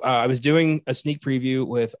remember I was doing a sneak preview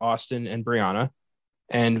with Austin and Brianna,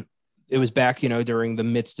 and it was back, during the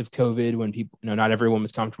midst of COVID when people, not everyone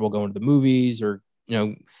was comfortable going to the movies or,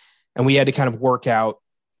 and we had to kind of work out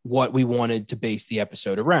what we wanted to base the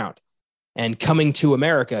episode around. And Coming to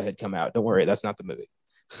America had come out. Don't worry, that's not the movie.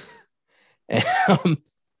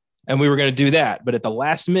 And we were going to do that. But at the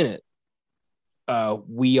last minute,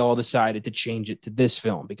 we all decided to change it to this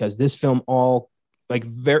film because this film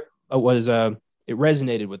it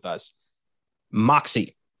resonated with us.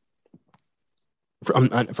 Moxie from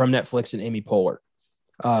Netflix and Amy Poehler.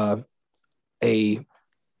 A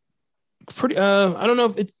pretty I don't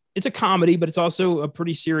know if it's a comedy, but it's also a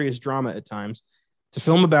pretty serious drama at times. It's a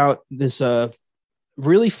film about this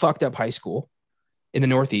really fucked up high school in the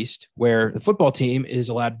Northeast where the football team is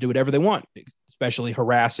allowed to do whatever they want, especially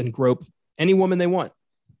harass and grope any woman they want.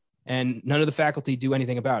 And none of the faculty do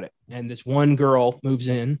anything about it. And this one girl moves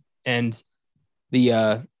in and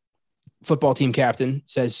the football team captain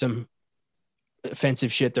says some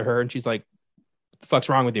offensive shit to her. And she's like, what the fuck's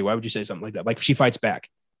wrong with you? Why would you say something like that? Like she fights back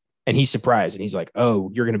and he's surprised and he's like,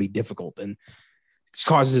 oh, you're going to be difficult. And it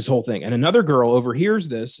causes this whole thing. And another girl overhears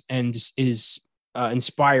this and is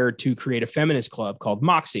inspired to create a feminist club called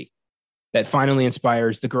Moxie that finally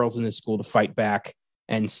inspires the girls in this school to fight back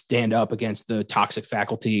and stand up against the toxic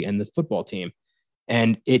faculty and the football team.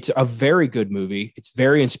 And it's a very good movie. It's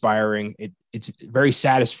very inspiring. It's very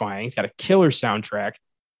satisfying. It's got a killer soundtrack.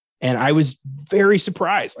 And I was very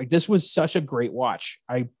surprised. Like, this was such a great watch.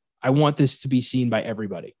 I want this to be seen by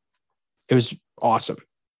everybody. It was awesome.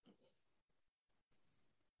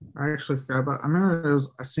 I actually forgot about. I remember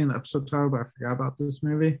I seen the episode title, but I forgot about this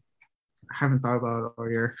movie. I haven't thought about it all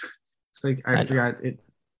year. It's like I forgot it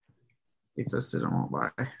existed. I won't lie.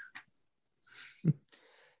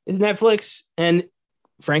 It's Netflix, and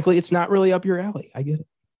frankly, it's not really up your alley. I get it,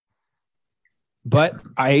 but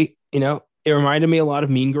it reminded me a lot of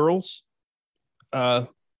Mean Girls. I'm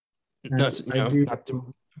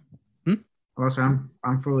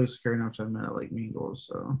fully scared enough to admit I like Mean Girls.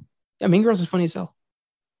 So yeah, Mean Girls is funny as hell.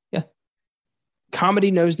 Yeah, comedy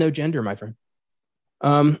knows no gender, my friend.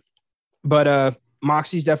 But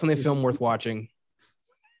Moxie's definitely a film worth watching.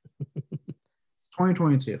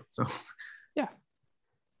 2022. So yeah,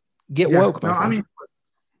 get woke. No, I mean,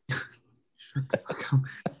 shut the fuck up.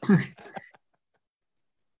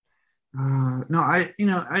 No, I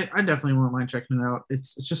definitely wouldn't mind checking it out.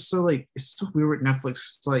 It's just so it's so weird with Netflix.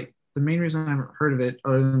 It's like the main reason I haven't heard of it,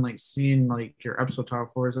 other than seeing your episode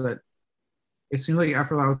top 4, is that it seems like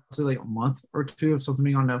after I would say a month or two of something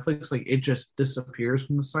being on Netflix, it just disappears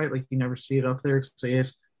from the site. You never see it up there. So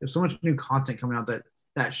yes, there's so much new content coming out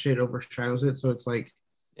that shit overshadows it. So it's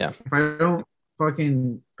yeah, if I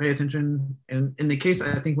fucking pay attention. And in the case,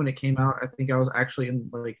 I think when it came out, I think I was actually in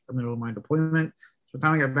like the middle of my deployment. So the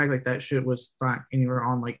time I got back, like that shit was not anywhere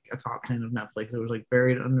on like a top 10 of Netflix. It was like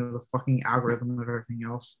buried under the fucking algorithm of everything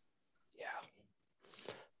else. Yeah.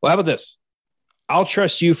 Well, how about this? I'll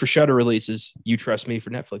trust you for Shudder releases. You trust me for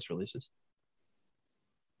Netflix releases.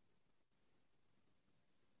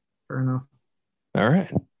 Fair enough. All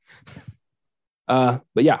right.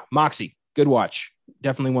 But yeah, Moxie, good watch.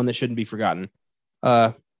 Definitely one that shouldn't be forgotten.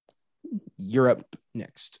 You're up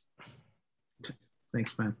next.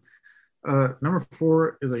 Thanks, man. Number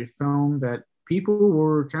 4 is a film that people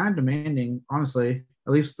were kind of demanding, honestly,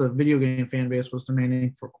 at least the video game fan base was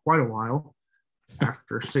demanding for quite a while.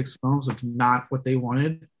 After 6 films, it's not what they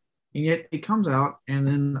wanted. And yet it comes out and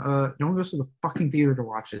then no one goes to the fucking theater to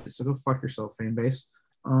watch it. So go fuck yourself, fan base.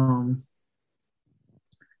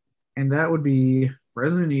 And that would be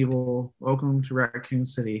Resident Evil, Welcome to Raccoon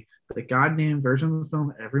City. The goddamn version of the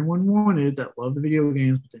film everyone wanted that loved the video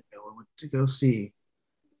games, but then no one went to go see.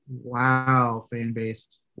 Wow, fan base.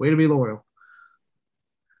 Way to be loyal.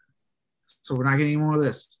 So we're not getting any more of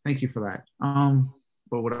this. Thank you for that.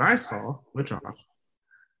 But what I saw, which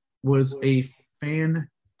was a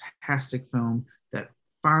fantastic film that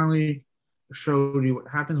finally showed you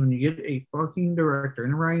what happens when you get a fucking director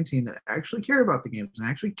and a writing team that actually care about the games and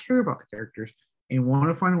actually care about the characters and want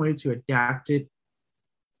to find a way to adapt it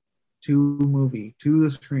to movie, to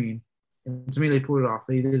the screen. And to me, they pulled it off.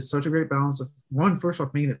 They did such a great balance of one, first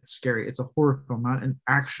off, making it scary. It's a horror film, not an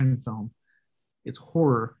action film. It's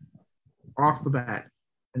horror off the bat.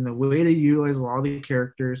 And the way they utilize a lot of the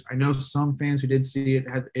characters, I know some fans who did see it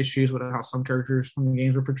had issues with how some characters from the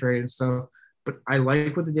games were portrayed and stuff. But I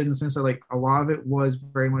like what they did in the sense that like a lot of it was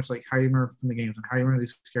very much like how do you remember from the games and how do you remember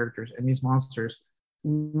these characters and these monsters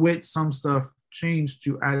with some stuff changed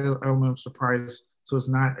to add an element of surprise so it's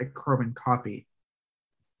not a carbon copy.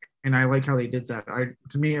 And I like how they did that.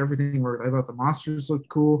 To me, everything worked. I thought the monsters looked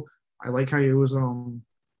cool. I like how it was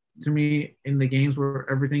to me in the games where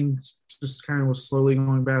everything just kind of was slowly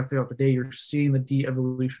going back throughout the day. You're seeing the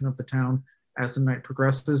de-evolution of the town as the night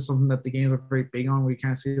progresses, something that the games are very big on. We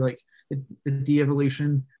kind of see like the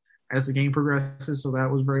de-evolution as the game progresses. So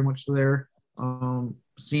that was very much there.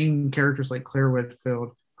 Seeing characters like Claire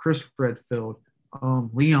Redfield, Chris Redfield,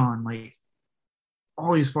 Leon, like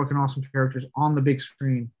all these fucking awesome characters on the big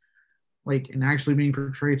screen, like, and actually being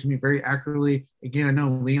portrayed to me very accurately. Again, I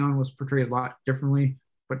know Leon was portrayed a lot differently,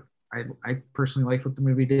 but I personally liked what the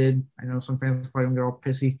movie did. I know some fans probably gonna get all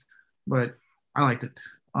pissy, but I liked it.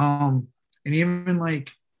 And even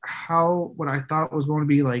like how what I thought was going to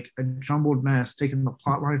be like a jumbled mess, taking the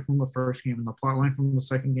plot line from the first game and the plot line from the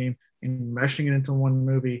second game and meshing it into one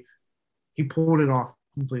movie, he pulled it off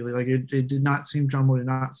completely. Like it did not seem jumbled, it did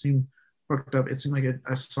not seem fucked up. It seemed like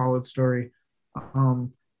a solid story.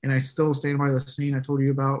 And I still stand by the scene I told you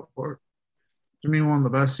about. Or to me, one of the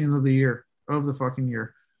best scenes of the fucking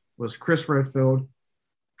year, was Chris Redfield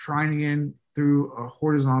trying to get through a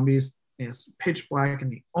horde of zombies. And it's pitch black, and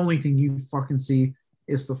the only thing you fucking see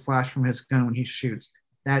is the flash from his gun when he shoots.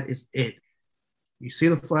 That is it. You see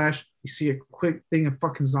the flash, you see a quick thing of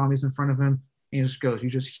fucking zombies in front of him, and he just goes. You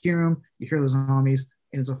just hear him, you hear the zombies,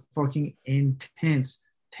 and it's a fucking tense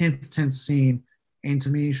scene. And to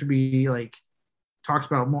me, it should be like talked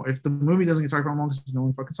about more. If the movie doesn't get talked about more because no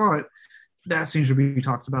one fucking saw it, that scene should be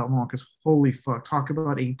talked about more because holy fuck, talk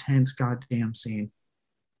about a tense goddamn scene.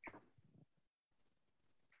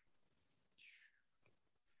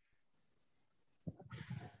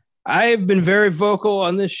 I've been very vocal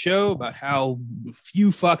on this show about how few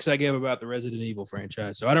fucks I give about the Resident Evil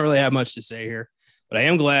franchise, so I don't really have much to say here, but I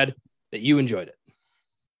am glad that you enjoyed it.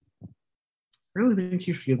 I really think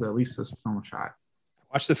you should give at least this film a shot. I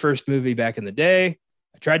watched the first movie back in the day.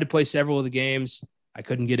 I tried to play several of the games. I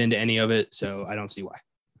couldn't get into any of it, so I don't see why.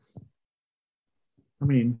 I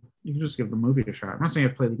mean, you can just give the movie a shot. I'm not saying you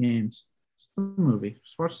have to play the games. Just the movie.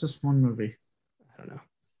 Just watch this one movie. I don't know.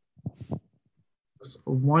 This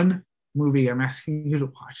one movie I'm asking you to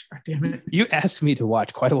watch. God damn it. You asked me to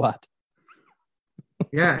watch quite a lot.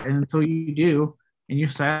 Yeah, and until you do, and you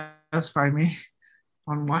satisfy me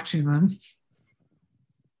on watching them.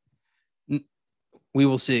 We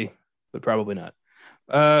will see, but probably not.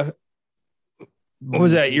 What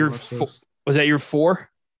was that? Was that your 4?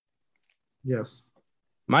 Yes.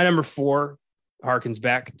 My number 4 harkens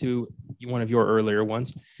back to one of your earlier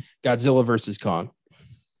ones, Godzilla versus Kong.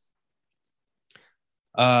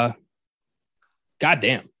 Goddamn.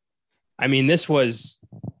 I mean, the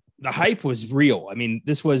hype was real. I mean,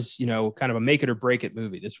 this was, kind of a make it or break it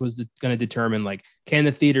movie. This was going to determine, like, can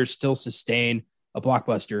the theater still sustain a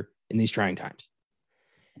blockbuster in these trying times?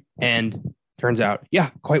 And Turns out,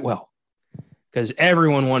 yeah, quite well. Because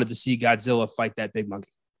everyone wanted to see Godzilla fight that big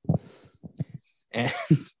monkey. And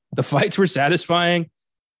the fights were satisfying.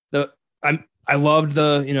 I loved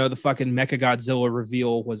the fucking Mecha Godzilla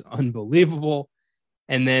reveal was unbelievable.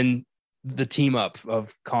 And then the team up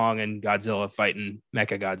of Kong and Godzilla fighting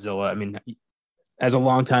Mecha Godzilla. I mean, as a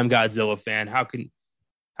longtime Godzilla fan, how can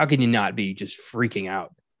you not be just freaking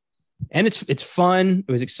out? And it's fun.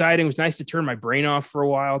 It was exciting. It was nice to turn my brain off for a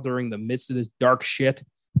while during the midst of this dark shit.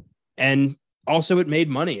 And also it made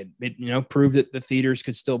money. It proved that the theaters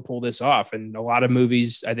could still pull this off. And a lot of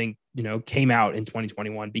movies, I think, came out in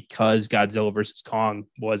 2021 because Godzilla versus Kong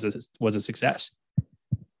was a success.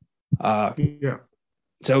 Yeah.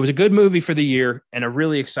 So it was a good movie for the year and a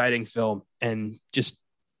really exciting film. And just,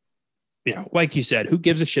 like you said, who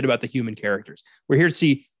gives a shit about the human characters? We're here to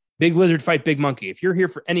see big lizard fight big monkey. If you're here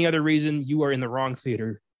for any other reason, you are in the wrong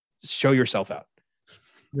theater. Just show yourself out.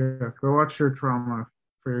 Yeah. Go watch your trauma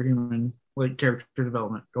for your human character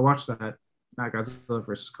development. Go watch that. Not Godzilla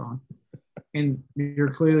versus Kong. And you're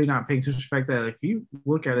clearly not paying such effect that if you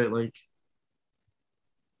look at it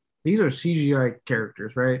these are CGI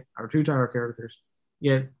characters, right? Our two tower characters.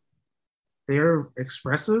 Yet they're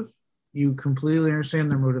expressive. You completely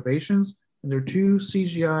understand their motivations. And they're two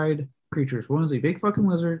CGI'd creatures. One is a big fucking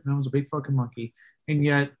lizard, and one's a big fucking monkey. And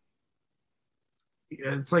yet,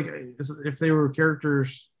 it's like if they were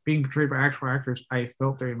characters being portrayed by actual actors, I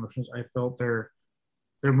felt their emotions. I felt their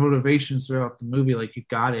motivations throughout the movie. Like, you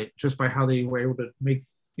got it just by how they were able to make,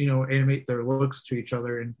 animate their looks to each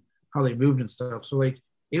other and how they moved and stuff. So,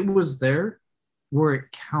 it was there where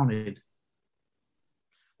it counted.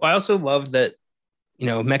 Well, I also love that,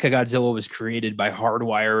 Mechagodzilla was created by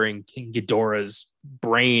hardwiring King Ghidorah's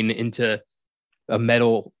brain into a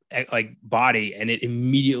metal body, and it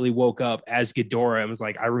immediately woke up as Ghidorah and was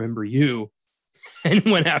like, I remember you, and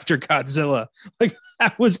went after Godzilla.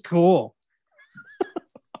 That was cool.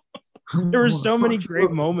 There were so many great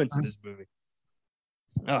moments in this movie.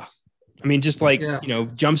 Oh, I mean, just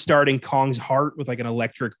jump starting Kong's heart with an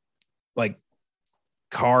electric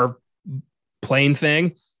car plane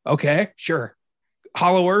thing. Okay, sure.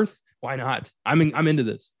 Hollow Earth, why not? I'm into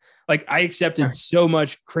this. I accepted so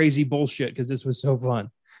much crazy bullshit because this was so fun.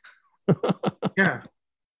 Yeah,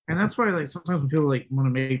 and that's why sometimes when people want to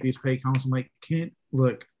make these pay comments, I'm can't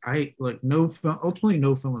look. No film. Ultimately,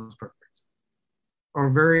 no film is perfect, or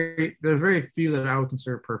there's very few that I would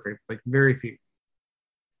consider perfect. Very few.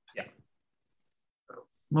 Yeah.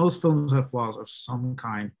 Most films have flaws of some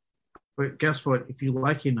kind, but guess what? If you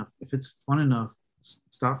like it enough, if it's fun enough,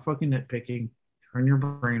 stop fucking nitpicking. Turn your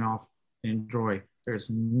brain off and enjoy. There's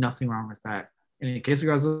nothing wrong with that. And in case of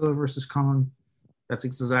Godzilla versus Kong, that's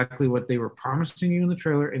exactly what they were promising you in the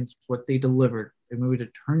trailer, and it's what they delivered. A movie to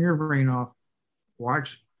turn your brain off,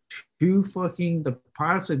 watch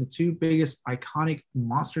the two biggest iconic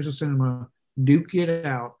monsters of cinema duke it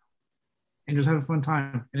out, and just have a fun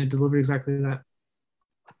time. And it delivered exactly that.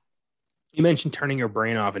 You mentioned turning your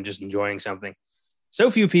brain off and just enjoying something.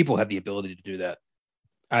 So few people have the ability to do that.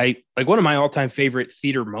 One of my all-time favorite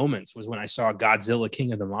theater moments was when I saw Godzilla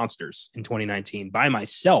King of the Monsters in 2019 by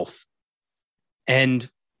myself. And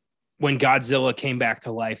when Godzilla came back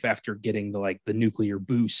to life after getting the nuclear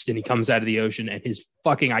boost, and he comes out of the ocean and his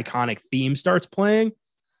fucking iconic theme starts playing,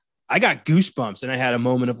 I got goosebumps, and I had a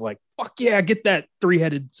moment of fuck yeah, get that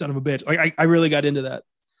three-headed son of a bitch. I really got into that.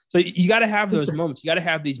 So you got to have those moments. You got to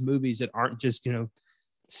have these movies that aren't just,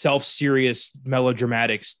 self-serious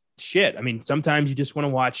melodramatic shit. I mean, sometimes you just want to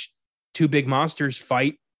watch two big monsters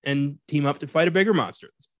fight and team up to fight a bigger monster.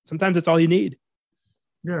 Sometimes that's all you need.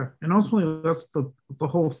 Yeah, and ultimately that's the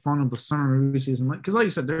whole fun of the summer movie season. Because like you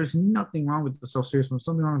said, there's nothing wrong with the self-serious film.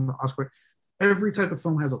 Something wrong with the Oscar. Every type of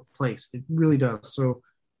film has a place. It really does. So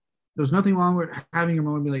there's nothing wrong with having your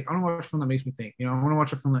moment be I want to watch a film that makes me think. I want to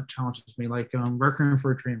watch a film that challenges me, Requiem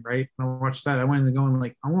for a Dream, right? I watched that. I went in going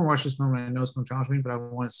I want to watch this film and I know it's going to challenge me, but I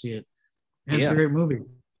want to see it. And it's a great movie.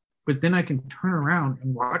 But then I can turn around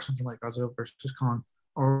and watch something like Godzilla versus Kong,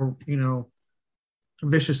 or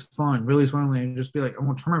Vicious Fun, really fun, and just be I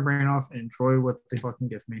want to turn my brain off and enjoy what they fucking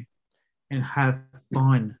give me, and have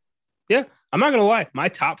fun. Yeah, I'm not gonna lie. My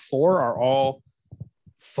top 4 are all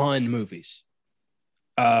fun movies.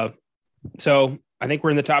 So I think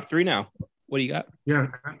we're in the top 3 now. What do you got? Yeah,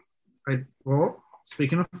 well,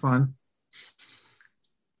 speaking of fun,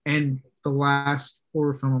 and the last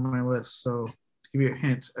horror film on my list. So to give you a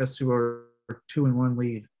hint as to our 2 and 1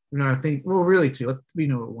 lead, I think really 2. We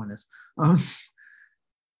know what 1 is.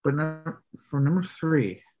 But for number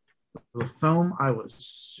 3, the film I was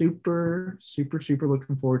super, super, super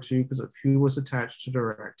looking forward to because of who was attached to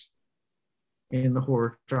direct in the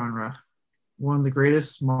horror genre, one of the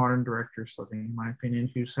greatest modern directors, I think, in my opinion,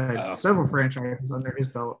 who's had several franchises under his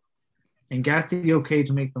belt and got the okay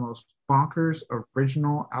to make the most bonkers,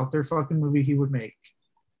 original, out there fucking movie he would make.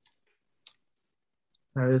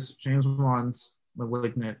 That is James Wan's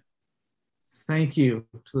 *Malignant*. Thank you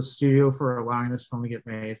to the studio for allowing this film to get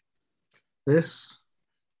made. This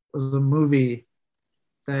was a movie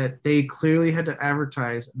that they clearly had to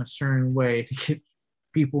advertise in a certain way to get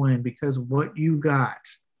people in, because what you got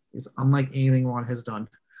is unlike anything Wan has done.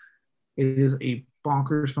 It is a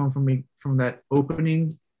bonkers film from that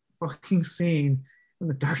opening fucking scene when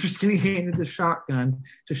the doctor's getting handed the shotgun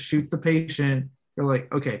to shoot the patient. You're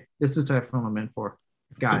like, okay, this is the type of film I'm in for.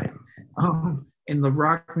 Got it. And the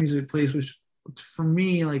rock music plays, which for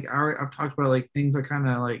me, like I've talked about, like things that kind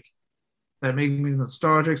of like that make me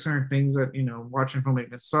nostalgic, certain things that, you know, watching film make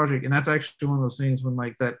me nostalgic. And that's actually one of those things when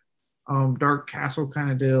like that Dark Castle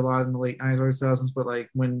kind of did a lot in the late 90s, early 2000s, but like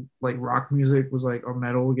when like rock music was like, or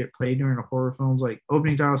metal would get played during the horror films, like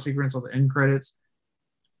opening title sequence or the end credits,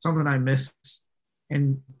 something I missed.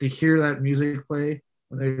 And to hear that music play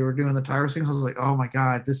when they were doing the title sequence, I was like, oh my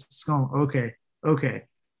God, this is going, okay.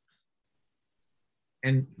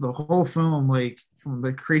 And the whole film, like from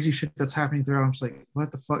the crazy shit that's happening throughout, I'm just like,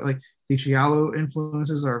 what the fuck? Like the Giallo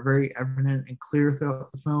influences are very evident and clear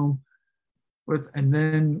throughout the film. And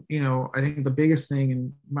then, you know, I think the biggest thing,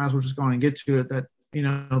 and might as well just go on and get to it, that, you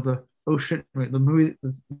know, the movie,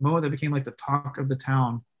 the moment that became like the talk of the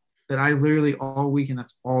town, that I literally all weekend,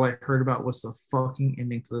 that's all I heard about was the fucking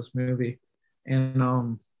ending to this movie.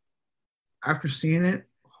 And after seeing it,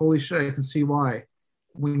 holy shit, I can see why.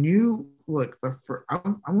 When you look,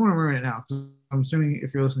 I'm going to ruin it now because I'm assuming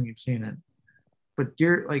if you're listening, you've seen it. But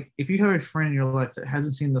like, if you have a friend in your life that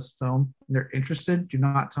hasn't seen this film and they're interested, do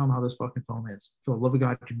not tell them how this fucking film is. For the love of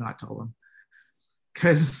God, do not tell them.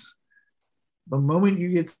 Because the moment you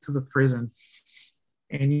get to the prison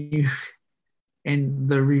and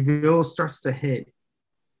the reveal starts to hit,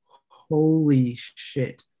 holy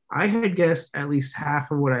shit. I had guessed at least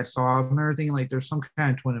half of what I saw and everything. Like, there's some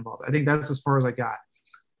kind of twin involved. I think that's as far as I got.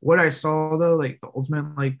 What I saw though, like the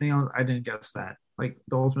ultimate like thing, I didn't guess that. Like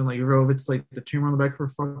the ultimate like if it's like the tumor on the back of her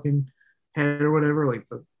fucking head or whatever, like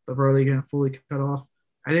the bro they get fully cut off.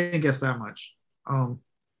 I didn't guess that much.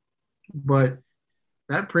 But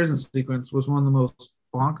that prison sequence was one of the most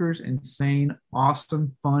bonkers, insane,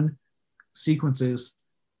 awesome, fun sequences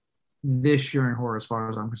this year in horror, as far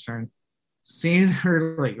as I'm concerned. Seeing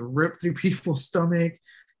her like rip through people's stomach,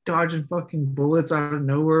 dodging fucking bullets out of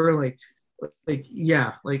nowhere, like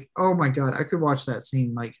yeah, like oh my God, I could watch that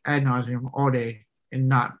scene like ad nauseum all day and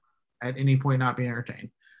not at any point not be entertained.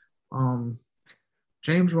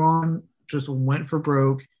 James Wan just went for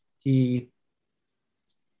broke. He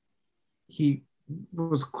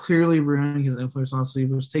was clearly ruining his influence. Honestly,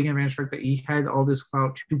 he was taking advantage of the fact that he had all this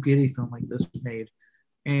clout to get a film like this made.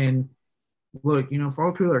 And look, you know, for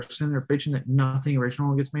all the people that are sitting there bitching that nothing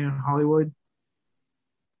original gets made in Hollywood,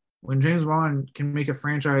 when James Wan can make a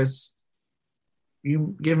franchise,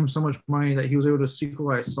 you give him so much money that he was able to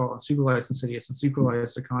sequelize Saw, sequelize Insidious, and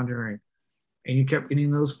sequelize The Conjuring, and you kept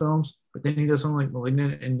getting those films, but then he does something like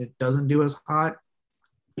 *Malignant* and it doesn't do as hot.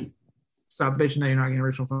 Stop bitching that you're not getting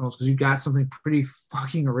original films, because you got something pretty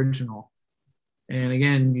fucking original. And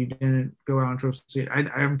again, you didn't go out and see it.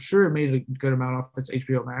 I'm sure it made a good amount off its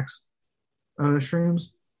HBO Max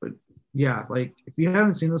streams, but yeah, like if you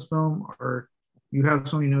haven't seen this film or you have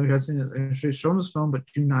someone you know who has seen this, show them this film, but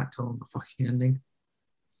do not tell them the fucking ending.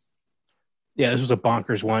 Yeah, this was a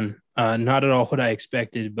bonkers one. Not at all what I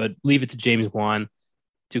expected, but leave it to James Wan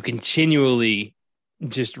to continually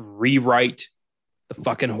just rewrite the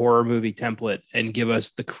fucking horror movie template and give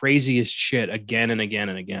us the craziest shit again and again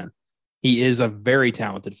and again. He is a very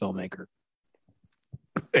talented filmmaker.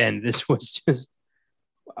 And this was just,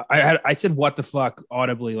 I said, what the fuck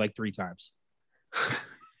audibly like 3 times.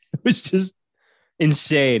 It was just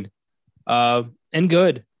insane and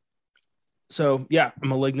good. So yeah,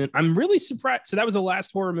 *Malignant*. I'm really surprised. So that was the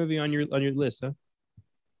last horror movie on your list, huh?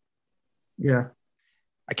 Yeah.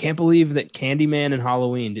 I can't believe that Candyman and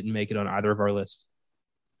Halloween didn't make it on either of our lists.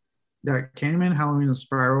 Yeah, Candyman, Halloween, and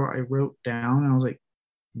Spiral, I wrote down, and I was like,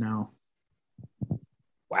 no.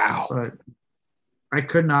 Wow. But I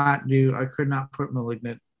could not put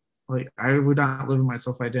 *Malignant*. Like, I would not live with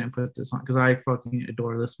myself if I didn't put this on, because I fucking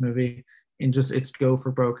adore this movie and just its go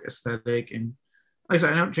for broke aesthetic. And like I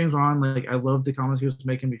said, I know James Wan, like I love the comments he was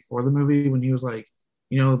making before the movie when he was like,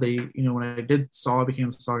 when I did Saw, I became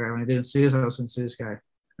a Saw guy. When I did Insidious, I was an Insidious guy.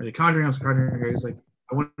 I did Conjuring, I was a Conjuring guy. He's like,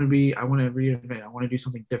 I want to reinvent. I want to do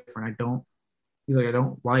something different. I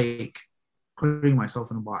don't like putting myself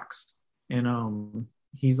in a box. And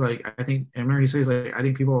he's like, I think, I remember he says like, I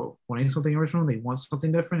think people wanting something original, they want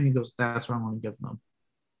something different. And he goes, that's what I want to give them.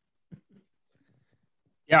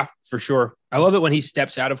 Yeah, for sure. I love it when he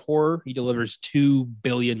steps out of horror. He delivers $2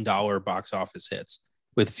 billion box office hits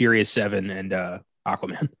with Furious 7 and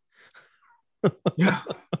Aquaman. Yeah.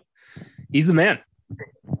 He's the man.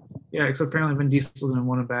 Yeah, except apparently Vin Diesel didn't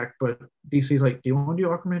want it back, but DC's like, do you want to do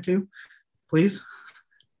Aquaman 2? Please?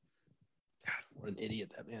 God, what an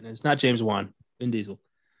idiot that man is. Not James Wan, Vin Diesel.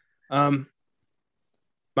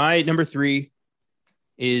 My number 3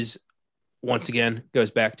 is, once again,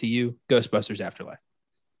 goes back to you, Ghostbusters Afterlife.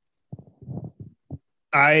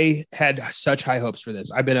 I had such high hopes for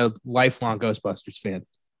this. I've been a lifelong Ghostbusters fan.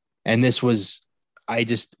 And this was, I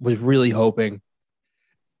just was really hoping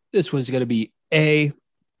this was going to be a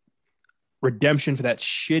redemption for that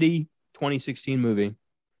shitty 2016 movie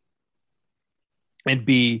and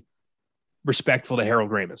be respectful to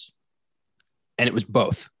Harold Ramis. And it was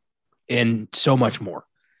both and so much more.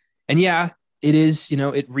 And yeah, it is,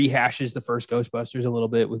 it rehashes the first Ghostbusters a little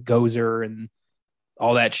bit with Gozer and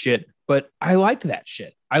all that shit. But I liked that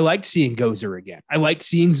shit. I liked seeing Gozer again. I liked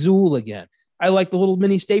seeing Zool again. I liked the little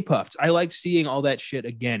mini Stay Puffs. I liked seeing all that shit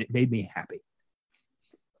again. It made me happy.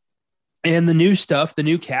 And the new stuff, the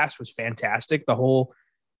new cast was fantastic. The whole,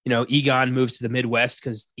 Egon moves to the Midwest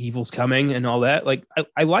because evil's coming and all that. Like,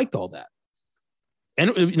 I liked all that. And,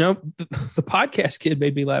 the podcast kid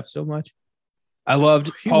made me laugh so much. I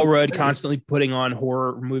loved Paul Rudd constantly putting on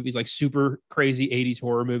horror movies, like super crazy 80s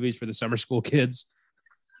horror movies for the summer school kids.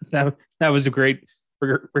 That was a great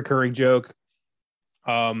recurring joke.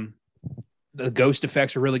 The ghost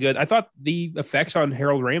effects are really good. I thought the effects on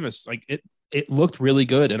Harold Ramis, like it looked really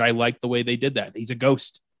good, and I liked the way they did that. He's a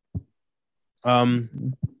ghost.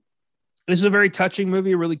 This is a very touching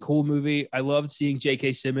movie, a really cool movie. I loved seeing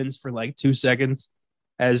J.K. Simmons for like 2 seconds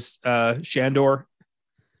as Shandor.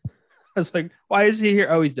 I was like, why is he here?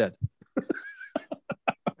 Oh, he's dead.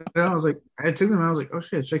 I was like, I took him. I was like, oh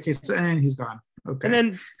shit, J.K. and he's gone. Okay. And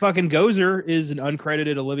then fucking Gozer is an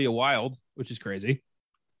uncredited Olivia Wilde, which is crazy.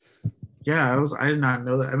 Yeah, I did not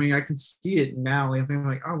know that. I mean, I can see it now and think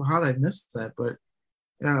like, oh, how did I miss that? But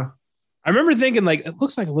yeah. I remember thinking like, it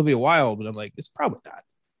looks like Olivia Wilde, but I'm like, it's probably not.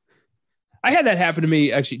 I had that happen to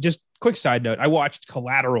me actually. Just quick side note. I watched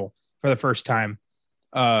Collateral for the first time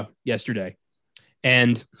yesterday.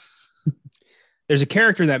 And there's a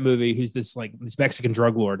character in that movie who's this Mexican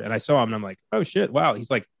drug lord. And I saw him and I'm like, oh shit, wow. He's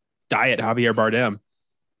like diet Javier Bardem.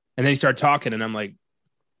 And then he started talking and I'm like,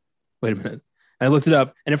 wait a minute. And I looked it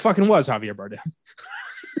up and it fucking was Javier Bardem.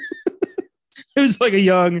 It was like a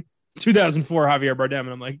young 2004 Javier Bardem. And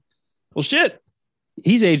I'm like, well, shit,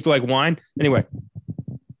 he's aged like wine. Anyway.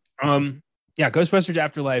 Yeah, Ghostbusters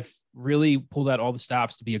Afterlife really pulled out all the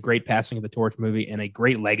stops to be a great passing of the torch movie and a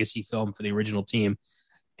great legacy film for the original team.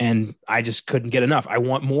 And I just couldn't get enough. I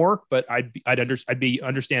want more, but I'd be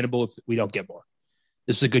understandable if we don't get more.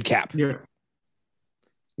 This is a good cap. Yeah.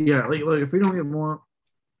 Yeah, like if we don't get more,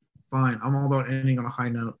 fine. I'm all about ending on a high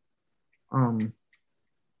note.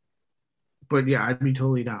 But yeah, I'd be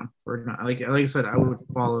totally down for like I said, I would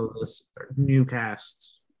follow this new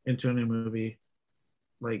cast into a new movie.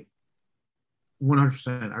 Like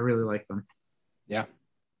 100%. I really like them. Yeah,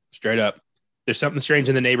 straight up. There's something strange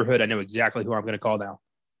in the neighborhood. I know exactly who I'm going to call now.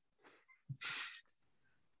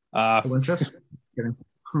 Winchester?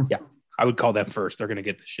 Yeah, I would call them first. They're going to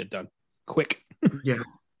get this shit done quick. Yeah.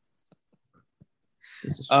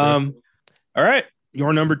 All right,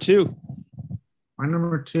 your number 2. My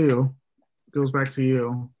number 2 goes back to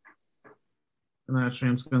you, and then it's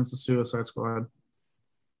James Gunn's The Suicide Squad.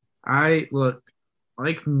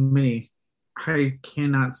 Like many, I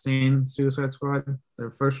cannot stand Suicide Squad.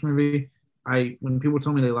 Their first movie. When people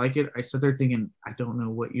tell me they like it, I sit there thinking, I don't know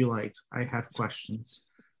what you liked. I have questions.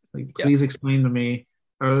 Like, please explain to me,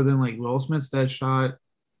 other than like Will Smith's Deadshot,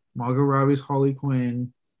 Margot Robbie's Harley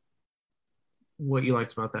Quinn, what you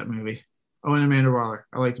liked about that movie. Oh, and Amanda Waller.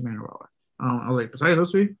 I liked Amanda Waller. I was like, besides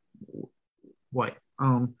those 3, what?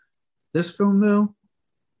 This film though,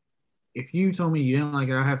 if you tell me you didn't like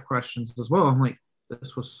it, I have questions as well. I'm like,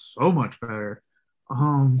 this was so much better.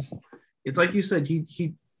 It's like you said,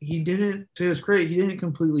 he didn't, to his credit, he didn't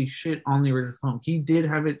completely shit on the original film. He did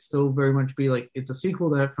have it still very much be like, it's a sequel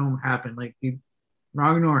to that film happened. Like, he's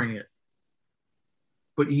not ignoring it.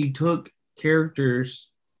 But he took characters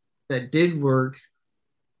that did work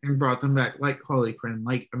and brought them back, like Harley Quinn,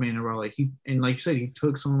 like Amanda Waller. And like you said, he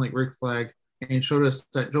took someone like Rick Flag and showed us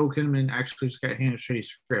that Joel Kinnaman actually just got handed a shitty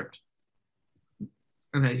script.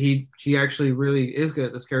 And that he actually really is good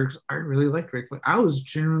at this character. I really liked Rick Flag. I was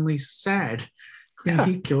genuinely sad when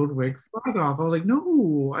he killed Rick Flag off. I was like,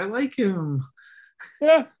 no, I like him.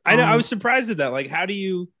 Yeah, I know. I was surprised at that. Like, how do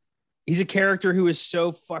you? He's a character who is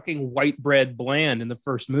so fucking white bread bland in the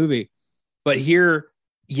first movie, but here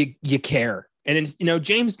you care. And it's,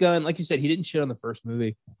 James Gunn, like you said, he didn't shit on the first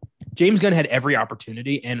movie. James Gunn had every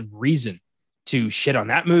opportunity and reason to shit on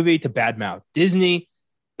that movie, to badmouth Disney,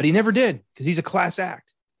 but he never did because he's a class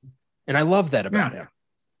act, and I love that about him.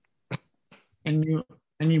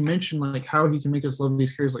 And you mentioned like how he can make us love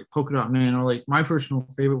these characters like Polka Dot Man, or like my personal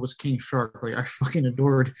favorite was King Shark. Like I fucking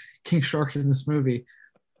adored King Shark in this movie.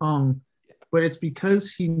 But it's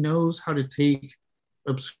because he knows how to take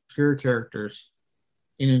obscure characters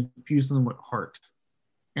and infuse them with heart.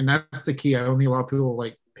 And that's the key. I don't think a lot of people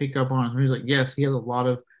like pick up on it. He's like, yes, he has a lot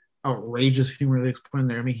of outrageous humor that's put in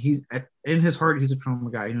there. I mean, he's in his heart, he's a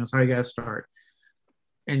trauma guy. It's how you gotta start.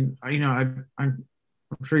 And I'm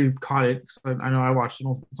sure you caught it. I know I watched it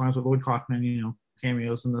multiple times with Lloyd Kaufman,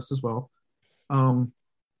 cameos in this as well.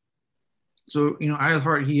 So, at his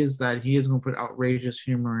heart, he is going to put outrageous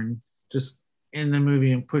humor and just in the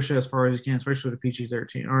movie and push it as far as he can, especially with the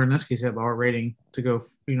PG-13, or in this case, he had the R rating to go,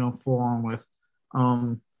 full on with.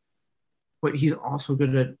 But he's also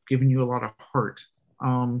good at giving you a lot of heart.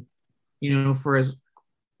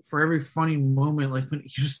 For every funny moment, like when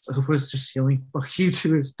he was just yelling "fuck you"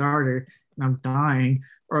 to his daughter, and I'm dying,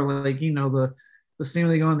 or like the scene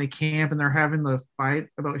where they go in the camp and they're having the fight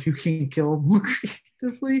about who can kill more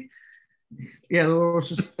creatively. Yeah, it was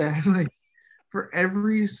just that. Like for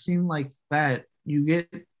every scene like that, you get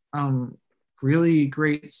really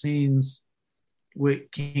great scenes with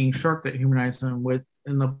King Shark that humanize him, with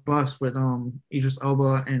in the bus with Idris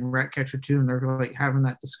Elba and Ratcatcher 2, and they're like having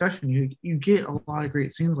that discussion. You get a lot of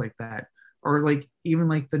great scenes like that, or like even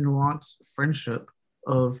like the nuanced friendship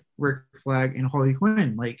of Rick Flag and Harley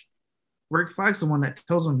Quinn. Like Rick Flag's the one that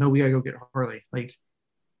tells him, "No, we gotta go get Harley." Like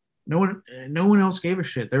no one else gave a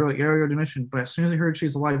shit. They were like, "Yeah, we go to mission," but as soon as he heard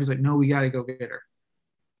she's alive, he's like, "No, we gotta go get her."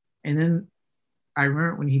 And then I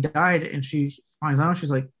remember when he died, and she finds out,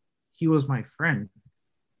 she's like, "He was my friend."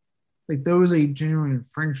 Like there was a genuine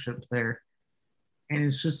friendship there, and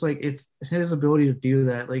it's just like it's his ability to do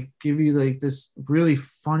that, like give you like this really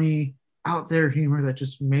funny out there humor that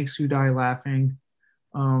just makes you die laughing,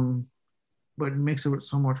 but makes it with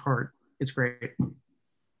so much heart. It's great.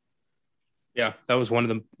 Yeah, that was one of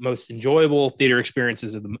the most enjoyable theater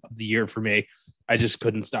experiences of the year for me. I just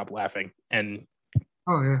couldn't stop laughing, and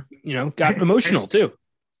got emotional too.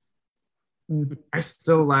 I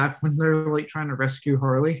still laugh when they're like trying to rescue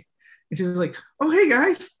Harley. And she's like, "Oh, hey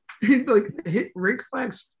guys," and, like hit Rick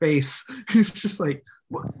Flag's face. It's just like,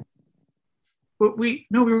 what? But we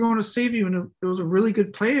were going to save you, and it was a really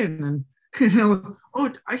good plan. And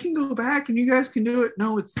oh, I can go back, and you guys can do it.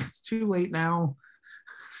 No, it's too late now.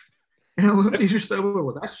 And I looked at you so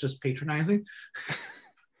well. That's just patronizing.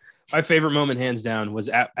 My favorite moment, hands down, was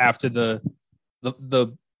after the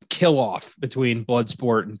kill off between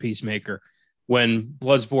Bloodsport and Peacemaker, when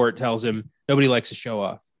Bloodsport tells him nobody likes to show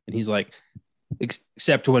off. And he's like,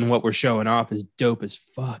 except when what we're showing off is dope as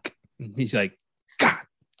fuck. And he's like, God,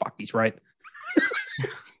 fuck, he's right.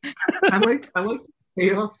 I like the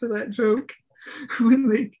payoff to that joke when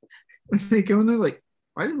they go and they're like,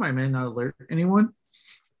 "Why did my men not alert anyone?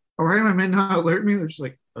 Or why did my men not alert me?" They're just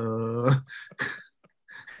like, I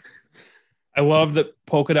love that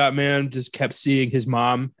Polka Dot Man just kept seeing his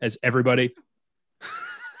mom as everybody.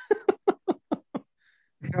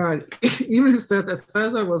 God, even said that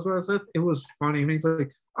says I was what I said, it was funny. And he's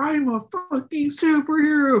like, "I'm a fucking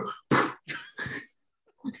superhero."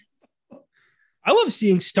 I love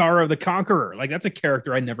seeing Star of the Conqueror. Like that's a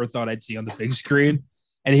character I never thought I'd see on the big screen.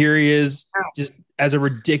 And here he is just as a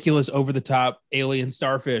ridiculous over the top alien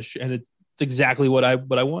starfish. And it's exactly what I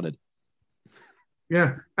wanted.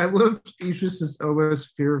 Yeah. I loved Idris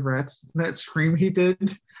Elba's fear of rats. That scream he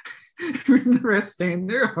did when the rats standing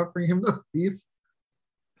there offering him the thief.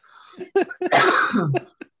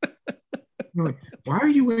 Like, why are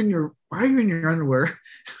you in your underwear?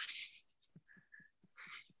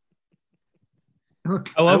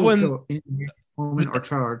 Look, I love when woman or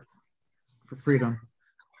child for freedom.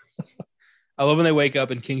 I love when they wake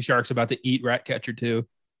up and King Shark's about to eat Ratcatcher 2.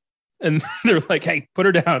 And they're like, "Hey, put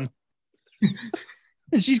her down."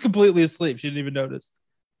 And she's completely asleep. She didn't even notice.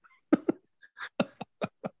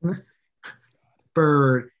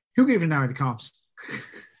 Bird. Who gave you 90 comps?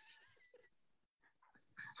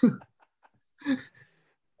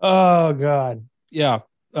 Oh God. Yeah.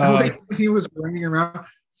 Like he was running around,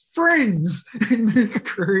 "Friends," in the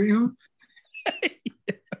aquarium.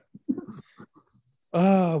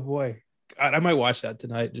 Oh boy. God, I might watch that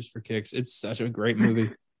tonight just for kicks. It's such a great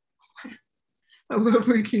movie. I love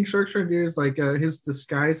when King Shark's trying to do his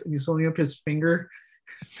disguise, and he's holding up his finger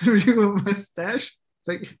to do a mustache. It's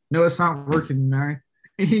like, no, it's not working, Mary.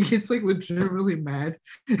 And he gets like legitimately mad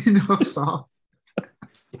and huffs off.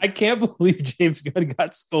 I can't believe James Gunn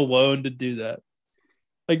got Stallone to do that.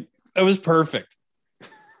 Like, that was perfect.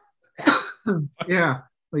 Yeah,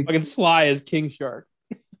 like Fucking Sly as King Shark.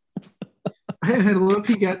 I love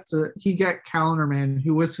he got Calendar Man,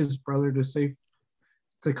 who was his brother,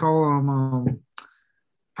 to call him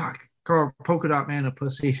call Polka Dot Man a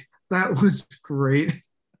pussy. That was great.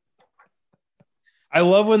 I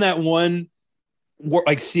love when that one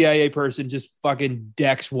like CIA person just fucking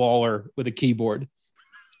decks Waller with a keyboard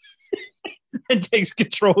and takes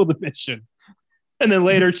control of the mission. And then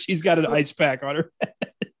later she's got an ice pack on her head.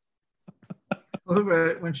 I love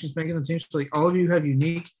it when she's making the team. She's like, all of you have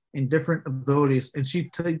unique and different abilities. And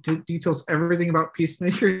she details everything about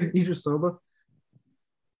Peacemaker and Idris Elba.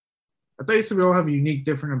 I thought you said we all have unique,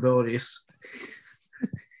 different abilities.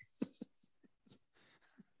 It's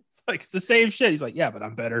like, it's the same shit. He's like, yeah, but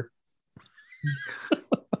I'm better.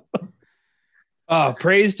 Oh,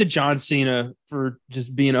 praise to John Cena for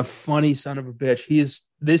just being a funny son of a bitch. He is,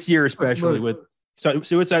 this year, especially with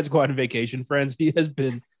Suicide Squad and Vacation Friends, he has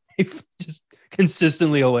been just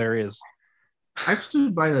consistently hilarious. I've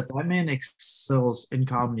stood by that. That man excels in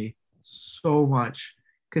comedy so much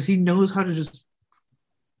because he knows how to just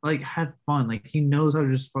like have fun. Like he knows how to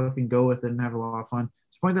just fucking go with it and have a lot of fun. To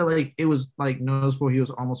the point that like it was like noticeable he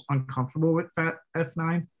was almost uncomfortable with Fat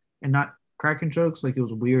F9 and not cracking jokes. Like it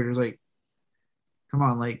was weird. It was like, come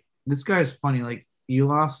on, like this guy's funny. Like you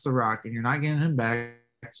lost The Rock and you're not getting him back.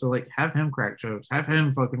 So like have him crack jokes. Have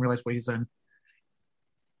him fucking realize what he's in.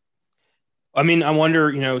 I mean, I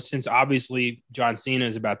wonder, since obviously John Cena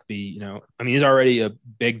is about to be, he's already a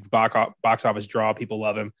big box office draw. People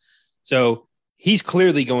love him. So he's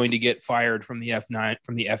clearly going to get fired from the F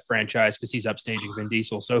franchise because he's upstaging Vin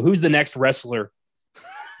Diesel. So who's the next wrestler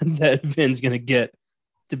that Vin's going to get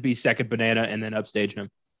to be second banana and then upstage him?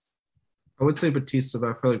 I would say Batista, but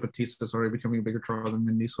I feel like Batista's already becoming a bigger draw than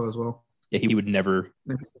Vin Diesel as well. Yeah, he would never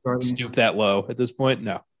stoop that low at this point.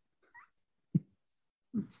 No.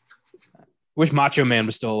 Wish Macho Man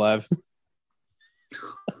was still alive.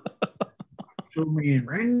 Macho Man,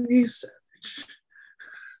 Randy Savage.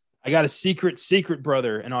 I got a secret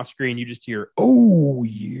brother, and off screen you just hear, "Oh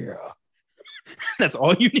yeah." That's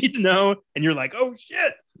all you need to know, and you're like, "Oh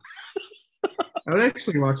shit." I would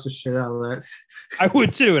actually watch the shit out of that. I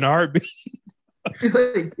would too, in a heartbeat. I feel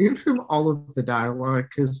like give him all of the dialogue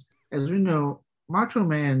because, as we know, Macho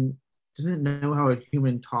Man didn't know how a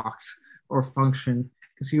human talks or functioned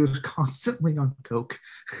because he was constantly on coke.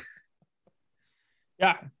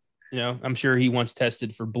 Yeah, I'm sure he once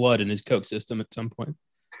tested for blood in his coke system at some point.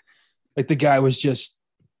 Like the guy was just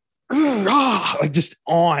like just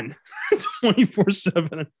on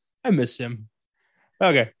 24/7. I miss him.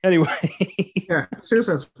 Okay. Anyway. Yeah,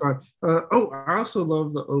 Suicide Squad. I also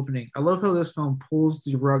love the opening. I love how this film pulls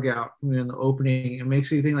the rug out from in the opening and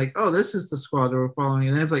makes you think like, oh, this is the squad that we're following.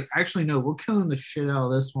 And then it's like, actually, no, we're killing the shit out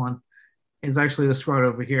of this one. It's actually the squad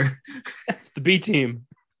over here. It's the B team.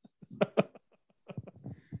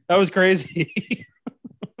 That was crazy.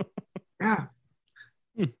 Yeah.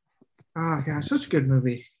 Oh, gosh, such a good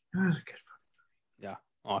movie. That was a good movie. Yeah,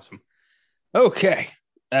 awesome. Okay.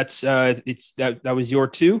 That's that was your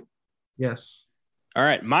 2? Yes. All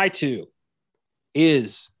right, my 2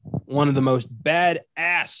 is one of the most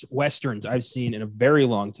badass westerns I've seen in a very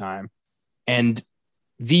long time, and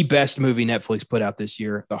the best movie Netflix put out this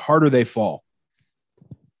year, The Harder They Fall.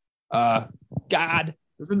 God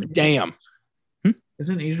damn.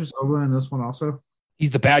 Isn't Idris Elba in this one also?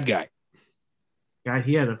 He's the bad guy. God,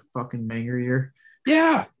 he had a fucking banger year.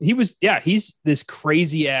 Yeah, he was. Yeah, he's this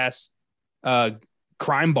crazy ass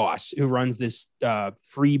crime boss who runs this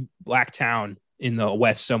free black town in the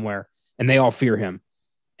West somewhere, and they all fear him.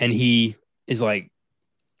 And he is like,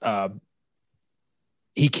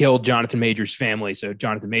 he killed Jonathan Majors' family, so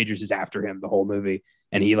Jonathan Majors is after him the whole movie,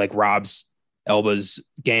 and he like robs Elba's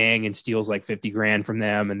gang and steals like 50 grand from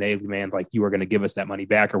them, and they demand like, you are going to give us that money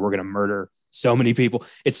back or we're going to murder so many people.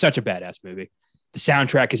 It's such a badass movie. The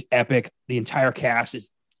soundtrack is epic. The entire cast is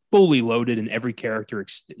fully loaded, and every character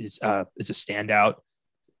is a standout.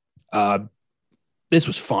 This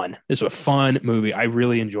was fun. This was a fun movie. I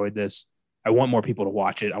really enjoyed this. I want more people to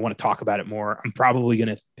watch it. I want to talk about it more. I'm probably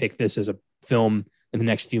going to pick this as a film in the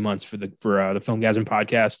next few months for the Filmgasm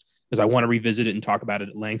podcast, because I want to revisit it and talk about it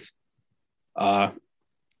at length.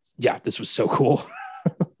 Yeah, this was so cool.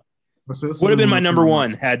 Would have been my number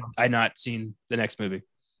one had I not seen the next movie.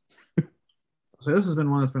 So this has been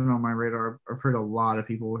one that's been on my radar. I've heard a lot of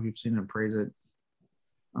people who've seen it praise it.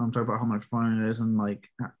 talk about how much fun it is, and like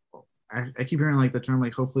I keep hearing like the term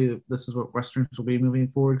like hopefully this is what westerns will be moving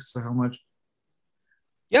forward. So how much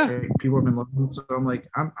people have been loving it. So I'm like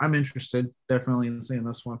I'm interested definitely in seeing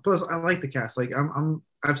this one. Plus I like the cast. Like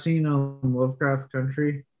I've seen Lovecraft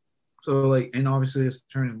Country, so like and obviously it's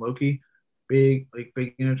turning Loki. Big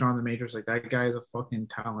Jonathan Majors, like that guy is a fucking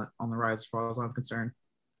talent on the rise as far as I'm concerned.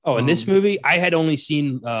 Oh, in this movie, I had only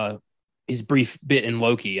seen his brief bit in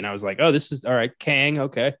Loki, and I was like, oh, this is all right, Kang,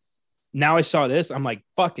 okay. Now I saw this, I'm like,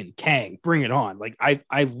 fucking Kang, bring it on. Like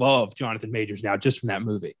I love Jonathan Majors now just from that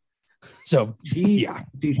movie. So dude,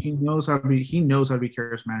 he knows how to be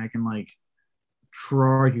charismatic and like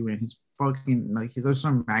draw you in. He's fucking like there's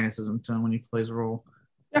some magnetism to him when he plays a role.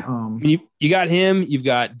 Yeah. I mean, you got him. You've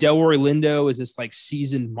got Delroy Lindo as this like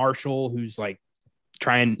seasoned marshal who's like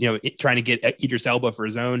trying to get Idris Elba for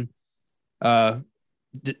his own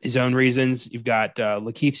reasons. You've got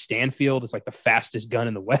Lakeith Stanfield. It's like the fastest gun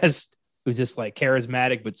in the West, who's just like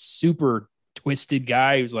charismatic but super twisted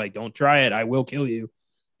guy who's like, "Don't try it, I will kill you."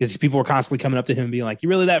 Because people were constantly coming up to him and being like, "You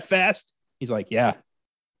really that fast?" He's like, "Yeah,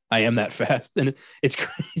 I am that fast," and it's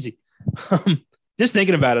crazy. Just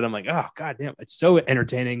thinking about it, I'm like, oh, goddamn, it's so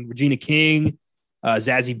entertaining. Regina King,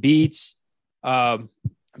 Zazie Beetz. I'm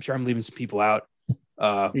sure I'm leaving some people out.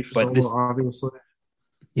 Idris Elba, obviously.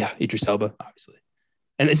 Yeah, Idris Elba, obviously.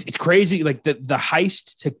 And it's crazy. Like the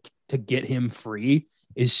heist to get him free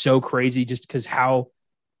is so crazy just because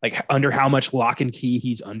under how much lock and key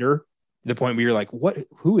he's under, to the point where you're like,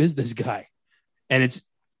 who is this guy? And it's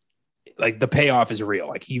like the payoff is real.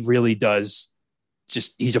 Like he really does.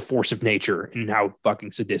 He's a force of nature in how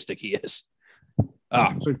fucking sadistic he is.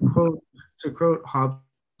 To quote Hobbs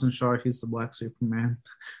and Shaw, he's the Black Superman.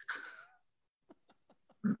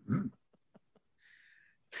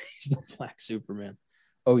 He's the Black Superman.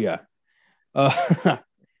 Oh yeah.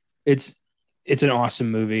 It's an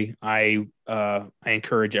awesome movie. I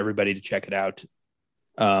encourage everybody to check it out.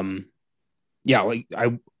 Like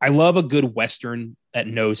I love a good Western that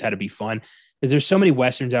knows how to be fun, because there's so many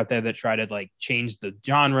Westerns out there that try to like change the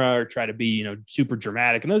genre or try to be, super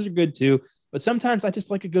dramatic. And those are good too. But sometimes I just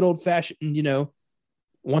like a good old fashioned,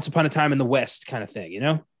 Once Upon a Time in the West kind of thing,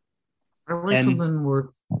 I like something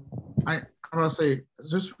where I'll say,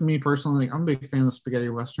 just for me personally, I'm a big fan of spaghetti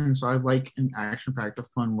Western. So I like an action packed, a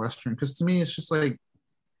fun Western. Cause to me, it's just like,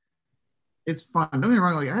 it's fun. Don't get me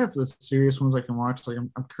wrong. Like I have the serious ones I can watch. Like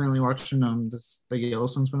I'm currently watching the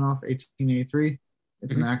Yellowstone spinoff, 1883.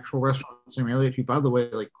 It's an actual restaurant. Sam Elliott, who, by the way,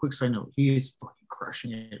 like quick side note, he is fucking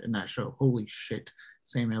crushing it in that show. Holy shit,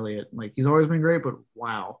 Sam Elliott. Like he's always been great, but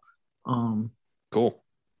wow. Cool.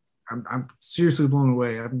 I'm seriously blown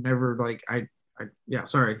away. I've never like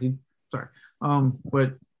sorry.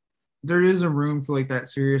 But there is a room for like that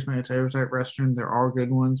serious Manitoba type restaurant. There are good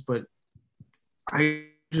ones, but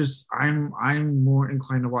I'm more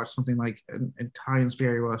inclined to watch something like an Italian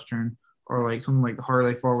spaghetti Western, or like something like The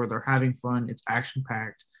Harley Fall, where they're having fun. It's action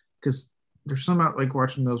packed, because there's something about like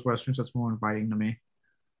watching those Westerns that's more inviting to me.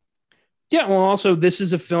 Yeah. Well, also this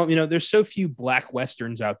is a film, there's so few Black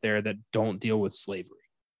Westerns out there that don't deal with slavery,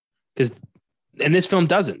 and this film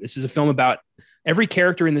doesn't. This is a film about every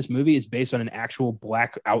character in this movie is based on an actual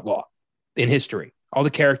Black outlaw in history. All the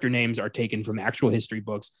character names are taken from actual history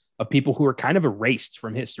books of people who are kind of erased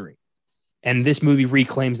from history. And this movie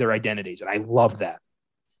reclaims their identities. And I love that.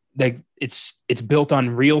 Like it's built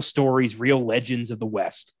on real stories, real legends of the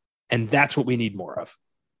West. And that's what we need more of.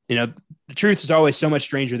 The truth is always so much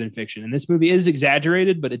stranger than fiction. And this movie is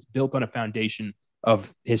exaggerated, but it's built on a foundation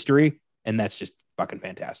of history. And that's just fucking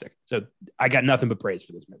fantastic. So I got nothing but praise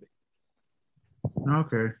for this movie.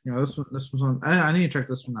 Okay. Yeah, this was on. I need to check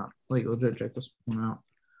this one out. Like legit check this one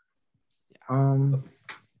out.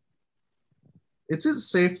 Is it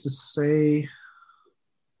safe to say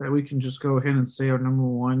that we can just go ahead and say our number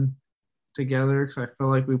one together? Because I feel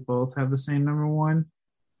like we both have the same number one.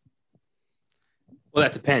 Well,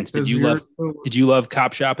 that depends. Did you love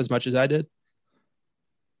Cop Shop as much as I did?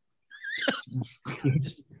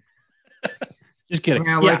 Just kidding.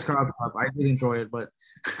 I liked Cop Shop. I did enjoy it, but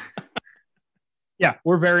yeah,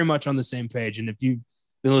 we're very much on the same page. And if you've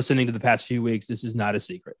been listening to the past few weeks, this is not a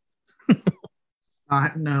secret.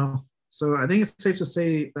 No. So I think it's safe to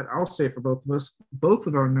say that I'll say for both of us, both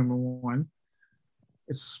of our number one,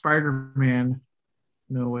 it's Spider-Man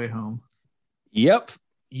No Way Home. Yep,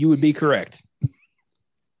 you would be correct.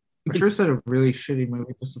 I sure said a really shitty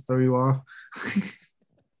movie just to throw you off.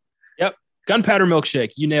 Yep. Gunpowder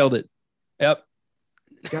Milkshake. You nailed it. Yep.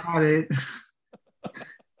 Got it.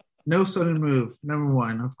 No Sudden Move. Number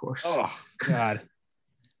one, of course. Oh, God.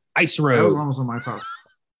 Ice Road. That was almost on my top.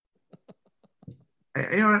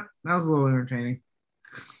 You know what? That was a little entertaining.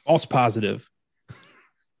 False positive.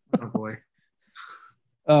 Oh boy.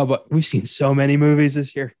 But we've seen so many movies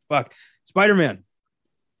this year. Fuck. Spider-Man.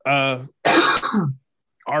 Our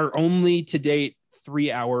only to date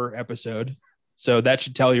 3-hour episode. So that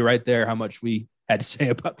should tell you right there how much we had to say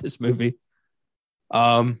about this movie.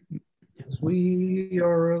 We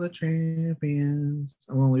are the champions.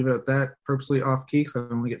 I won't leave it at that. Purposely off key because I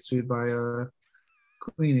don't want to get sued by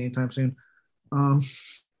Queen anytime soon.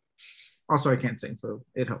 Also, I can't sing, so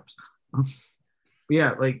it helps. But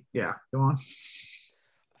yeah, go on.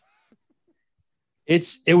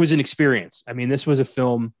 It was an experience. I mean, this was a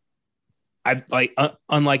film I like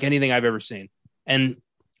unlike anything I've ever seen. And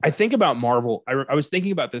I think about Marvel. I was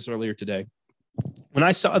thinking about this earlier today. When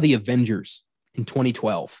I saw the Avengers in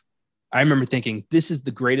 2012, I remember thinking, this is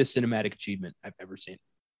the greatest cinematic achievement I've ever seen.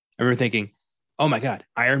 I remember thinking, oh my God,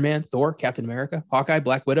 Iron Man, Thor, Captain America, Hawkeye,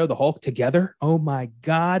 Black Widow, the Hulk together. Oh my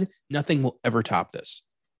God, nothing will ever top this.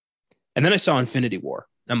 And then I saw Infinity War.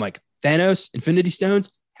 And I'm like, Thanos, Infinity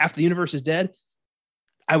Stones, half the universe is dead.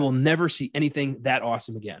 I will never see anything that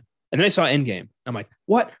awesome again. And then I saw Endgame. I'm like,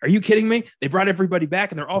 what? Are you kidding me? They brought everybody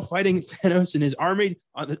back and they're all fighting Thanos and his army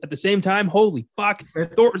at the same time. Holy fuck.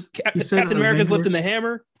 Captain America's lifting the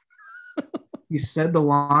hammer. You said the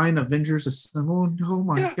line, Avengers Assemble. Oh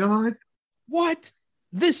my God. What?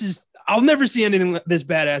 I'll never see anything this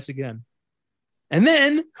badass again. And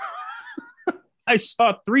then I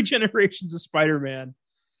saw 3 generations of Spider-Man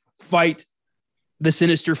fight the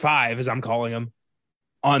Sinister Five, as I'm calling them,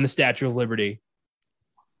 on the Statue of Liberty.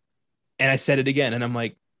 And I said it again. And I'm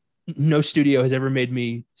like, no studio has ever made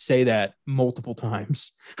me say that multiple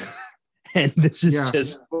times. And this is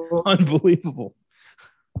just unbelievable.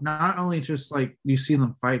 Not only just like you see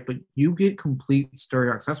them fight, but you get complete story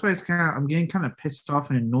arcs. That's why I'm getting kind of pissed off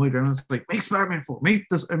and annoyed. Everyone's like, make Spider-Man 4, make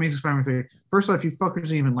this Amazing Spider-Man 3. First off, you fuckers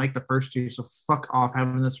didn't even like the first 2, so fuck off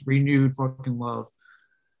having this renewed fucking love.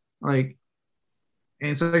 Like,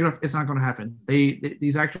 and it's not going to happen.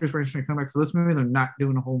 These actors were going to come back for this movie. They're not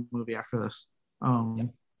doing a whole movie after this.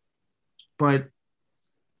 But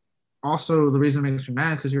also the reason it makes you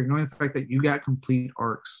mad is because you're ignoring the fact that you got complete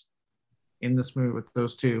arcs in this movie with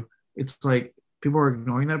those 2. It's like people are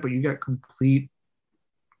ignoring that, but you got complete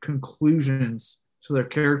conclusions to their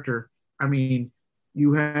character. I mean,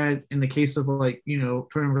 you had, in the case of like, Tobey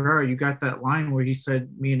Maguire, you got that line where he said,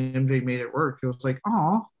 me and MJ made it work. It was like,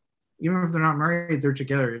 oh, even if they're not married, they're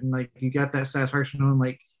together. And like, you got that satisfaction on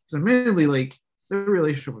like, because admittedly, like, their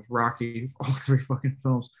relationship was rocky, all 3 fucking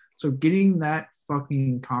films. So getting that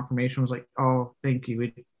fucking confirmation was like, oh, thank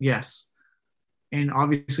you. Yes. And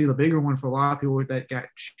obviously the bigger one for a lot of people that got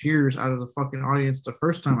cheers out of the fucking audience the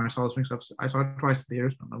first time I saw this mix-up. I saw it twice in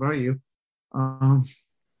theaters. I don't know about you.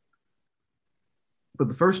 But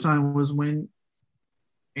the first time was when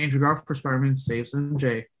Andrew Garfield for Spider-Man saves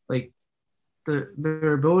MJ. Like,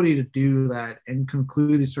 their ability to do that and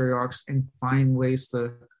conclude these story arcs and find ways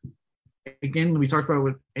to, again, we talked about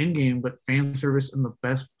with Endgame, but fan service in the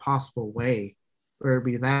best possible way, whether it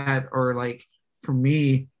be that or like for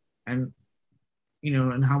me, and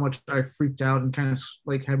and how much I freaked out and kind of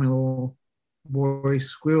like had my little boy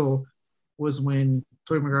squeal was when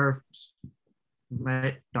Tobey Maguire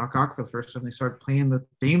met Doc Ock for the first time. They started playing the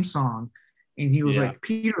theme song, and he was like,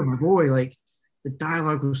 "Peter, my boy!" Like, the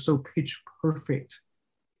dialogue was so pitch perfect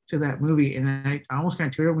to that movie, and I almost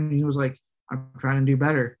kind of teared up when he was like, "I'm trying to do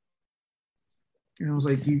better." And I was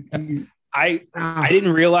like, I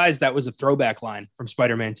didn't realize that was a throwback line from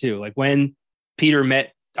Spider-Man 2. Like when Peter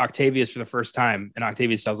met Octavius for the first time, and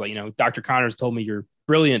Octavius tells like, Dr. Connors told me you're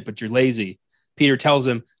brilliant, but you're lazy. Peter tells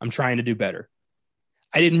him, I'm trying to do better.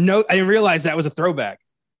 I didn't realize that was a throwback.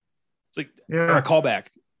 It's like or a callback.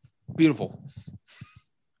 Beautiful.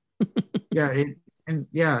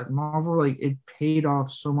 Marvel, like, it paid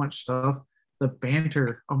off so much stuff. The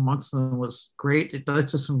banter amongst them was great. It led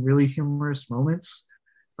to some really humorous moments,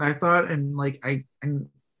 I thought, and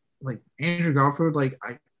Andrew Garfield,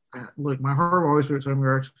 look, my heart will always be with Tobey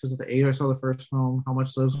Maguire because of the age I saw the first film, how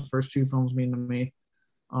much those first 2 films mean to me.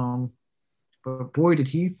 But boy, did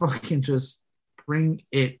he fucking just bring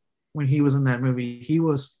it when he was in that movie. He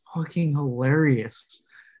was fucking hilarious.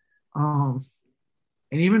 And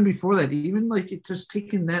even before that, even like it just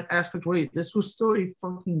taking that aspect away, this was still a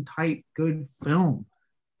fucking tight, good film.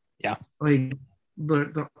 Yeah. Like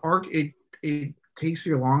the arc, it takes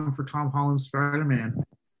you along for Tom Holland's Spider-Man.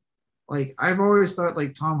 Like, I've always thought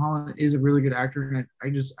like Tom Holland is a really good actor, and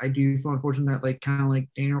I do feel unfortunate that like kind of like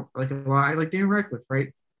Daniel, like a lot, I like Daniel Radcliffe,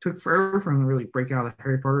 right? Took forever for him to really break out of the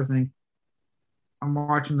Harry Potter thing. I'm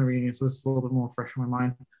watching the reunion, so this is a little bit more fresh in my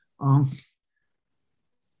mind.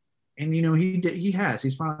 And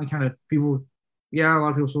he's finally kind of, people yeah, a lot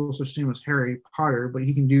of people still associate him as Harry Potter, but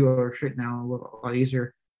he can do other shit now a lot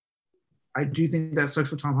easier. I do think that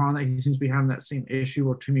sucks with Tom Holland that he seems to be having that same issue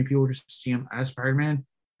where too many people just see him as Spider-Man.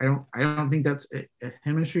 I don't think that's a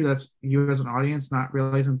him issue. That's you as an audience not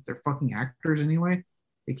realizing that they're fucking actors anyway.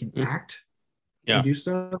 They can act, they Yeah. do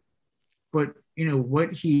stuff. But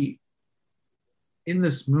what he in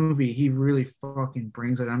this movie, he really fucking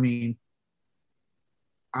brings it. I mean,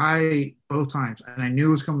 I both times, and I knew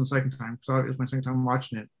it was coming the second time, so it was my second time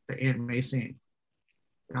watching it. The Aunt May scene,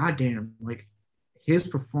 god damn, like his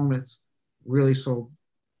performance really sold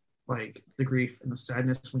like the grief and the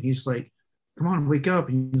sadness when he's like, "Come on, wake up!"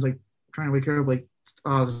 and he's like trying to wake her up. Like,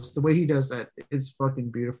 just the way he does that, it's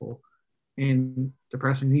fucking beautiful and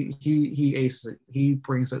depressing. He aces it. He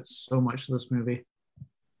brings it so much to this movie.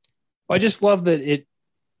 Well, I just love that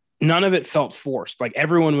none of it felt forced. Like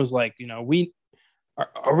everyone was like, are we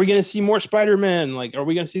going to see more Spider-Man? Like, are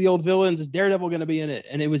we going to see the old villains? Is Daredevil going to be in it?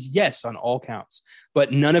 And it was yes on all counts,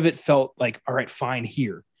 but none of it felt like, all right, fine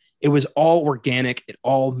here. It was all organic. It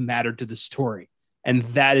all mattered to the story. And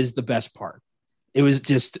that is the best part. It was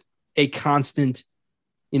just a constant,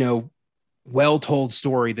 well-told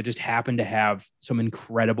story that just happened to have some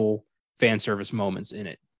incredible fan service moments in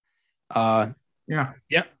it. Yeah.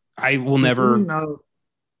 I will never.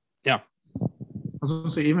 Yeah. I was going to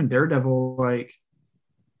say, even Daredevil, like,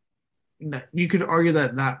 you could argue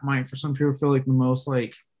that might, for some people, feel like the most,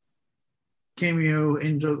 like, cameo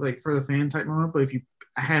into, like, for the fan type moment. But if you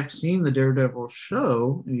have seen the Daredevil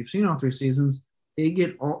show, and you've seen all 3 seasons,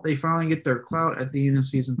 they finally get their clout at the end of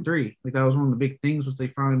season 3. Like, that was one of the big things, was they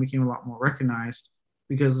finally became a lot more recognized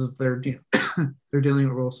because of they're dealing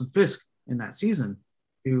with Wilson Fisk in that season,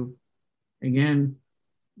 who, again,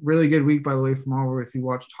 really good week, by the way, from Marvel if you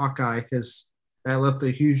watched Hawkeye, because that left a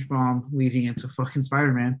huge bomb leading into fucking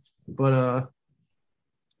Spider-Man. But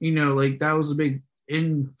like that was a big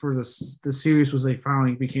end for the series, was they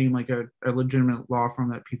finally became like a legitimate law firm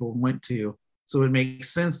that people went to. So it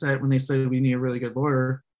makes sense that when they said we need a really good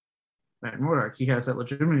lawyer, Matt Murdock, he has that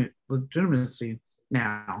legitimacy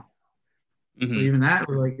now. Mm-hmm. So even that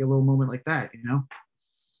was like a little moment like that,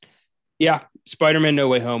 Yeah, Spider-Man No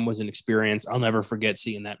Way Home was an experience. I'll never forget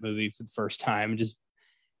seeing that movie for the first time and just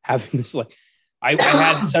having this, like, I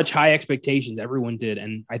had such high expectations. Everyone did.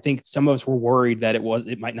 And I think some of us were worried that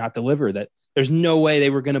it might not deliver, that there's no way they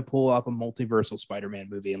were going to pull off a multiversal Spider-Man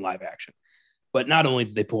movie in live action. But not only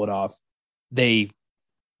did they pull it off, they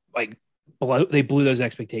blew those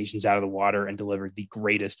expectations out of the water and delivered the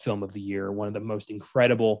greatest film of the year, one of the most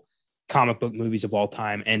incredible comic book movies of all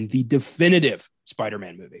time, and the definitive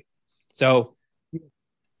Spider-Man movie. So,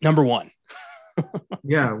 number one.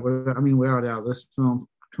 Yeah, without doubt, this film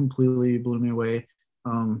completely blew me away.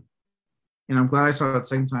 And I'm glad I saw it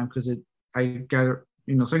second time, because second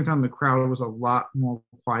time the crowd was a lot more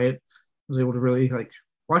quiet. I was able to really like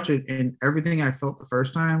watch it, and everything I felt the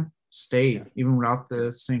first time stayed, even without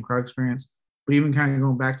the same crowd experience. But even kind of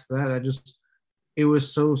going back to that, it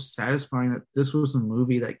was so satisfying that this was a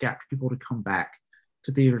movie that got people to come back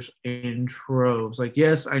to theaters in troves. Like,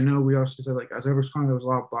 yes, I know we also said, like, as EverCon, there was a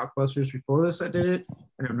lot of blockbusters before this that did it.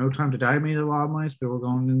 I know No Time to Die made a lot of money, so people were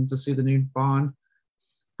going in to see the new Bond.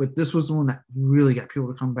 But this was the one that really got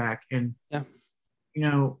people to come back. And,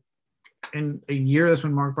 in a year that's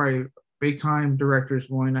been marked by big-time directors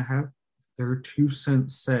wanting to have their 2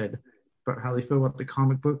 cents said about how they feel about the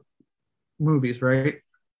comic book movies, right?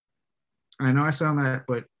 And I know I sound that,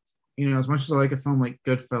 but, as much as I like a film like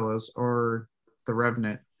Goodfellas or The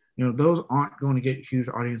Revenant, those aren't going to get huge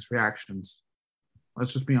audience reactions.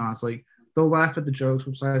 Let's just be honest. Like, they'll laugh at the jokes,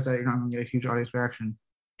 besides that, you're not going to get a huge audience reaction.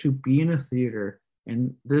 To be in a theater,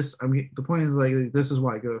 and this, the point is, like, this is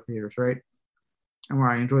why I go to theaters, right? And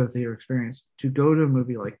why I enjoy the theater experience. To go to a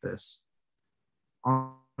movie like this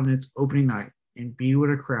on its opening night and be with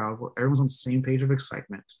a crowd where everyone's on the same page of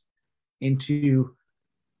excitement, and to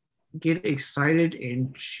get excited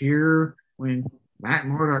and cheer when Matt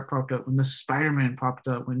Murdock popped up, when the Spider-Man popped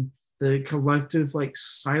up, when the collective like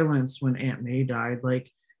silence when Aunt May died, like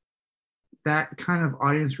that kind of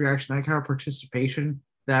audience reaction, that kind of participation,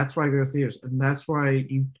 that's why I go to theaters. And that's why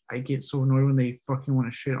I get so annoyed when they fucking want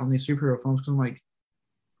to shit on these superhero films, because I'm like,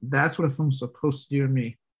 that's what a film's supposed to do to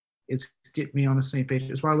me. It's get me on the same page.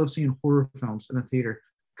 It's why I love seeing horror films in the theater,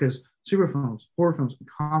 because super films, horror films,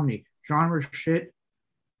 comedy, genre shit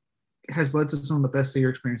has led to some of the best theater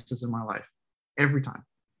experiences in my life. Every time.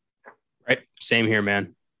 Right. Same here,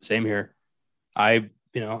 man. Same here.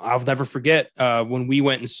 I'll never forget when we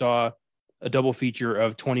went and saw a double feature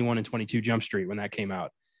of 21 and 22 Jump Street when that came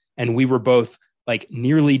out. And we were both like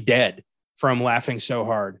nearly dead from laughing so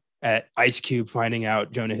hard at Ice Cube finding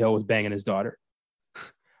out Jonah Hill was banging his daughter.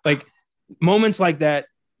 Like moments like that,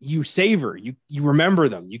 you savor, you remember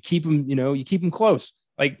them, you keep them, you keep them close.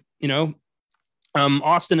 Like,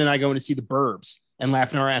 Austin and I going to see The Burbs and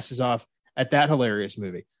laughing our asses off at that hilarious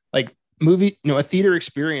movie. Like a theater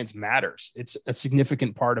experience matters. It's a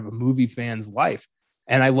significant part of a movie fan's life.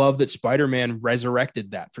 And I love that Spider-Man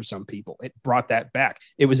resurrected that for some people. It brought that back.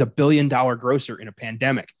 It was $1 billion grosser in a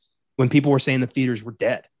pandemic when people were saying the theaters were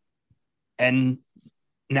dead. And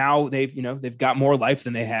now they've got more life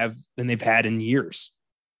than they've had in years.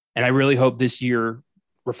 And I really hope this year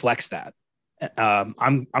reflects that. I'm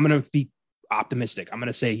going to be optimistic. I'm going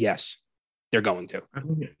to say yes, they're going to. I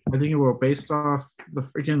think it will, based off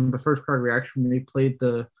the first crowd reaction when they played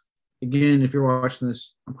again, if you're watching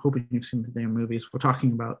this, I'm hoping you've seen the damn movies we're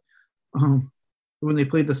talking about. When they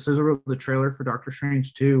played the trailer for Doctor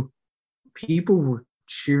Strange 2, people were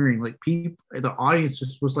cheering. Like the audience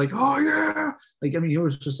just was like, "Oh yeah!" Like, I mean, it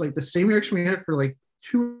was just like the same reaction we had for like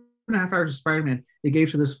 2.5 hours of Spider-Man they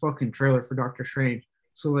gave to this fucking trailer for Doctor Strange.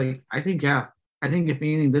 So like, I think if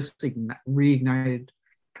anything, this reignited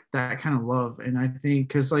that kind of love. And I think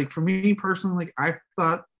because like for me personally, like I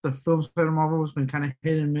thought the film side of Marvel has been kind of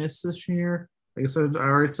hit and miss this year. Like I said, I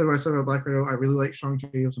already said what I said about Black Widow. I really like Shang-Chi.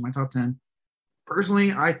 It was in my top 10.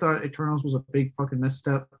 Personally, I thought Eternals was a big fucking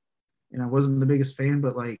misstep, and I wasn't the biggest fan.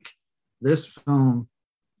 But like this film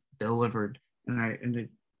delivered, if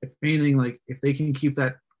anything, like if they can keep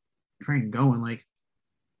that train going, like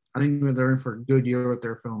I think they're in for a good year with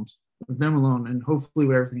their films, with them alone, and hopefully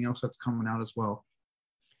with everything else that's coming out as well.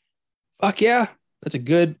 Fuck yeah. That's a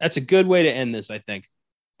good way to end this, I think.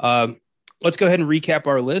 Let's go ahead and recap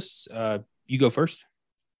our lists. You go first.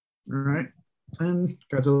 All right. 10,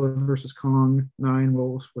 Godzilla vs. Kong. 9,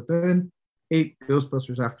 Wolves Within. 8,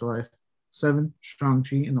 Ghostbusters Afterlife. 7,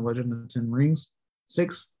 Shang-Chi and the Legend of the Ten Rings.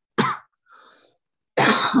 6,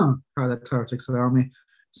 God, that tower takes it out of me.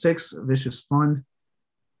 6, Vicious Fun.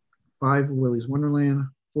 5, Willy's Wonderland.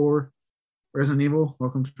 4, Resident Evil,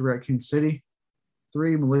 Welcome to Raccoon City.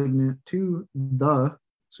 3, Malignant. 2, The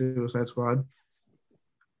Suicide Squad.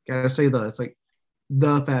 Gotta say it's like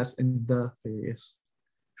The Fast and The Furious.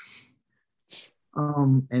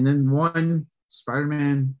 And then 1,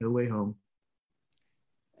 Spider-Man No Way Home.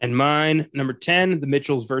 And mine, number 10, The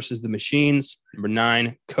Mitchells versus the Machines. Number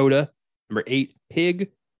 9, Coda. Number 8,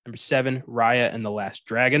 Pig. Number 7, Raya and the Last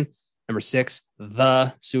Dragon. Number 6,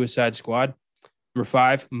 The Suicide Squad. Number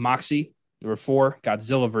 5, Moxie. Number 4,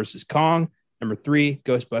 Godzilla vs. Kong. Number 3,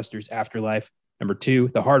 Ghostbusters Afterlife. Number 2,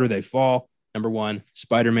 The Harder They Fall. Number 1,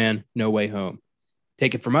 Spider-Man No Way Home.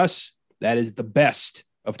 Take it from us. That is the best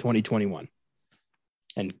of 2021.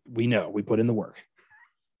 And we know we put in the work.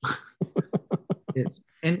 Yes.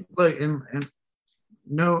 And look, and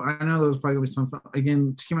no, I know there's probably gonna be some,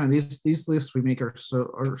 again, to keep in mind, these lists we make are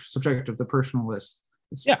subjective, the personal lists.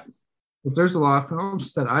 Yeah. Because there's a lot of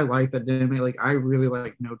films that I like that didn't make, like, I really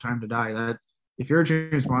like No Time to Die. That if you're a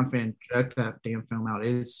James Bond fan, check that damn film out.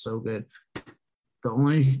 It is so good. The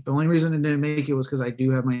only reason it didn't make it was because I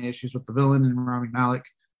do have my issues with the villain and Rami Malek.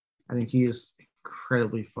 I think he is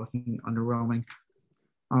incredibly fucking underwhelming.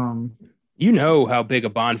 You know how big a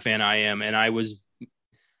Bond fan I am, and I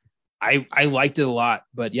liked it a lot,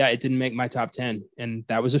 but yeah, it didn't make my top 10, and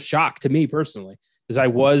that was a shock to me personally, because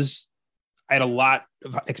I had a lot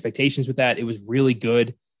of expectations with that. It was really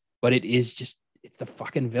good, but it's the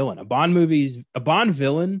fucking villain. A Bond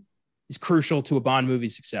villain is crucial to a Bond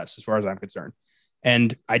movie's success, as far as I'm concerned.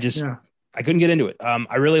 And I couldn't get into it.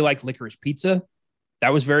 I really liked Licorice Pizza.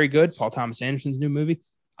 That was very good. Paul Thomas Anderson's new movie.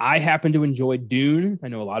 I happen to enjoy Dune. I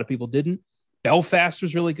know a lot of people didn't. Belfast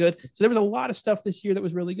was really good. So there was a lot of stuff this year that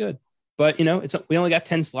was really good. But, we only got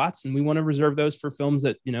 10 slots, and we want to reserve those for films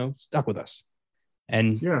that, stuck with us.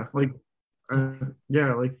 And like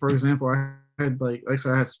for example, I had like I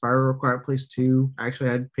said, I had Spiral, Quiet Place 2. I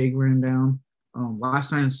actually had Pig written down.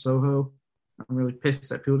 Last Night in Soho. I'm really pissed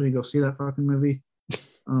that people didn't go see that fucking movie.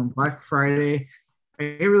 Black Friday. I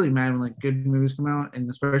get really mad when like good movies come out, and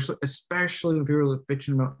especially when people are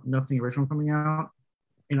bitching about nothing original coming out.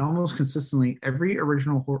 And almost consistently, every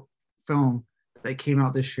original film that came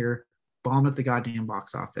out this year bombed at the goddamn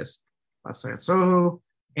box office. Last Night in Soho,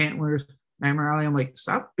 Antlers, Nightmare Alley. I'm like,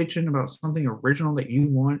 stop bitching about something original that you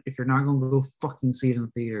want if you're not going to go fucking see it in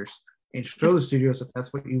the theaters, and show the studios if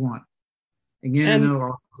that's what you want. Again, I know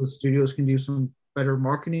all the studios can do some better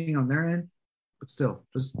marketing on their end, but still,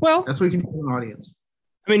 that's what we can do with an audience.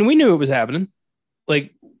 I mean, we knew it was happening.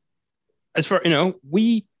 Like, as far,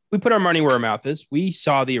 we put our money where our mouth is. We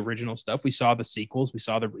saw the original stuff. We saw the sequels. We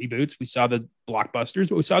saw the reboots. We saw the blockbusters,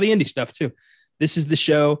 but we saw the indie stuff too. This is the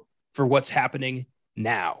show for what's happening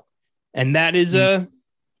now. And that is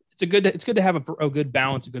it's it's good to have a good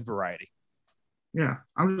balance, a good variety. Yeah,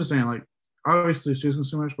 I'm just saying, like, obviously choose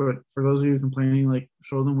consumers, but for those of you complaining, like,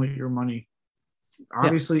 show them with your money.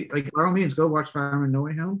 Obviously, like, by all means, go watch Spider-Man No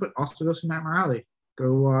Way Home, but also go see Matt Morales.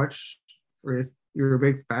 Go watch, or if you're a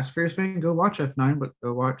big Fast and Furious fan, go watch F9, but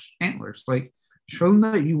go watch Antlers. Like, show them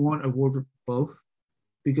that you want a award for both,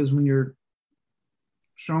 because when you're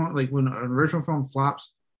showing, like, when an original film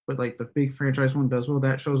flops, but like the big franchise one does well,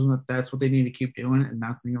 that shows them that that's what they need to keep doing and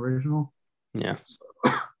not being original. Yeah.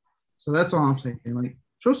 So that's all I'm saying. Like,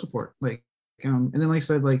 show support. Like, and then, like I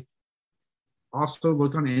said, like, also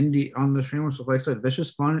look on indie on the streamers. So, like I said,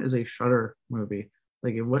 Vicious Fun is a Shudder movie.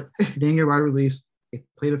 Like, it didn't get wide release. It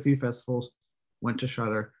played a few festivals, went to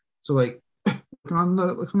Shudder. So, like, look on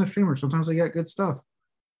the streamers. Sometimes they got good stuff.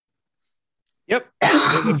 Yep,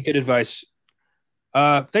 that's good advice.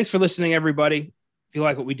 Thanks for listening, everybody. If you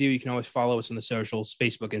like what we do, you can always follow us on the socials: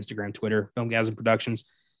 Facebook, Instagram, Twitter, Filmgasm Productions.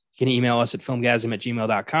 You can email us at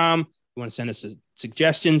filmgasm@gmail.com. You want to send us a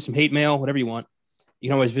suggestion, some hate mail, whatever you want. You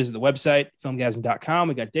can always visit the website, filmgasm.com.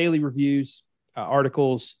 We got daily reviews,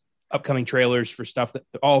 articles, upcoming trailers for stuff,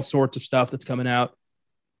 all sorts of stuff that's coming out.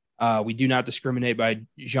 We do not discriminate by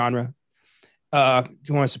genre. If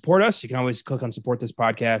you want to support us, you can always click on support this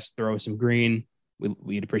podcast, throw us some green.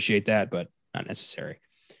 We'd appreciate that, but not necessary.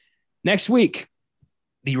 Next week,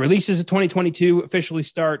 the releases of 2022 officially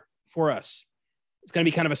start for us. It's going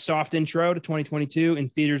to be kind of a soft intro to 2022. In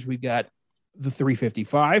theaters, we've got The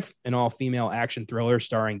 355, an all-female action thriller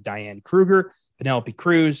starring Diane Kruger, Penelope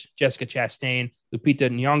Cruz, Jessica Chastain,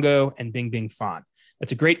 Lupita Nyong'o, and Bing Bing Fan.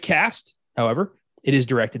 That's a great cast. However, it is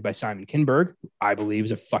directed by Simon Kinberg, who I believe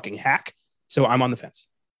is a fucking hack. So I'm on the fence.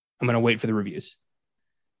 I'm going to wait for the reviews.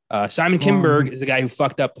 Simon Kinberg is the guy who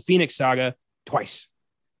fucked up the Phoenix Saga twice.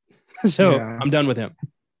 So yeah. I'm done with him.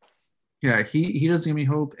 Yeah, he doesn't give me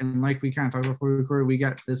hope. And like we kind of talked about before we recorded, we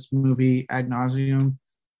got this movie Ad Nauseum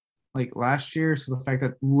like last year. So the fact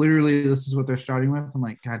that literally this is what they're starting with, I'm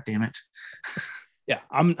like, God damn it. Yeah,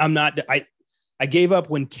 I'm not. I gave up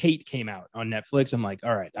when Kate came out on Netflix. I'm like,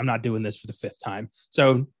 all right, I'm not doing this for the fifth time.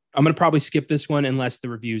 So I'm going to probably skip this one unless the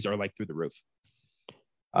reviews are like through the roof.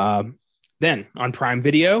 Then on Prime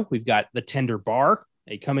Video, we've got The Tender Bar,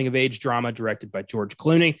 a coming-of-age drama directed by George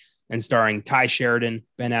Clooney and starring Ty Sheridan,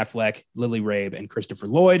 Ben Affleck, Lily Rabe, and Christopher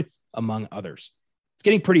Lloyd, among others. It's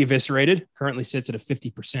getting pretty eviscerated. Currently sits at a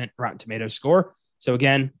 50% Rotten Tomatoes score. So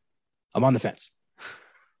again, I'm on the fence.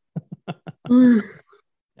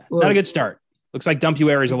 Not a good start. Looks like Dump You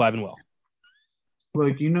Aries alive and well.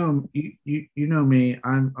 Look, you know me.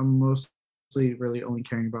 I'm mostly really only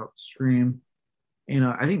caring about Scream. And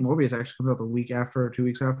I think Morbius actually comes out the week after or 2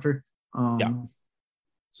 weeks after. Yeah.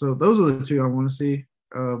 So those are the two I want to see.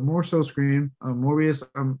 More so Scream. Morbius,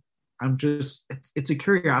 I'm just it's a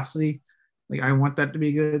curiosity. Like, I want that to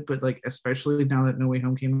be good, but like, especially now that No Way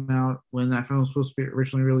Home came out, when that film was supposed to be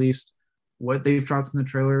originally released, what they've dropped in the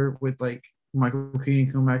trailer with like Michael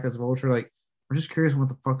Keaton coming back as Vulture, like, I'm just curious what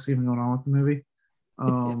the fuck's even going on with the movie.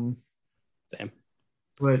 Same.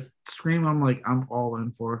 But Scream, I'm all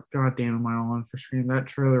in for. God damn, am I all in for Scream? That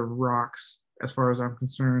trailer rocks as far as I'm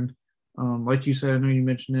concerned. Like you said, I know you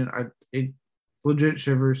mentioned it legit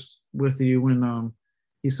shivers with you when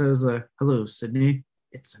he says, hello, Sydney.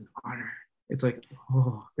 It's an honor. It's like,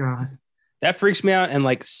 oh God. That freaks me out. And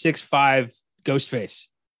like 6'5" Ghostface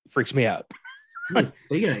freaks me out.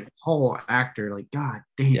 They get a whole actor, like, God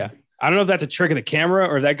damn. Yeah. I don't know if that's a trick of the camera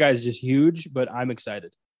or that guy's just huge, but I'm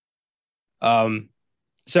excited.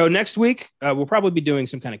 So next week, we'll probably be doing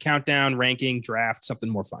some kind of countdown, ranking, draft, something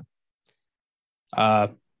more fun.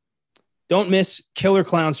 Don't miss Killer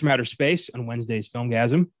Clowns from Outer Space on Wednesday's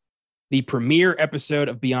Filmgasm. The premiere episode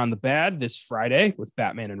of Beyond the Bad this Friday with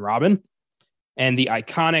Batman and Robin. And the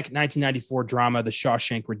iconic 1994 drama, The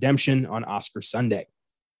Shawshank Redemption, on Oscar Sunday.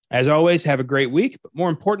 As always, have a great week, but more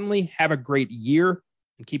importantly, have a great year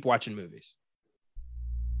and keep watching movies.